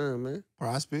 this time, man.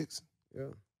 Prospects. Yeah.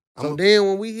 So then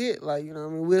when we hit, like, you know what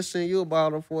I mean, we'll send you a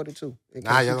bottle of 42.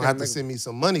 Nah, y'all gonna have to send me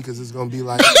some money because it's gonna be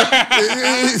like.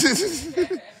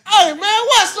 Hey, man,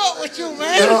 what's up with you,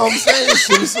 man? You know what I'm saying?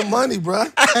 Send me some money, bro.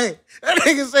 Hey, that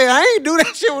nigga say, I ain't do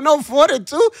that shit with no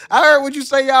 42. I heard what you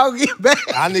say y'all get back.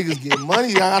 Y'all niggas get money.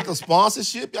 Y'all got the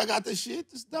sponsorship. Y'all got the shit.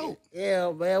 It's dope.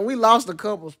 Yeah, man, we lost a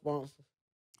couple sponsors.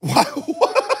 Why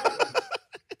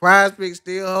Prize Pick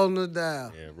still holding us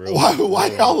down. Yeah, real. why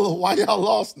y'all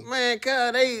lost them? Man,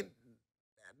 cuz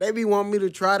they be wanting me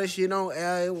to try this shit on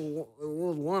air. It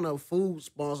was one of food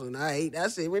sponsors, and I hate that. I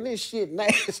said, man, this shit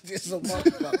nasty as a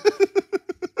motherfucker.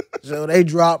 So they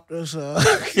dropped us.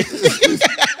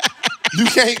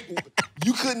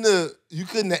 You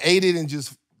couldn't have ate it and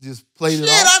just played it Shit,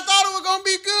 off. I thought it was gonna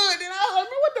be good. Then I was like,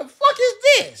 man, what the fuck is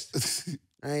this?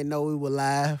 I ain't know we were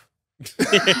live.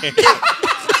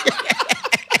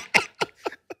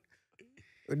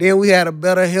 But then we had a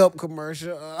Better Help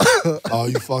commercial. Oh,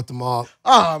 you fucked them up.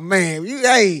 Oh man, if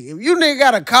you nigga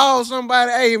gotta call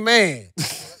somebody, hey man.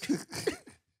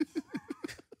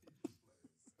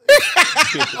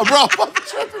 Bro, I'm fucking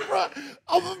tripping, bro.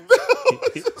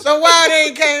 So why they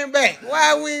ain't came back?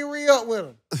 Why we ain't re-up with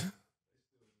them?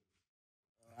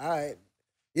 All right.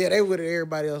 Yeah, they with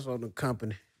everybody else on the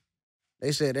company.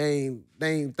 They said they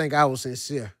ain't think I was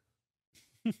sincere.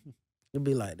 It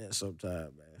be like that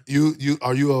sometimes, man.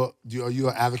 Are you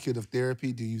an advocate of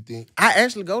therapy? Do you think? I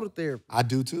actually go to therapy. I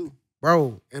do too.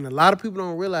 Bro, and a lot of people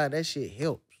don't realize that shit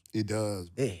helps. It does.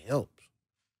 Bro. It helps.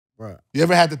 Bro. You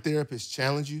ever had the therapist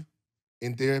challenge you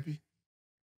in therapy?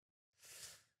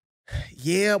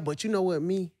 Yeah, but you know what,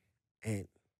 me? And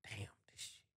damn, this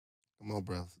shit. Come on,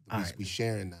 bro. Right. We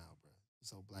sharing now, bro.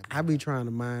 So black. I be trying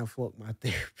to mind fuck my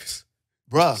therapist.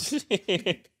 Bro.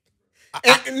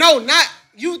 No, not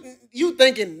you. You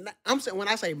thinking? I'm saying when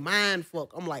I say mind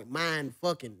fuck, I'm like mind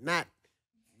fucking, not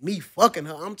me fucking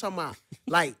her. I'm talking about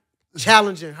like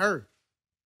challenging her,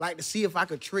 like to see if I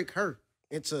could trick her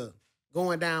into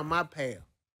going down my path.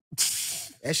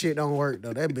 That shit don't work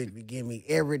though. That bitch be giving me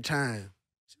every time.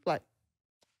 She's like,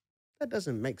 that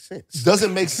doesn't make sense.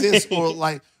 Doesn't make sense,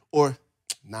 or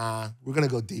nah, we're gonna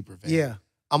go deeper, man. Yeah.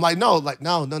 I'm like, no,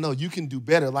 you can do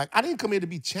better. Like, I didn't come here to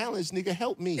be challenged, nigga.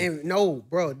 Help me. And no,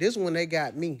 bro, this one they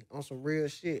got me on some real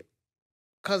shit.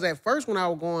 Cause at first when I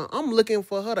was going, I'm looking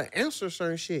for her to answer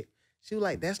certain shit. She was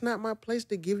like, that's not my place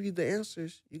to give you the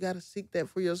answers. You gotta seek that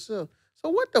for yourself. So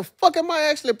what the fuck am I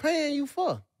actually paying you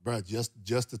for? Bro, just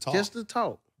to talk. Just to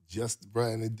talk. Bro,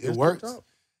 and it Just to works. talk.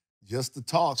 Just to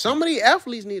talk. Some of these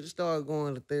athletes need to start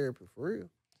going to therapy for real.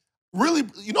 Really,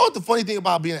 you know what the funny thing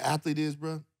about being an athlete is,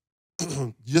 bro?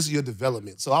 Just your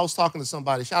development. So I was talking to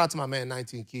somebody, shout out to my man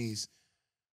 19 Keys.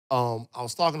 I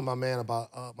was talking to my man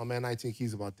about my man 19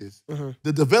 Keys about this. Mhm.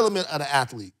 The development of the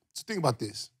athlete. So think about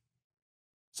this.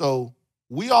 So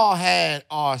we all had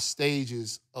our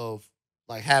stages of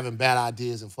like having bad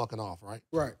ideas and fucking off, right?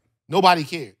 Right. Nobody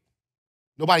cared.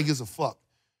 Nobody gives a fuck.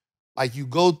 Like you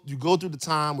go through the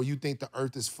time where you think the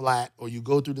earth is flat, or you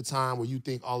go through the time where you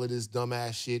think all of this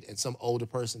dumbass shit, and some older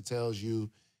person tells you,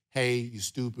 hey, you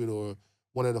stupid, or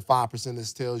one of the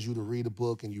 5%ers tells you to read a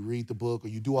book and you read the book, or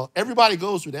you do all, everybody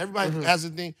goes through that. Everybody has a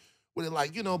thing with it,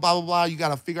 like, blah, blah, blah. You got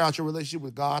to figure out your relationship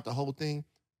with God, the whole thing.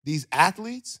 These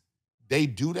athletes, they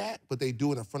do that, but they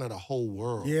do it in front of the whole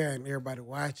world. Yeah, and everybody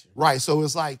watching. Right. So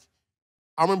it's like,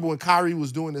 I remember when Kyrie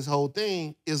was doing this whole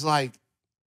thing, it's like,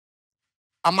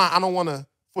 I don't want to,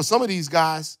 for some of these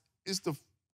guys,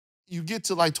 you get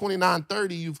to like 29,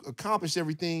 30, you've accomplished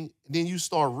everything, and then you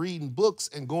start reading books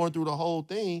and going through the whole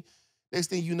thing.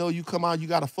 Next thing you know, you come out, you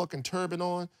got a fucking turban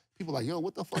on. People like, yo,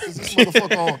 what the fuck is this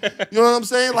motherfucker on? You know what I'm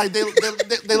saying? Like they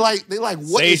like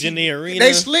what Sage is in the arena.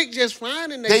 They slick just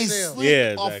finding they themselves. slick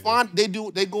Yeah, or exactly.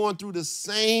 find they going through the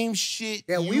same shit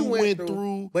that we you went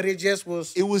through, but it just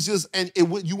was. It was just, and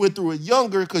you went through it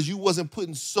younger because you wasn't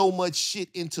putting so much shit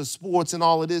into sports and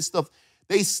all of this stuff.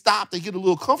 They stop, they get a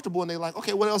little comfortable, and they're like,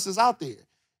 okay, what else is out there?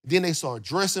 Then they start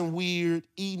dressing weird,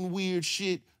 eating weird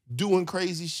shit, doing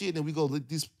crazy shit, and we go,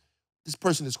 this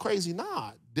person is crazy.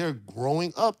 Nah, they're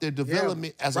growing up, their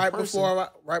development as a person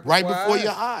right before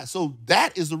your eyes. So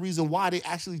that is the reason why they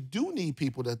actually do need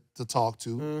people to talk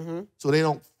to, so they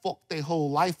don't fuck their whole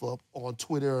life up on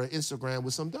Twitter or Instagram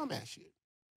with some dumbass shit.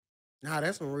 Nah,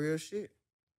 that's some real shit.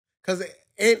 Cause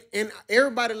in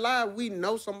everybody live, we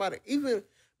know somebody. Even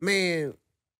man,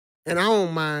 and I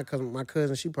don't mind because my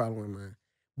cousin, she probably wouldn't mind.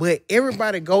 But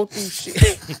everybody go through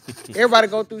shit. Everybody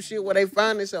go through shit where they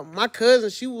find themselves. My cousin,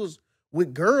 she was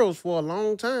with girls for a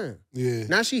long time. Yeah.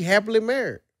 Now she happily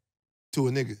married. To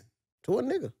a nigga. To a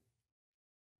nigga.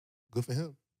 Good for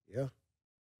him. Yeah.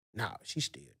 Nah, she's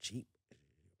still cheap.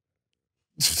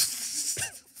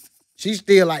 She's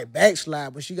still like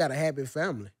backslide, but she got a happy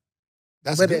family.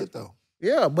 That's but good though.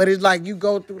 Yeah, but it's like you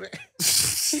go through that.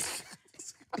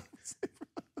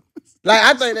 Like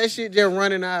I think that shit just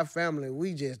running our family.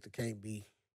 We just can't be.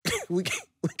 we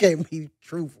can't be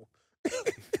truthful.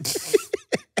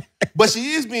 But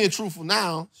she is being truthful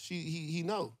now. He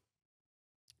know.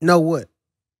 Know what?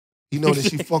 He know that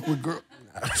she fuck with girl.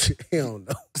 Nah, he don't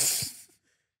know.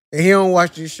 And he don't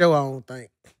watch this show, I don't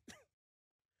think.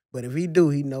 But if he do,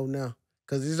 he know now.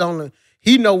 Cause it's only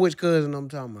he know which cousin I'm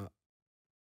talking about.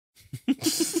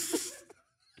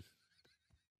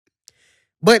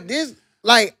 But this,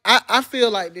 like, I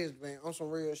feel like this, man, on some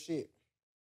real shit.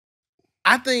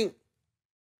 I think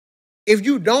if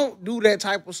you don't do that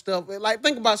type of stuff, like,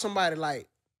 think about somebody like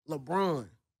LeBron.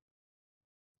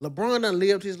 LeBron done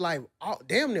lived his life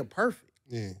damn near perfect.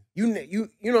 Yeah. You know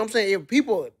what I'm saying? If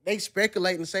people, they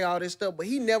speculate and say all this stuff, but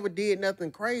he never did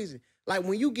nothing crazy. Like,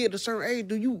 when you get to a certain age,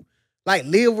 do you, like,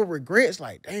 live with regrets?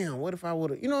 Like, damn, what if I would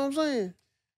have, you know what I'm saying?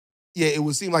 Yeah, it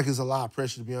would seem like it's a lot of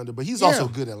pressure to be under, but he's also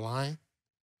good at lying.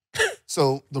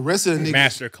 So the rest of the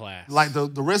niggas, masterclass. Like the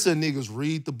rest of the niggas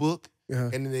read the book, Yeah.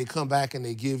 and then they come back and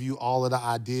they give you all of the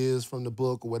ideas from the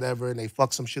book or whatever, and they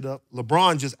fuck some shit up.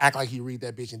 LeBron just act like he read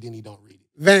that bitch and then he don't read it.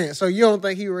 Van, so you don't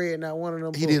think he read not one of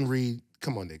them He books? didn't read.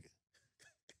 Come on, nigga.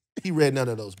 He read none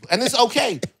of those books, and it's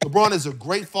okay. LeBron is a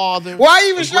great father. Why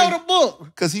even show the book?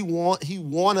 Because he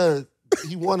wanna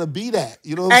be that.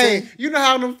 You know what I'm Hey, saying? you know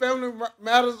how them Family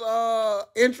Matters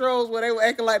intros where they were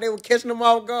acting like they were catching them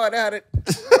off guard? How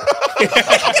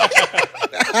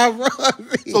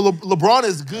So LeBron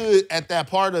is good at that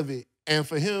part of it, and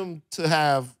for him to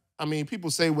have, I mean,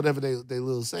 people say whatever they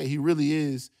little say. He really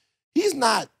is. He's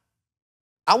not.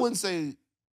 I wouldn't say.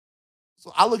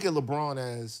 So I look at LeBron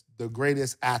as the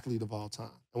greatest athlete of all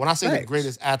time. And when I say the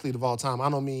greatest athlete of all time, I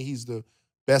don't mean he's the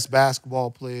best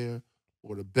basketball player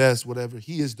or the best whatever.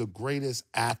 He is the greatest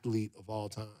athlete of all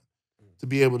time. To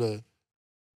be able to,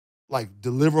 like,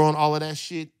 deliver on all of that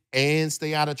shit and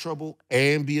stay out of trouble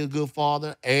and be a good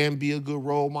father and be a good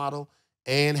role model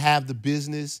and have the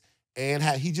business and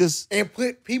he just... And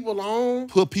put people on.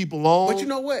 Put people on. But you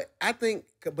know what? I think,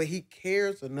 but he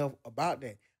cares enough about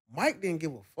that. Mike didn't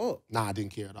give a fuck. Nah, I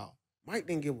didn't care at all. Mike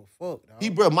didn't give a fuck,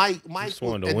 dog. Mike just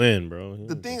wanted to win, bro.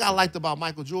 The thing I liked about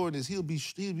Michael Jordan is he'll be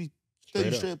straight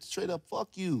up, fuck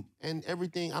you and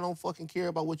everything. I don't fucking care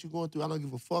about what you're going through. I don't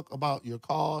give a fuck about your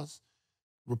cause.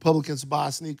 Republicans buy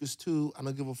sneakers too. I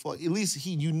don't give a fuck. At least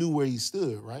you knew where he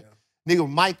stood, right? Yeah. Nigga,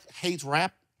 Mike hates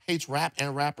rap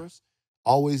and rappers.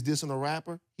 Always dissing a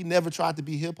rapper. He never tried to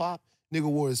be hip hop. Nigga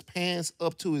wore his pants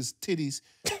up to his titties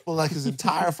for like his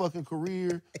entire fucking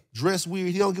career. Dressed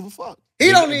weird. He don't give a fuck.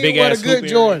 He don't even wear the good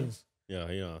Jordans. Yeah.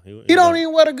 He don't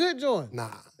even wear the good Jordans. Nah.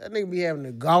 That nigga be having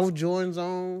the golf Jordans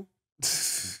on.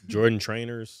 Jordan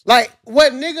trainers. Like,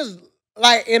 what niggas,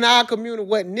 like, in our community,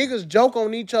 what niggas joke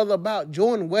on each other about,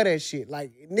 Jordan wear that shit.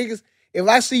 Like, niggas, if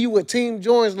I see you with Team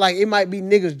Jordans, like, it might be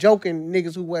niggas joking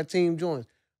niggas who wear Team Jordans.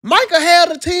 Micah had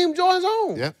the Team Jordans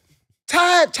on. Yep.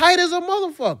 Tight as a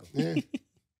motherfucker. Yeah.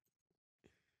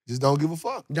 Just don't give a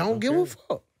fuck. Don't give a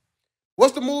fuck.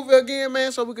 What's the movie again,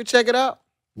 man, so we can check it out?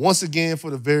 Once again,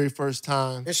 for the very first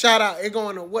time. And shout out, it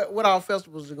going to, what all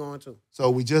festivals is it going to? So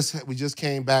we just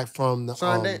came back from the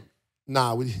Sundance?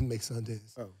 Nah, we didn't make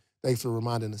Sundance. Oh. Thanks for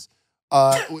reminding us.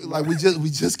 Like we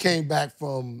just came back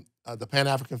from the Pan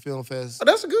African Film Fest. Oh,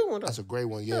 that's a good one, though. That's a great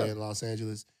one, yeah, in Los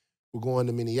Angeles. We're going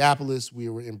to Minneapolis. We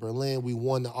were in Berlin. We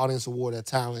won the Audience Award at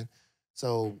Talent.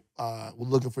 So we're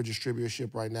looking for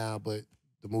distributorship right now, but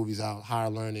the movie's out. Higher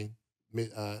Learning,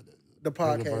 the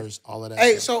podcast, Universe, all of that.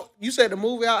 Hey, stuff. so you said the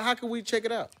movie out. How can we check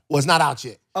it out? Well, it's not out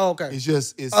yet. Oh, okay.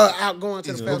 It's out going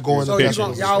to the festival. going So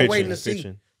to y'all waiting to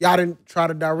see. Y'all didn't try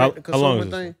to direct the consumer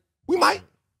thing. We might.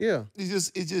 Yeah.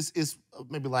 It's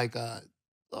maybe like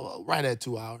right at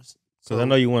 2 hours. Because I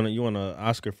know you want an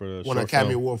Oscar for the won an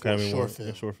Academy Award for a short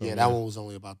film. Yeah, that one was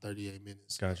only about 38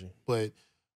 minutes. Gotcha. But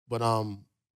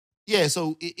yeah.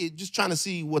 So it just trying to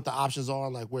see what the options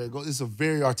are, like where it goes. It's a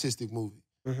very artistic movie.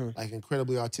 Mm-hmm. Like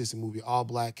incredibly artistic movie, all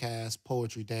black cast,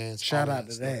 poetry, dance. Shout out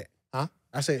to stuff. that. Huh?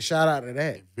 I said shout out to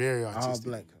that. Very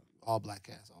artistic. All black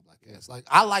cast. All black cast. Like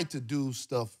I like to do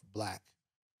stuff black.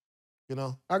 You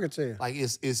know? I could tell. Like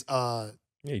it's yeah,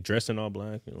 dressing all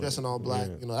black. Dressing all black.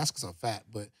 Yeah. You know, that's because I'm fat,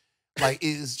 but like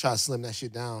it's try to slim that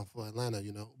shit down for Atlanta,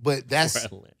 you know. But that's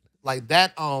like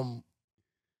that,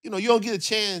 you know, you don't get a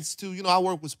chance to, you know, I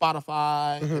work with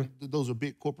Spotify, and those are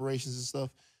big corporations and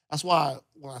stuff. That's why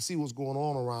when I see what's going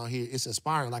on around here, it's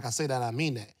inspiring. Like I say that, I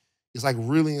mean that. It's like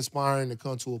really inspiring to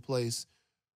come to a place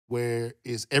where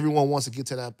everyone wants to get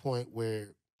to that point where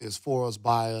it's for us,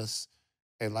 by us,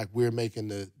 and like we're making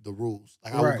the rules.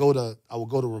 Like I would go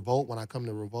to Revolt when I come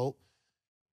to Revolt,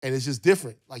 and it's just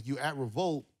different. Like you at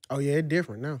Revolt. Oh yeah, it's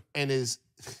different now. And it's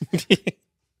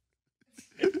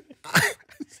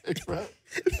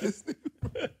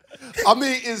I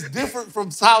mean, it's different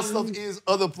from how stuff is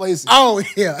other places. Oh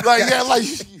yeah. Like yeah, like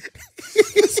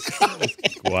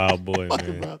wild boy,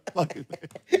 man. Fuck it,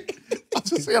 man. I'm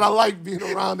just saying I like being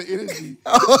around the energy.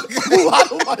 Okay. I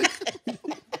don't like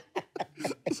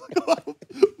it's like a lot of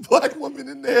black women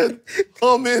in there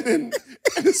humming and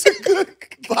it's a good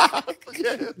vibe.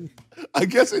 Yeah. I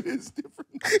guess it is different.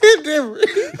 It's different.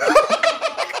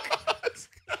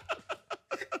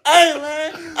 Hey,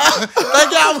 man.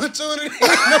 Thank y'all for tuning in to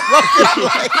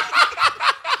Brokenplay.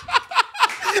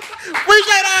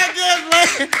 Appreciate our guests,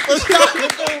 man, for stopping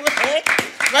through, man.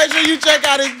 Make sure you check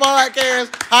out his podcast,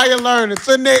 How You Learning.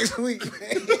 Till next week,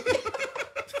 man.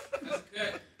 That's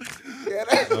good.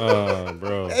 Yeah,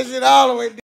 bro. That shit all the way